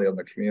entirely on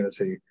the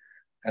community.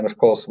 And of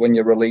course, when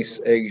you release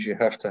eggs, you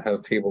have to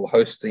have people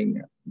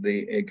hosting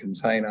the egg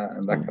container,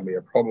 and that can be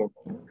a problem.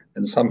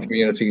 In some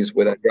communities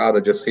where they'd rather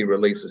just see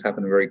releases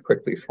happen very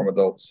quickly from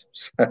adults.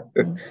 So,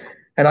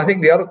 and I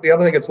think the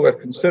other thing it's worth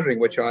considering,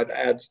 which I'd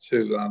add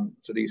to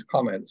these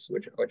comments,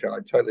 which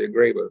I totally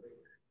agree with,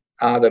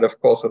 are that of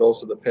course it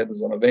also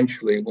depends on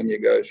eventually when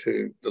you go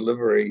to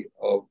delivery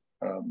of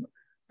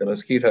the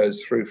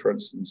mosquitoes through, for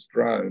instance,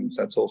 drones.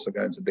 That's also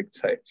going to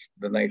dictate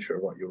the nature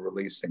of what you're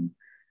releasing.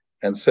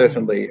 And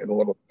certainly in a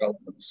lot of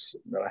developments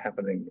that are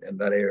happening in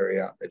that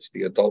area, it's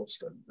the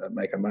adults that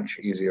make a much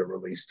easier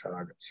release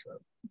target. So.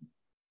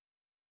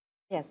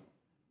 Yes,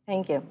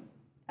 thank you.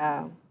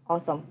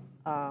 Awesome,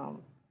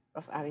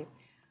 Prof. Ari.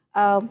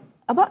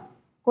 About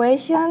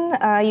question,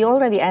 you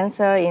already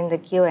answered in the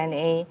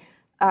Q&A.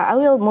 I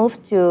will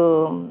move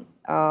to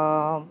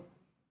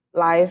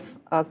live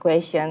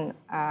question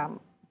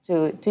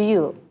to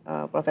you,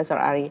 Professor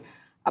Ari.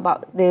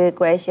 About the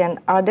question,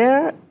 are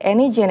there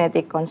any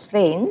genetic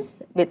constraints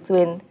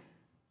between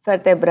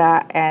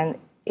vertebra and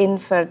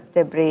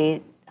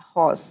invertebrate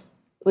hosts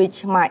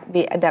which might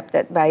be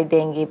adapted by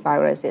dengue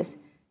viruses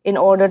in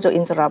order to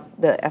interrupt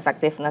the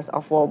effectiveness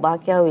of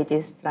Wolbachia, which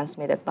is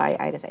transmitted by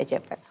Aedes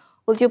aegypti?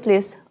 Would you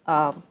please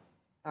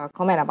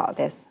comment about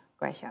this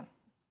question?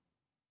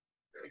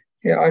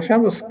 Yeah, I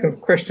found this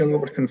question a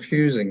little bit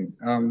confusing.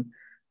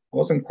 I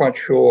wasn't quite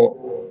sure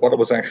what it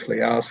was actually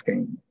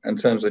asking in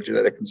terms of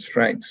genetic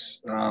constraints.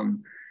 I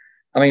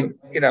mean,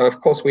 of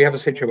course, we have a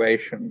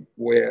situation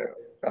where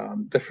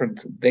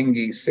different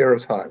dengue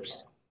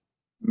serotypes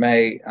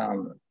may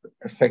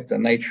affect the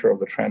nature of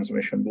the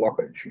transmission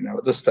blockage.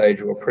 At this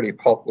stage, we're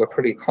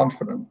pretty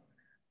confident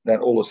that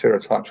all the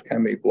serotypes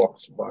can be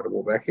blocked by the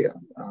Wolbachia,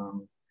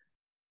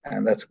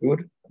 and that's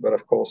good. But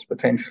of course,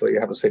 potentially you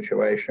have a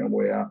situation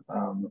where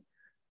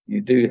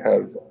you do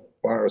have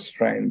virus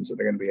strains that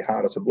are going to be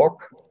harder to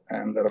block,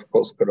 and that of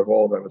course could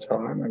evolve over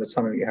time, and it's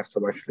something you have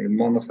to actually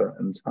monitor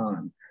in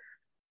time.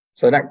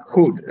 So that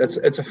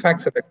it's a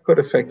fact that it could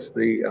affect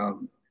the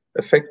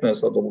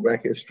effectiveness of the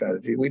Wolbachia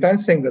strategy. We don't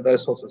think that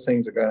those sorts of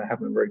things are going to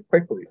happen very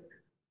quickly,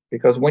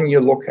 because when you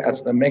look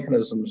at the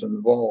mechanisms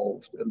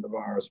involved in the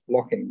virus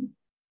blocking,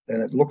 then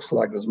it looks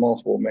like there's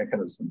multiple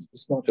mechanisms.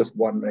 It's not just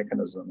one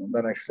mechanism, and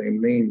that actually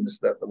means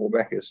that the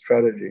Wolbachia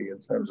strategy in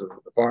terms of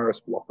the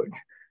virus blockage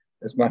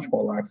is much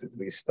more likely to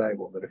be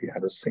stable than if you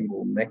had a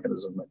single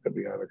mechanism that could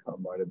be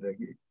overcome by the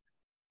dengue.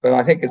 But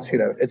I think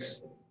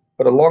it's,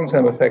 for the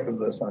long-term effect of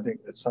this, I think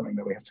it's something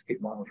that we have to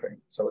keep monitoring.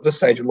 So at this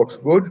stage, it looks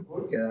good,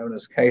 and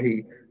as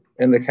Katie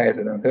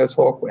indicated in her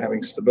talk, we're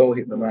having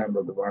stability at the moment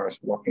of the virus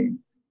blocking.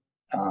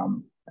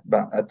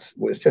 But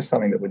it's just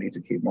something that we need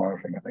to keep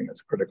monitoring. I think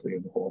it's critically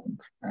important,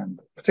 and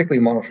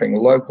particularly monitoring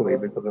locally,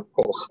 because of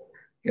course,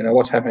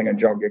 what's happening in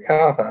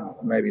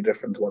Yogyakarta may be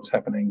different to what's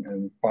happening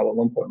in Kuala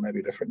Lumpur, may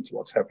be different to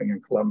what's happening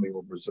in Colombia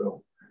or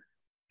Brazil.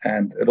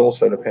 And it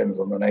also depends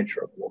on the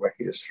nature of the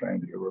Wolbachia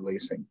strain that you're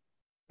releasing.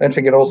 Don't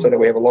forget also that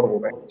we have a lot of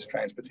Wolbachia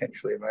strains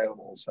potentially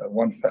available. So if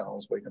one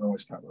fails, we can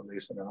always start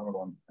releasing another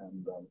one.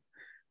 And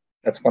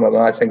that's one of the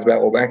nice things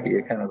about Wolbachia.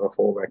 You can have a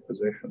fallback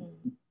position.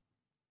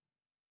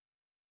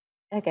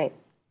 Okay.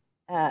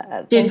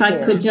 If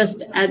I could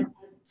just add,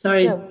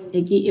 sorry,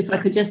 Eggi, if I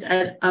could just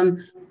add,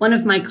 one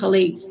of my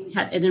colleagues,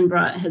 Kat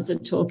Edinburgh, has a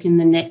talk in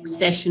the next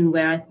session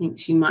where I think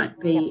she might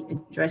be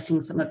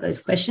addressing some of those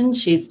questions.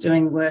 She's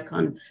doing work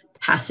on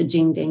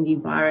passaging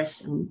dengue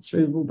virus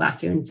through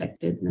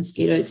Wolbachia-infected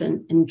mosquitoes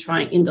and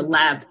trying in the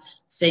lab,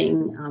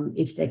 seeing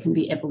if there can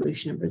be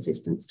evolution of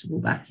resistance to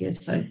Wolbachia.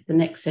 So the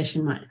next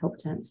session might help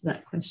to answer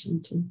that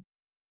question too.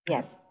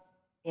 Yes,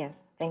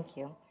 thank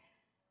you.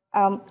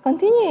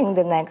 Continuing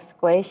the next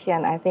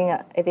question, I think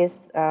it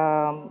is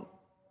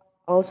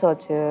also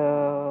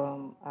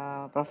to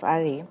Prof.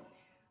 Ari.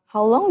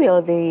 How long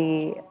will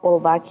the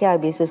Wolbachia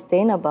be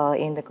sustainable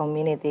in the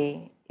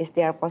community? Is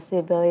there a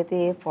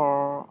possibility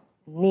for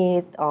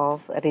need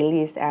of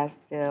release as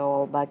the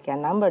Wolbachia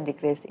number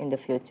decrease in the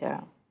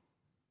future?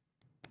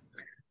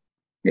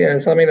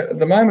 Yes, I mean, at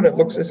the moment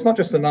it's not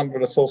just the number,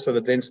 but it's also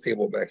the density of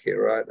Wolbachia,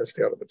 right? That's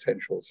the other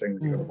potential thing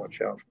that you've got to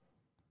watch out for.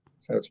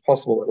 So it's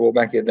possible that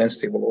Wolbachia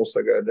density will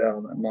also go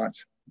down and might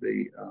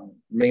be,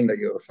 mean that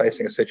you're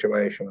facing a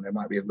situation where they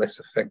might be less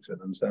effective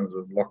in terms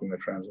of blocking the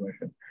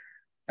transmission.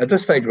 At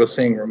this stage, we're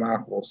seeing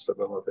remarkable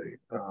stability.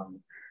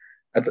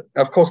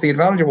 Of course, the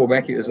advantage of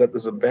Wolbachia is that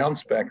there's a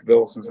bounce back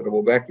built into the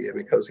Wolbachia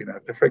because,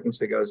 if the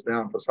frequency goes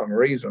down for some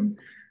reason,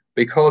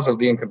 because of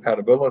the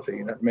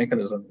incompatibility, that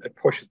mechanism, it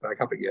pushes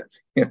back up again.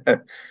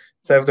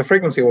 So if the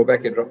frequency of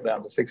Wolbachia dropped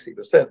down to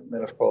 60%,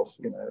 then of course,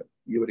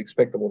 you would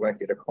expect the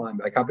Wolbachia to climb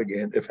back up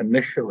again if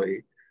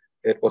initially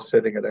it was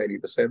sitting at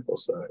 80% or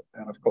so.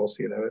 And of course,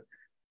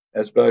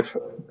 as both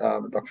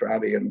Dr.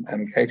 Adi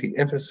and Katie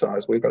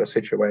emphasized, we've got a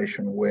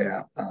situation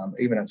where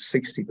even at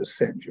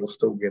 60%, you're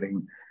still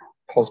getting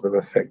positive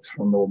effects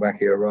from the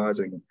Wolbachia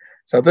rising.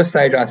 So at this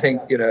stage, I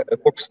think, it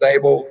looks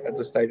stable. At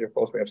this stage, of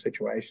course, we have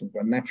situations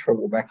where natural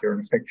Wolbachia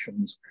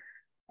infections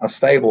are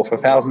stable for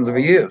thousands of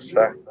years.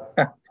 So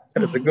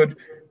there's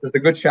a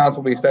good chance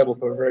it'll be stable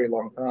for a very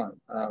long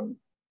time.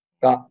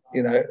 But,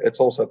 it's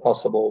also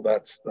possible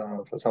that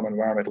for some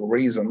environmental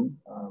reason,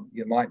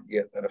 you might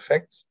get that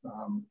effect.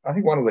 I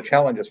think one of the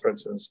challenges, for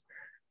instance,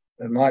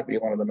 that might be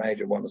one of the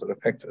major ones that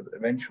affect it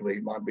eventually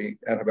might be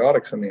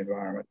antibiotics in the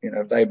environment.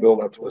 If they build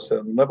up to a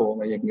certain level,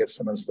 then you can get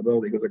some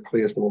instability because it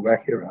clears the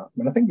Wolbachia out.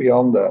 I think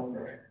beyond that,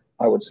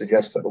 I would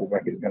suggest that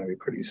Wolbachia is going to be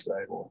pretty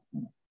stable.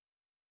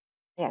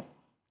 Yes.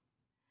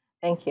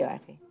 Thank you,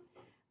 Adi.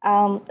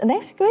 The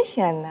next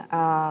question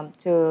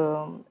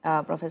to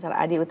Professor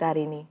Adi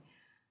Utarini.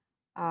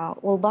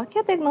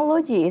 Wolbachia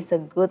technology is a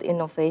good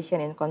innovation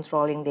in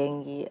controlling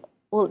dengue.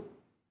 Will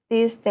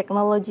this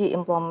technology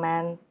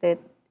implemented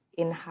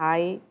in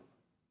high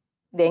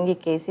dengue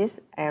cases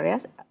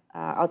areas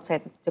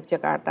outside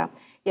Yogyakarta?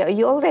 Yeah,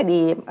 you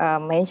already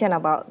mentioned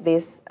about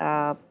this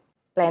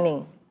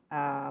planning,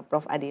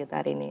 Prof. Adi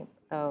Utarini.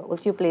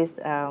 Would you please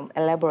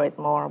elaborate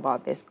more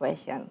about this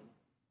question?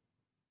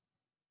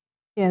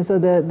 Yeah, so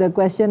the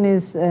question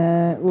is,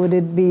 would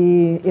it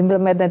be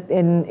implemented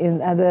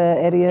in other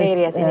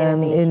areas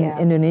in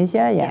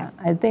Indonesia? Yeah.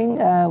 I think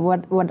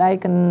what I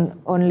can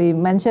only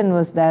mention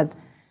was that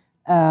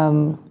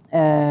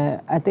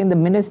I think the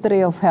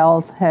Ministry of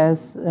Health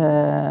has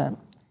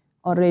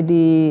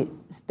already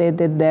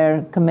stated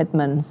their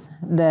commitments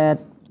that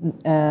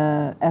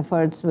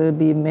efforts will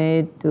be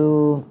made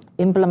to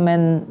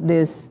implement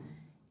this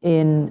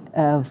in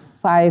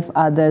 5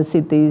 other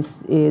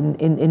cities in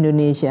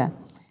Indonesia.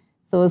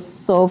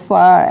 So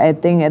far, I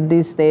think at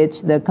this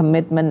stage, the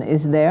commitment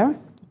is there,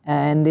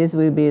 and this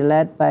will be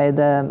led by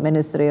the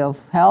Ministry of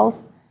Health.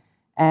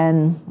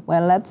 And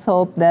well, let's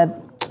hope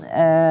that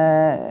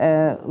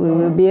we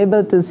will be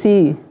able to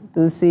see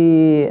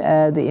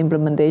the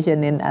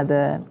implementation in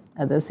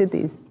other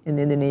cities in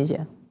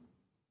Indonesia.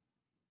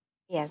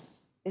 Yes,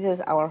 this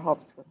is our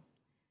hope too.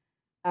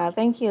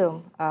 Thank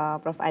you,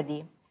 Prof.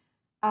 Adi.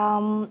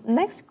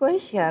 Next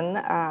question,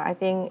 I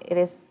think it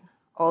is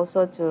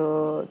also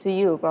to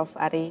you, Prof.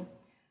 Ari.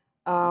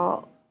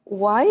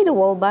 Why the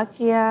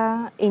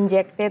Wolbachia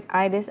injected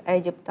Aedes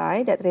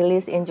aegypti that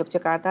released in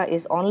Yogyakarta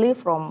is only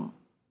from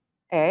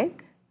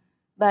egg,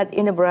 but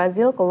in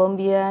Brazil,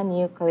 Colombia,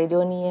 New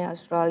Caledonia,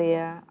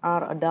 Australia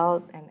are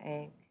adult and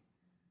egg?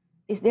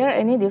 Is there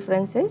any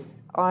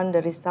differences on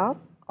the result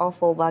of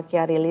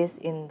Wolbachia release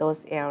in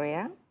those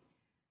areas?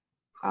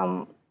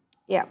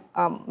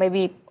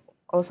 Maybe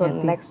also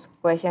next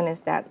question is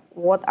that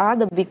what are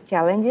the big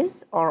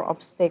challenges or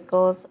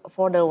obstacles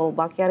for the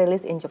Wolbachia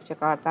release in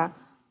Yogyakarta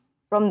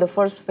from the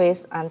first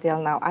phase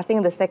until now? I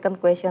think the second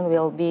question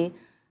will be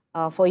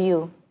for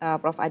you,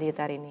 Prof. Adi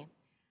Utarini.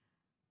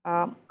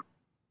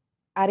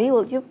 Ari,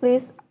 would you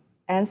please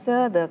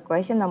answer the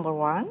question number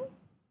 1?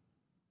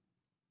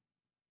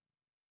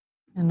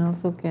 And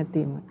also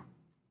Kathy.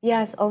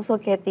 Yes, also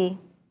Kathy.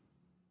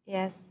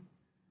 Yes.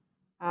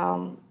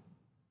 The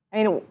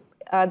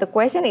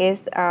question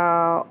is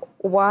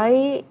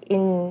why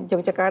in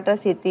Yogyakarta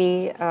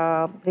city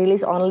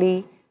release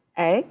only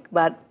egg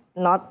but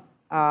not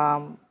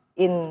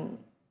in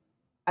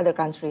other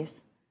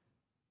countries?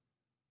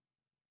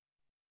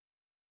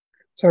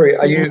 Sorry,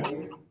 are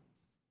you?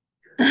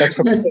 That's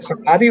for Professor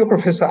Adi or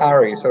Professor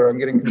Ari? Sorry, I'm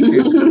getting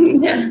confused.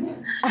 Yeah.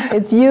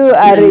 It's you,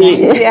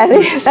 Ari.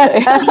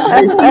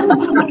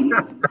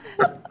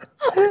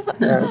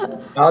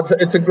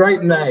 It's a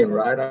great name,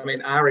 right? I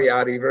mean, Ari,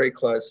 Adi, very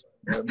close.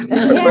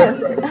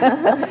 Yes.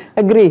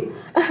 Agree.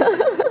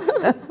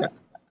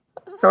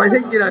 So I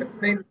think,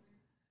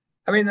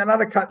 I mean,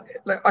 another cut,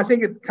 I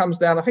think it comes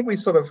down, I think we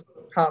sort of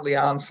partly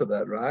answer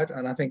that, right?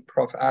 And I think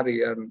Prof.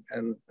 Adi and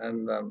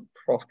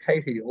Prof.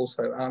 Katie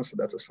also answered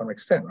that to some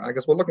extent, right?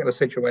 Because we're looking at a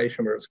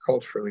situation where it's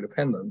culturally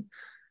dependent.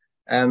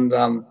 And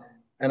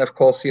of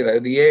course,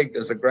 the egg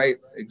is a great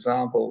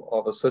example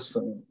of a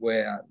system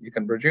where you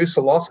can produce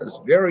a lot.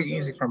 It's very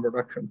easy from a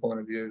production point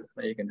of view.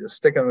 You can just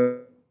stick it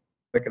in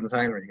the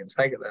container and you can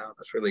take it out.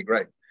 That's really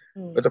great.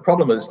 But the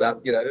problem is that,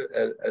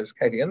 as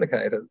Katie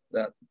indicated,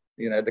 that,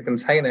 the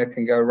container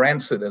can go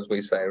rancid, as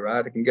we say,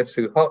 right? It can get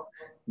too hot,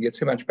 you get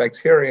too much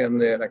bacteria in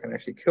there that can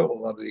actually kill a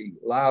lot of the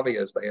larvae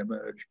as they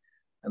emerge.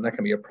 And that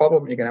can be a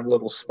problem. You can have a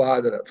little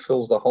spider that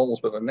fills the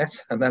holes with a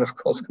net. And that, of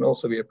course, can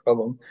also be a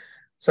problem.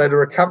 So the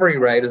recovery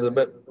rate is a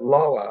bit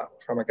lower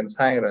from a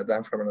container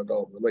than from an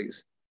adult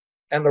release.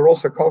 And there are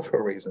also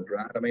cultural reasons,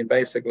 right? I mean,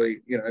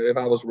 basically, if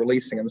I was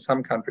releasing in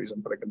some countries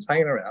and put a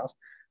container out,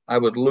 I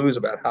would lose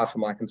about half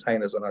of my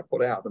containers that I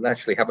put out. And that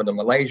actually happened in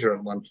Malaysia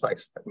in one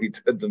place that we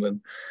did them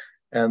in.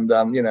 And,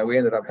 we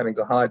ended up having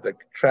to hide the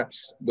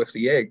traps with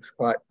the eggs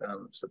quite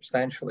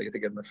substantially to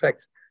get an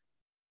effect.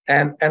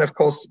 And of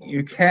course,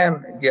 you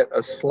can get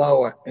a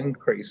slower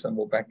increase in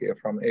Wolbachia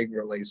from egg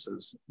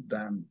releases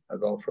than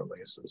adult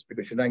releases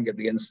because you don't get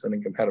the instant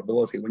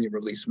incompatibility. When you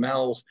release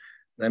males,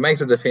 they mate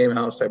with the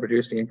females, they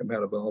produce the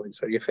incompatibility.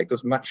 So the effect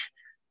is much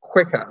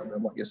quicker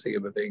than what you see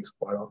with eggs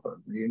quite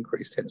often. The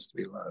increase tends to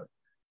be low.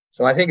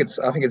 So I think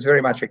it's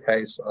very much a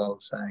case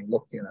of saying,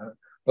 look,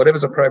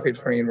 whatever's appropriate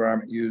for your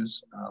environment,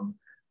 use,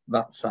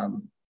 but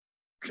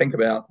think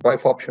about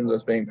both options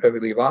as being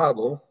perfectly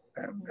viable.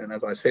 And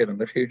as I said, in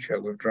the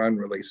future, with drone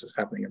releases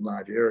happening in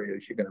large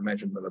areas, you can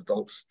imagine that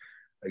adults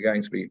are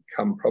going to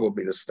become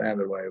probably the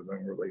standard way of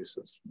doing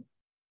releases.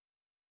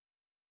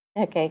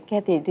 Okay,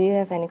 Kathy, do you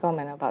have any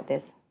comment about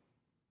this?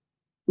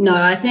 No,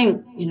 I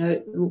think,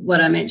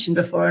 what I mentioned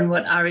before and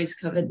what Ari's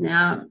covered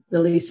now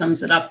really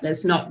sums it up.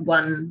 There's not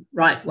one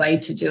right way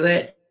to do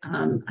it.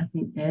 I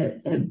think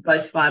they're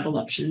both viable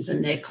options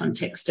and they're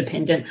context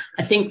dependent.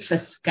 I think for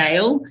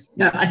scale,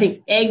 I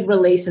think egg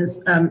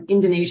releases,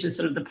 Indonesia is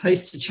sort of the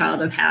poster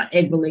child of how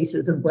egg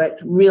releases have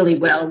worked really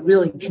well,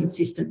 really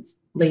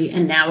consistently,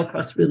 and now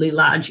across really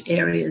large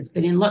areas.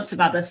 But in lots of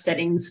other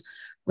settings,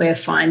 we're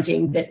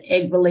finding that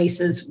egg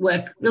releases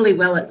work really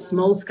well at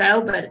small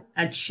scale, but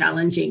are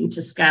challenging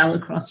to scale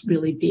across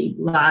really big,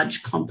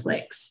 large,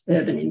 complex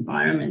urban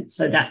environments.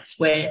 So that's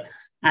where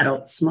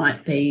adults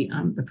might be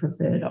the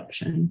preferred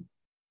option.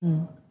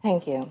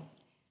 Thank you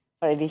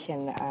for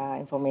additional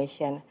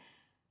information.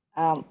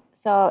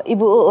 So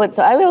Ibu Uut,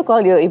 so I will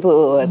call you Ibu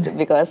Uut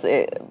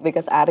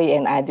because Ari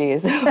and Adi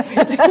is a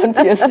bit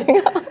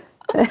confusing.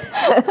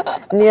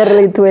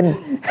 Nearly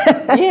twin.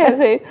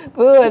 Yes,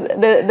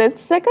 but the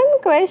second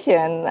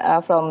question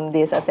from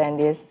these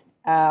attendees,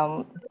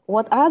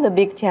 what are the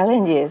big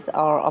challenges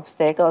or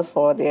obstacles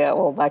for the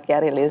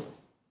Wolbachia release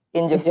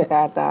in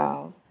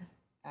Yogyakarta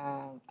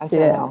until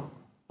now?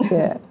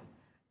 Yeah.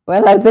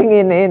 Well, I think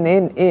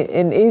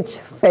in each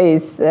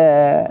phase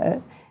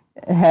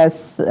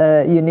has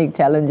unique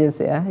challenges,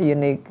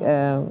 unique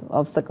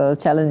obstacles,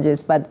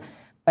 challenges. But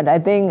I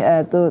think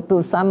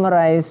to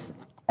summarize,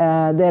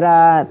 there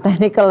are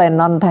technical and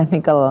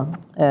non-technical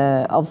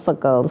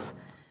obstacles.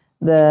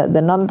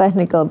 The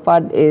non-technical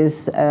part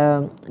is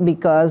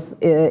because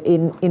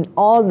in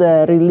all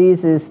the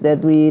releases that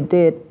we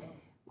did,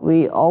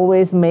 we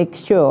always make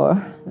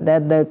sure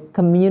that the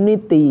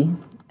community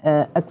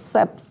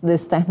accepts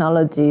this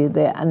technology,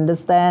 they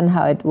understand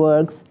how it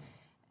works,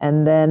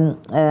 and then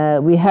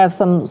we have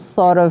some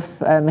sort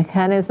of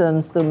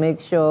mechanisms to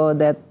make sure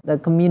that the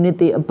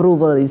community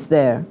approval is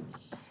there.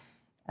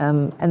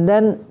 And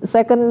then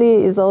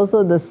secondly is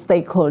also the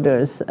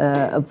stakeholders'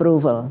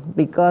 approval,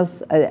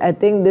 because I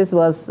think this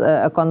was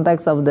a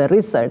context of the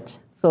research,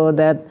 so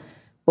that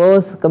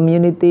both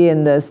community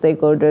and the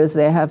stakeholders,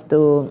 they have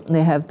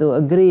to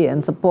agree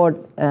and support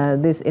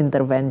this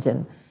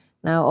intervention.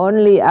 Now,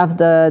 only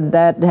after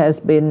that has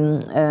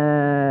been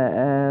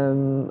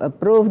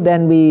approved,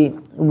 then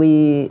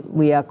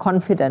we are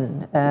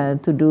confident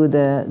to do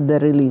the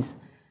release.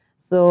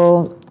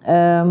 So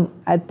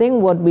I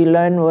think what we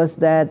learned was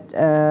that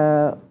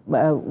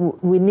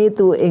we need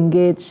to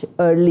engage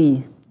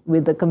early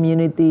with the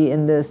community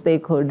and the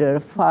stakeholder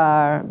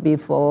far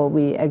before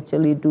we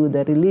actually do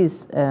the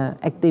release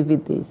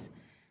activities.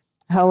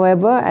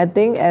 However, I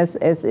think as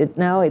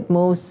it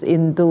moves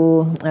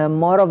into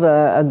more of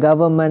a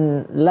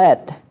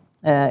government-led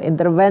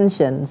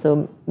intervention.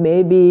 So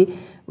maybe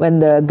when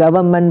the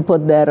government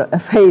put their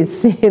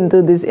face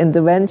into this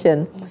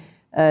intervention,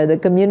 the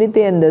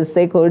community and the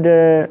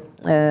stakeholder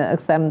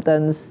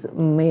acceptance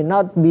may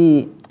not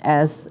be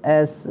as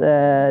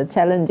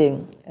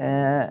challenging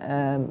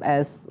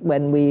as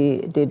when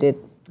we did it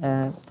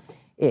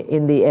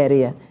in the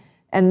area.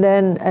 And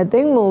then I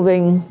think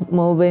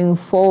moving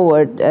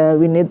forward,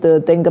 we need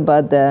to think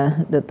about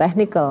the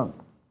technical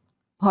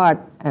part.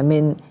 I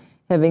mean,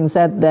 having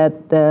said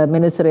that, the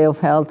Ministry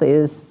of Health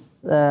is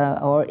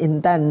or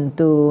intend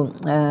to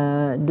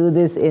do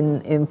this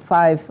in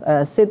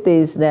 5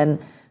 cities, then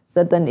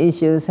certain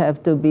issues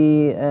have to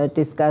be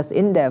discussed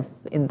in depth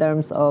in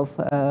terms of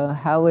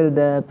how will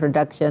the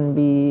production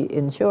be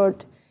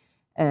ensured,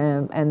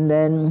 and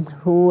then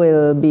who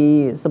will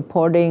be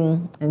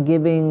supporting and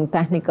giving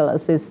technical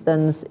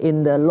assistance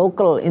in the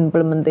local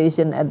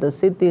implementation at the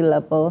city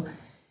level.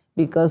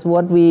 Because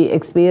what we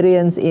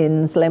experience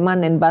in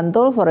Sleman and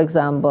Bantul, for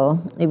example,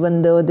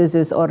 even though this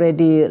is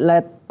already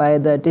led by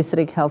the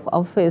district health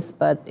office,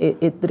 but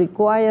it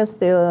requires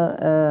still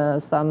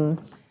some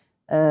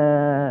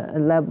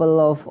level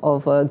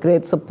of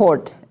great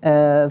support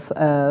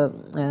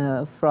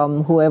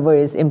from whoever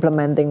is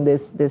implementing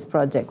this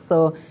project.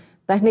 So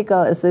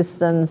technical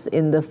assistance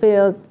in the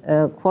field,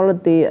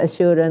 quality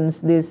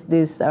assurance,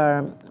 these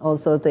are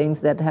also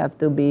things that have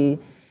to be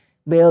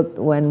built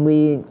when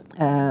we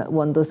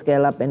want to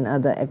scale up in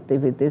other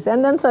activities.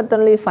 And then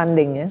certainly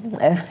funding.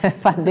 Yeah?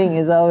 Funding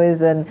is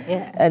always an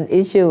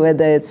issue,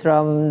 whether it's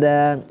from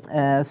the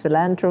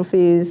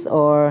philanthropies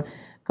or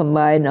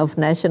combine of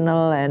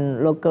national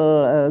and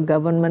local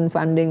government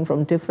funding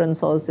from different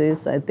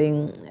sources. I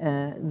think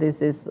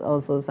this is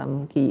also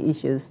some key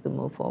issues to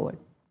move forward.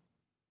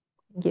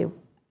 Thank you.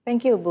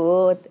 Thank you,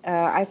 Bu.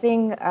 I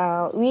think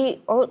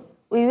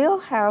we will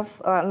have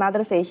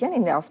another session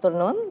in the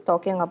afternoon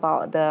talking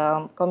about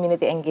the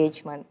community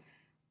engagement.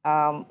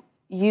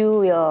 You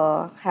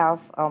will have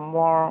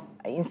more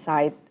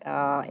insight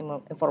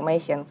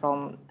information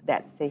from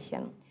that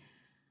session.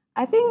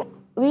 I think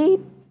we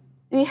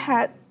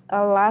had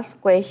a last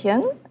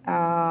question,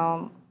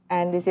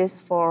 and this is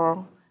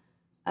for,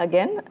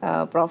 again,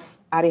 Prof.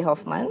 Ari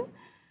Hoffmann.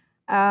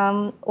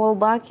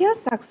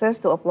 Wolbachia's success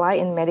to apply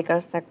in medical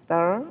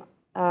sector,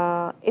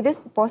 it is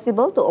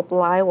possible to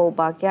apply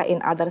Wolbachia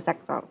in other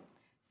sectors,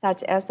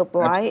 such as to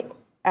apply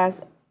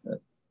as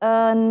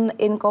an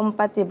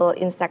incompatible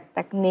insect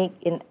technique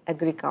in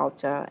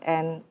agriculture,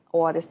 and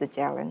what is the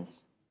challenge?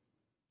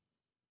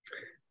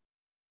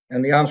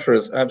 And the answer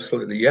is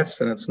absolutely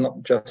yes, and it's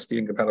not just the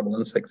incompatible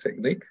insect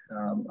technique.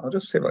 I'll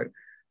just see if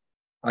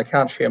I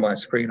can't share my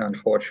screen,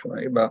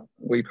 unfortunately, but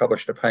we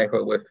published a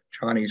paper with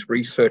Chinese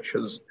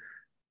researchers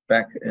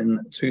back in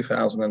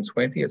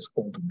 2020. It's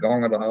called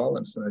Gong et al.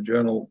 It's in a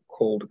journal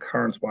called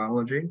Currents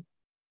Biology.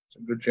 It's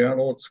a good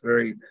journal.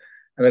 And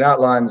it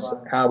outlines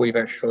how we've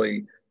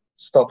actually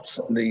stopped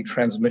the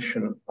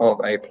transmission of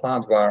a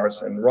plant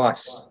virus in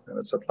rice. And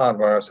it's a plant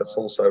virus that's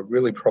also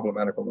really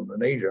problematic in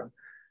Indonesia.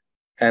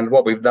 And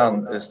what we've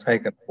done is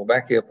taken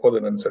Wolbachia, put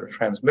it into a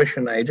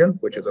transmission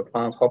agent, which is a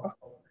plant hopper.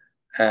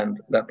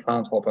 And that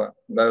plant hopper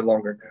no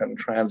longer can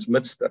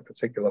transmit that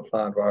particular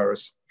plant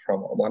virus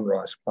from one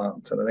rice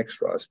plant to the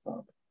next rice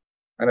plant.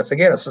 And it's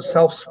a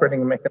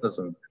self-spreading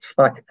mechanism. It's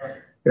like,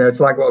 it's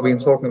like what we've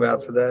been talking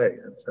about today.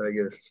 And so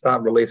you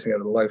start releasing it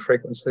at a low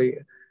frequency,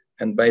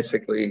 and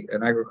basically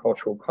in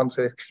agricultural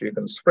context, you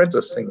can spread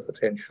this thing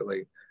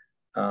potentially,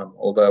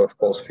 although of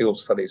course field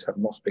studies have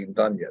not been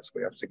done yet, so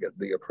we have to get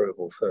the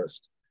approval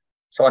first.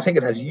 So I think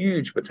it has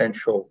huge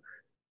potential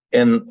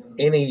in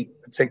any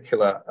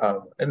particular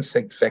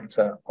insect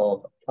vector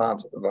of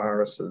plant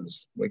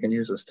viruses. We can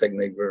use this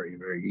technique very,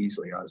 very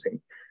easily, I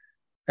think.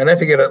 And don't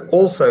forget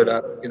also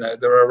that,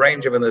 there are a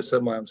range of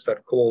endosymbionts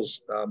that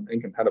cause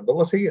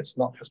incompatibility. It's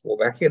not just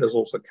Wolbachia, there's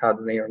also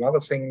Arguni and other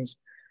things.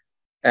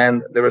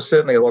 And there is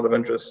certainly a lot of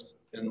interest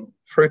in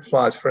fruit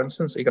flies, for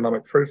instance,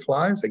 economic fruit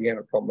flies, again,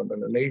 a problem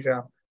in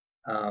Indonesia,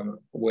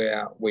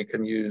 where we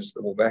can use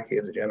the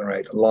Wolbachia to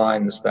generate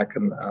lines that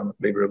can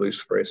be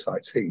released for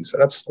SIT. So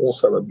that's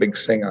also a big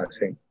thing, I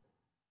think.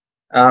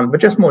 But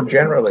just more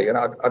generally, and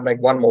I'd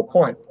make one more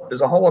point,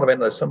 there's a whole lot of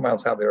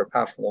endosymbionts out there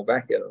apart from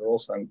Wolbachia that are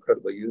also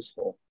incredibly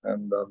useful.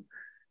 And,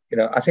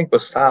 I think we're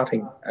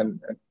starting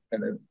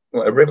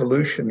a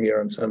revolution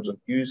here in terms of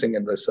using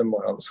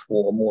endosymbionts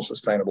for more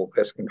sustainable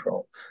pest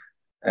control.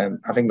 And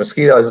I think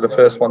mosquitoes are the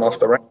first one off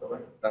the rank.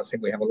 I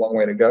think we have a long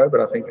way to go,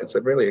 but I think it's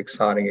a really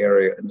exciting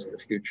area into the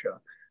future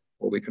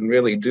where we can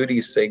really do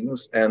these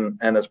things. And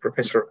as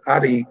Professor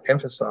Ari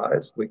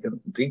emphasized, we can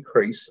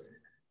decrease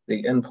the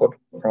input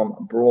from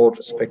a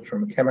broad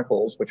spectrum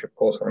chemicals, which of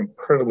course are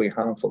incredibly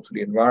harmful to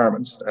the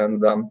environment.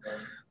 And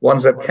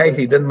ones that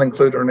Katie didn't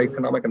include in an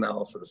economic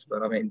analysis.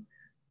 But I mean,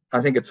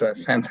 I think it's a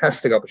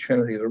fantastic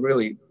opportunity to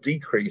really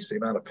decrease the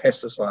amount of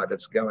pesticide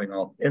that's going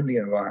on in the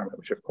environment,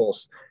 which of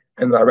course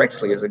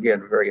indirectly is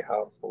again very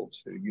harmful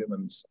to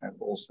humans and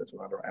also to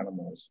other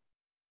animals.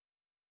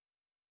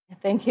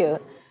 Thank you.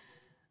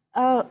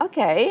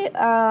 Okay,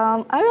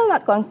 I will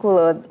not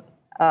conclude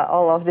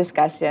all of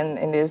discussion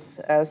in this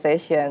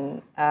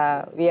session.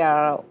 We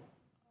are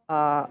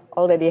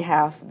already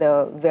have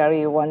the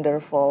very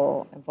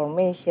wonderful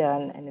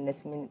information and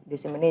the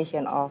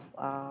dissemination of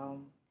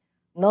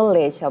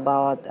knowledge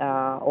about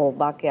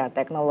Wolbachia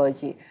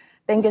technology.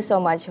 Thank you so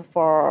much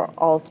for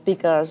all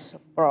speakers,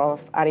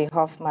 Prof. Ari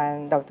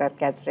Hoffmann, Dr.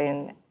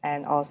 Katherine,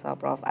 and also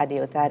Prof. Adi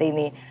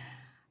Utarini.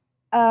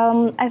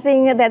 I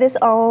think that is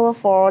all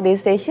for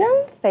this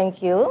session.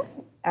 Thank you.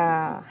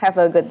 Have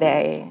a good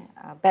day.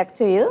 Back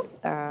to you,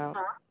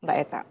 Mbak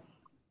Eta.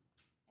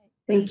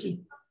 Thank you.